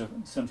for your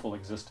sinful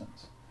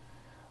existence.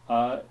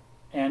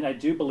 And I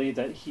do believe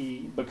that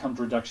he becomes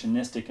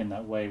reductionistic in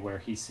that way, where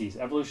he sees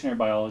evolutionary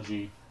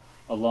biology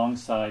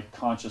alongside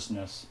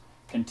consciousness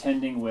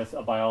contending with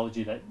a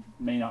biology that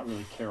may not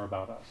really care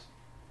about us.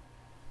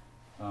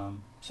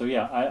 So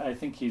yeah, I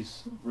think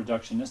he's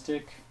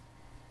reductionistic.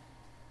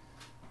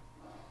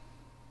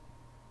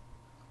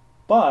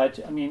 But,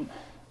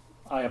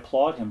 I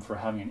applaud him for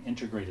having an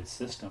integrated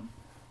system,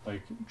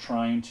 like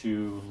trying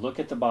to look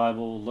at the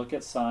Bible, look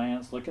at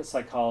science, look at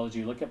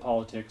psychology, look at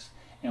politics,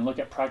 and look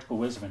at practical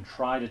wisdom and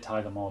try to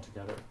tie them all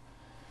together.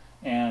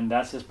 And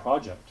that's his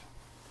project.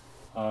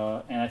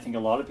 And I think a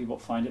lot of people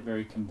find it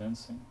very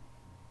convincing.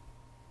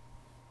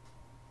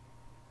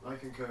 I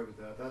concur with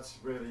that. That's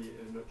really,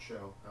 in a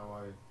nutshell,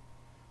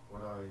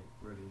 what I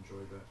really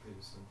enjoyed about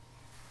Peterson.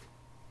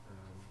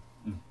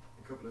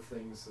 A couple of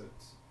things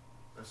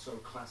that are so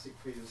classic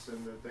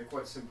Peterson that they're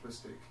quite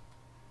simplistic,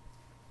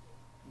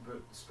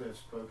 but have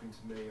spoken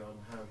to me on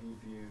how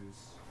he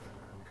views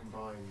and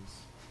combines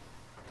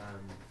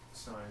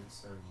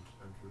science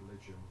and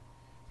religion.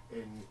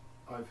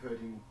 I've heard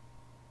him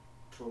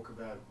talk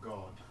about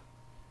God,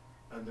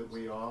 and that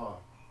we are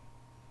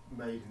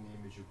made in the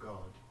image of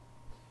God,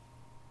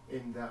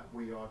 in that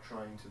we are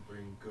trying to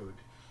bring good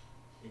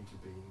into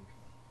being.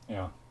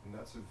 Yeah. And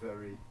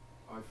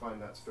I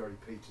find that's very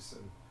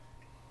Peterson,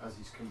 as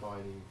he's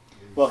combining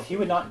these. Well, he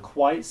would not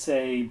quite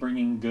say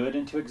bringing good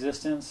into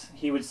existence.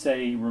 He would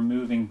say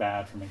removing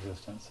bad from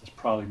existence is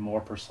probably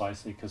more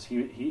precisely, because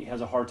he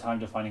has a hard time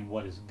defining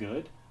what is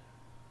good.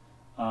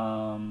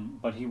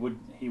 But he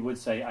would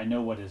say, I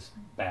know what is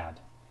bad.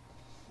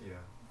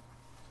 Yeah.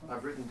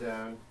 I've written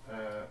down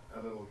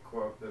a little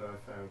quote that I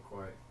found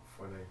quite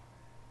funny.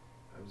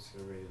 I'm just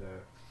going to read it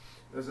out.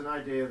 There's an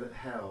idea that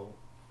hell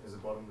is a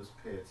bottomless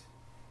pit,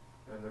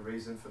 and the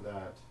reason for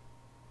that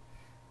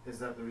is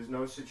that there is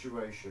no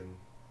situation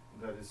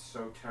that is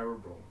so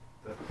terrible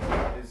that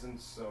there isn't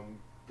some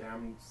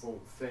damnful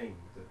thing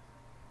that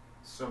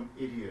some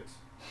idiot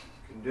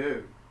can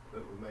do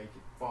that will make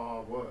it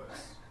far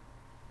worse.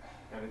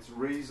 And it's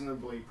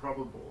reasonably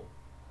probable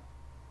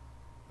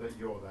that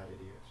you're that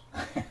idiot.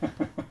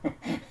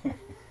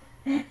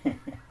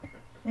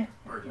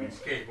 Or at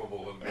least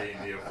capable of being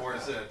the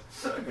aforesaid.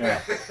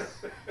 Yeah.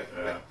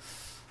 Yeah.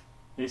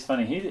 He's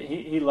funny.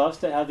 He loves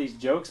to have these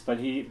jokes, but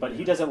he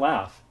doesn't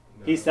laugh.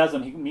 No. He says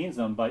them, he means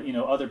them, but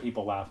other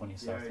people laugh when he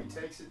says them. Yeah, he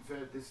takes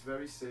this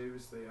very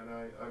seriously, and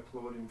I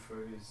applaud him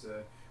for his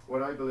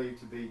what I believe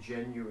to be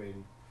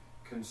genuine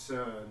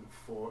concern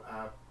for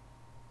our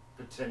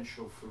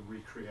potential for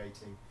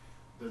recreating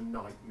the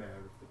nightmare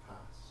of the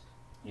past.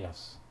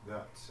 Yes.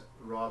 That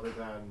rather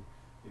than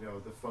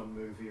the fun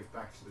movie of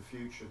Back to the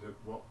Future, that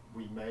what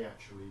we may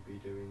actually be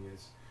doing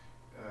is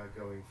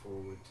going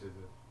forward to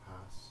the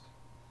past.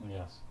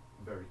 Yes.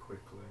 Very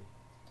quickly,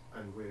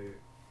 and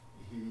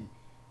he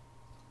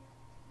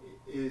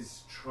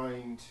is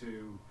trying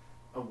to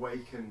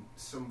awaken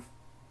some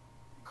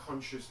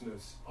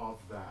consciousness of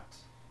that,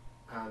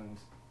 and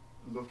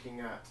looking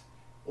at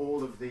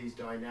all of these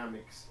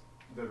dynamics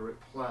that are at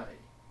play,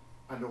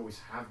 and always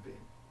have been,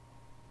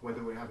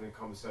 whether we're having a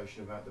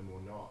conversation about them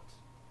or not.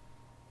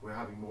 We're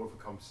having more of a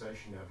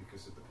conversation now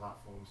because of the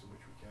platforms in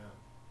which we can.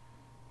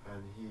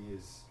 And he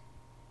is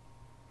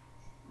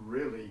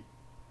really,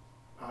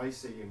 I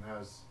see him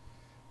as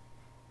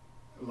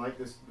like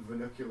this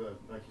vernacular,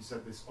 like you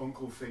said, this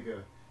uncle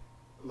figure,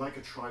 like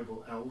a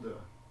tribal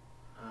elder,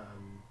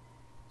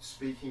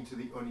 speaking to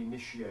the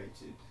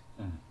uninitiated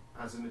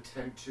as an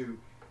attempt to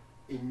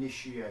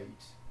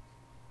initiate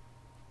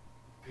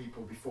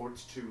people before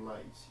it's too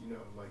late, you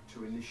know, like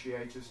to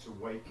initiate us, to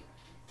wake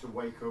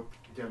up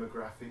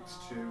demographics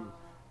to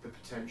the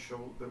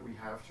potential that we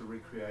have to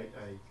recreate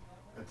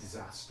a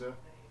disaster,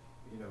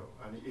 you know,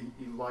 and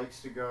he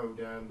likes to go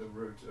down the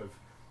route of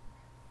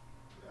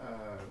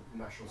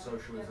National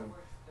Socialism,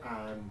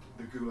 and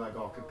the Gulag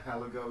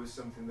Archipelago is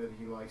something that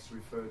he likes to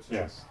refer to,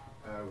 Yes.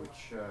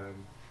 Which,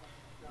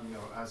 you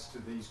know, as to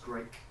these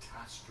great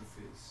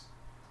catastrophes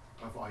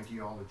of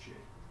ideology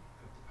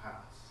of the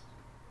past,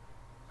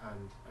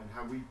 and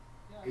how we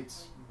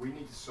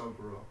need to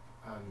sober up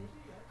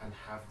and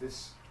have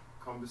this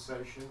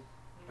conversation,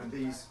 and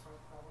these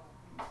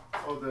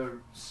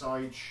other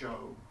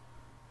sideshow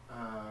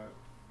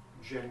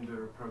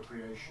gender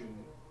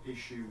appropriation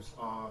issues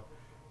are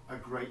a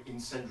great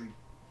incendiary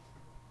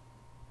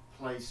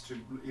place to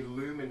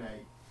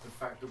illuminate the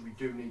fact that we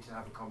do need to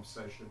have a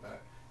conversation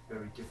about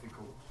very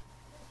difficult,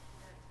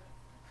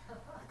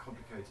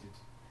 complicated,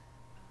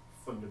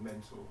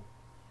 fundamentally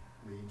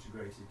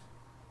integrated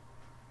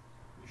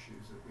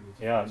issues that we need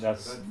to face.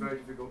 That's very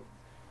difficult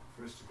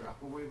for us to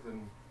grapple with,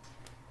 and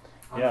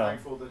I'm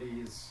thankful that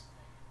he is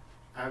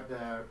out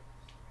there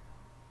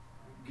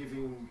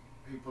giving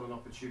people an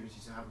opportunity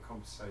to have a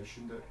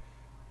conversation that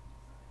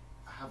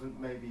haven't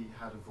maybe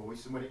had a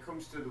voice. And when it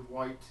comes to the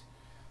white,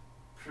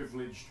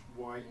 privileged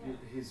white,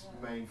 his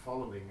main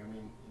following, I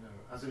mean, you know,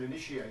 as an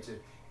initiator,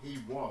 he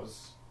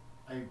was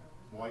a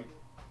white,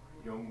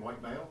 young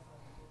white male,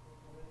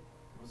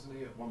 wasn't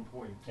he, at one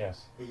point?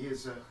 Yes. He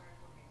is a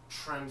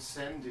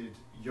transcended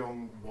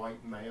young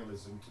white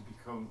maleism to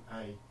become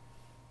a,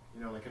 you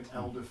know, like an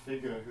elder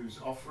figure who's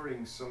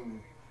offering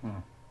some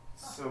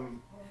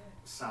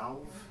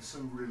salve,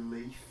 some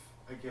relief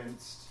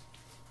against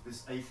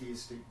this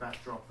atheistic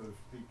backdrop of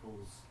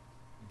people's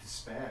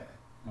despair.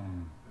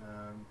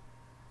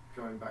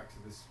 Going back to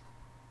this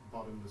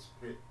bottomless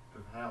pit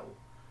of hell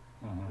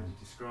that he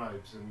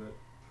describes, and that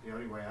the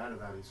only way out of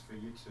that is for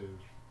you to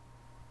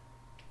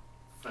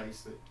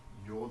face that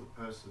you're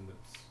the person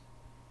that's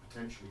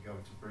potentially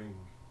going to bring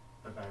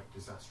about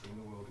disaster in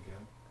the world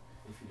again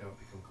if you don't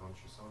become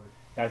conscious of it.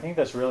 Yeah, I think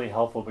that's really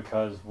helpful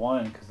because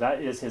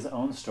that is his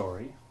own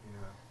story.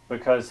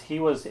 Because he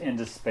was in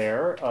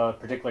despair,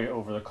 particularly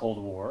over the Cold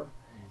War,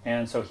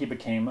 and so he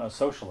became a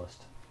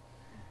socialist.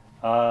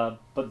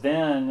 But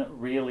then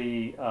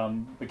really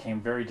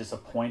became very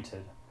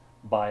disappointed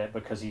by it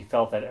because he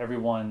felt that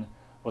everyone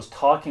was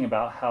talking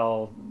about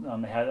how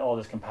they had all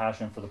this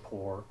compassion for the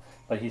poor,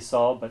 but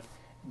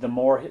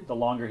the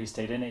longer he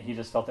stayed in it, he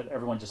just felt that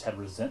everyone just had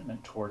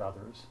resentment toward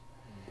others.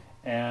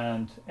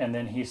 And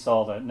then he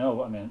saw that,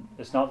 no, I mean,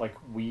 it's not like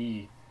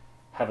we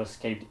have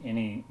escaped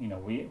any, you know,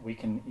 we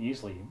can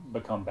easily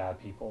become bad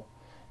people.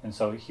 And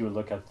so he would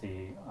look at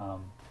the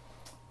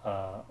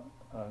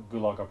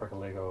Gulag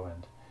Archipelago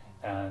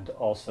and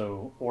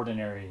also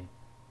ordinary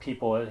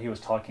people that he was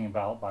talking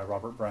about by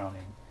Robert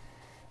Browning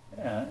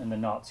and the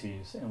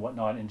Nazis and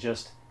whatnot, and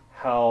just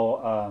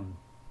how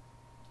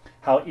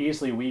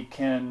easily we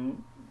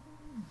can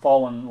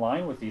fall in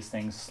line with these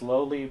things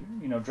slowly,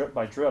 you know, drip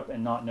by drip,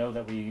 and not know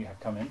that we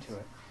have come into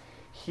it.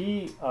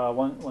 He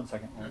one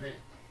second.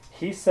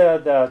 He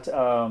said that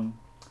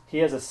he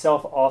has a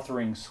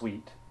self-authoring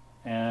suite,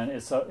 and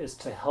it's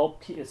to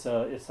help. It's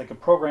like a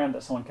program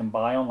that someone can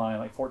buy online,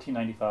 like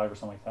 $14.95 or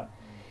something like that,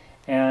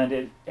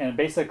 and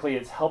basically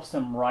it helps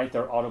them write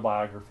their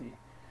autobiography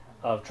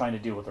of trying to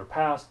deal with their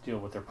past, deal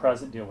with their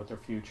present, deal with their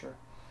future.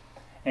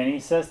 And he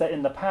says that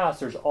in the past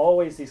there's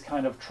always these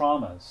kind of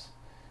traumas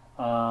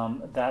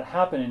that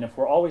happen, and if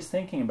we're always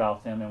thinking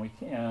about them,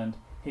 and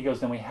he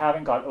goes, then we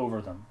haven't got over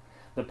them.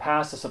 The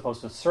past is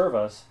supposed to serve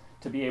us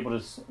to be able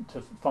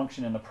to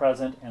function in the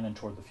present and then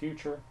toward the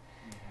future.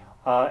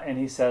 And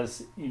he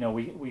says, you know,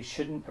 we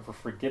shouldn't ever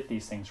forget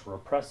these things or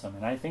repress them.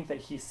 And I think that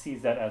he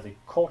sees that as a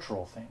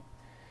cultural thing,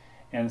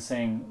 and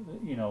saying,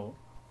 you know,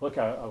 look,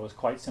 I was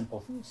quite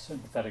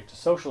sympathetic to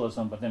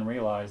socialism, but then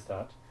realized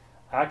that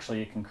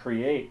actually it can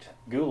create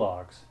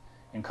gulags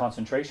and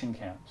concentration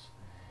camps.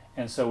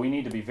 And so we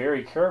need to be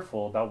very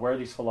careful about where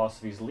these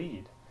philosophies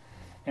lead.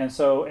 And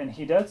so, and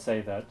he does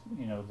say that,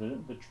 you know,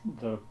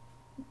 the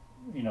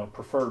you know,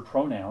 preferred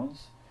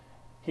pronouns,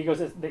 he goes,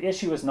 the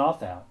issue is not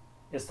that.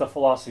 It's the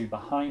philosophy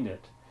behind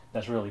it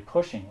that's really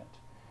pushing it.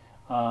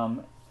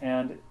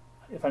 And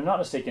if I'm not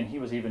mistaken, he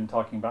was even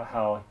talking about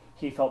how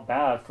he felt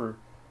bad for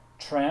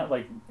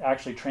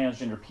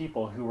transgender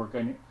people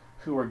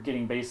who were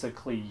getting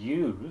basically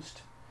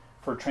used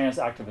for trans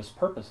activist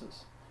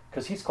purposes,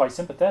 because he's quite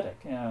sympathetic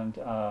and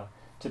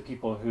to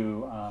people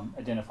who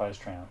identify as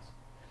trans.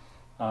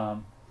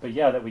 But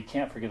yeah, that we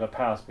can't forget the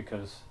past,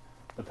 because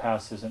the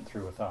past isn't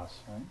through with us,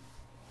 right?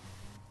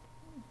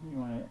 You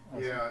want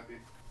to? Yeah,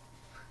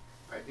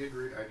 I did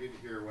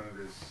hear one of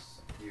his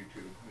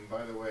YouTube. And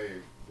by the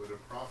way, with a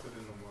prophet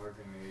in the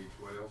modern age,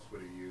 what else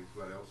would he use?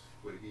 What else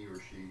would he or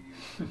she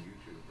use than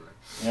YouTube, right?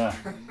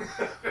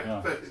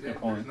 Yeah. But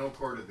there's no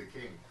court of the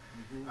king.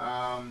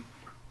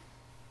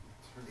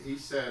 He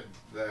said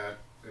that,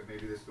 and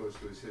maybe this goes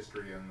to his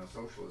history on the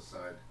socialist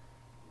side,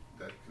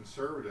 that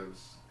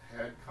conservatives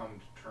had come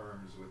to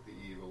terms with the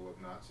evil of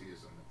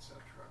Nazism, etc.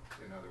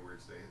 In other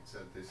words, they had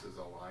said this is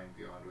a line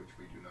beyond which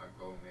we do not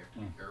go and we have to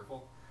be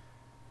careful.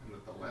 And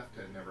that the left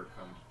had never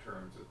come to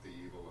terms with the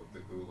evil of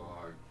the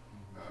Gulag,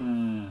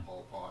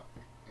 Pol Pot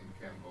in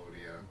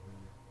Cambodia,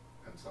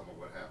 and some of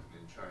what happened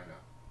in China.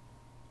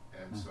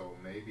 And so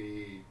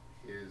maybe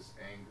his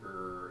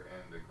anger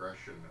and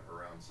aggression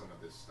around some of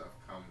this stuff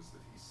comes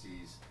that he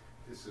sees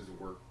this is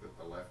work that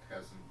the left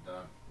hasn't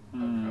done of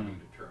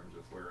coming to terms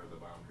with where are the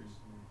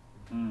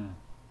boundaries.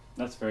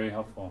 That's very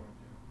helpful.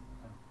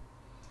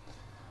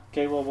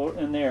 Okay, well, we're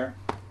in there.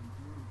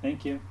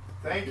 Thank you.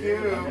 Thank you.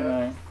 Good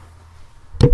night.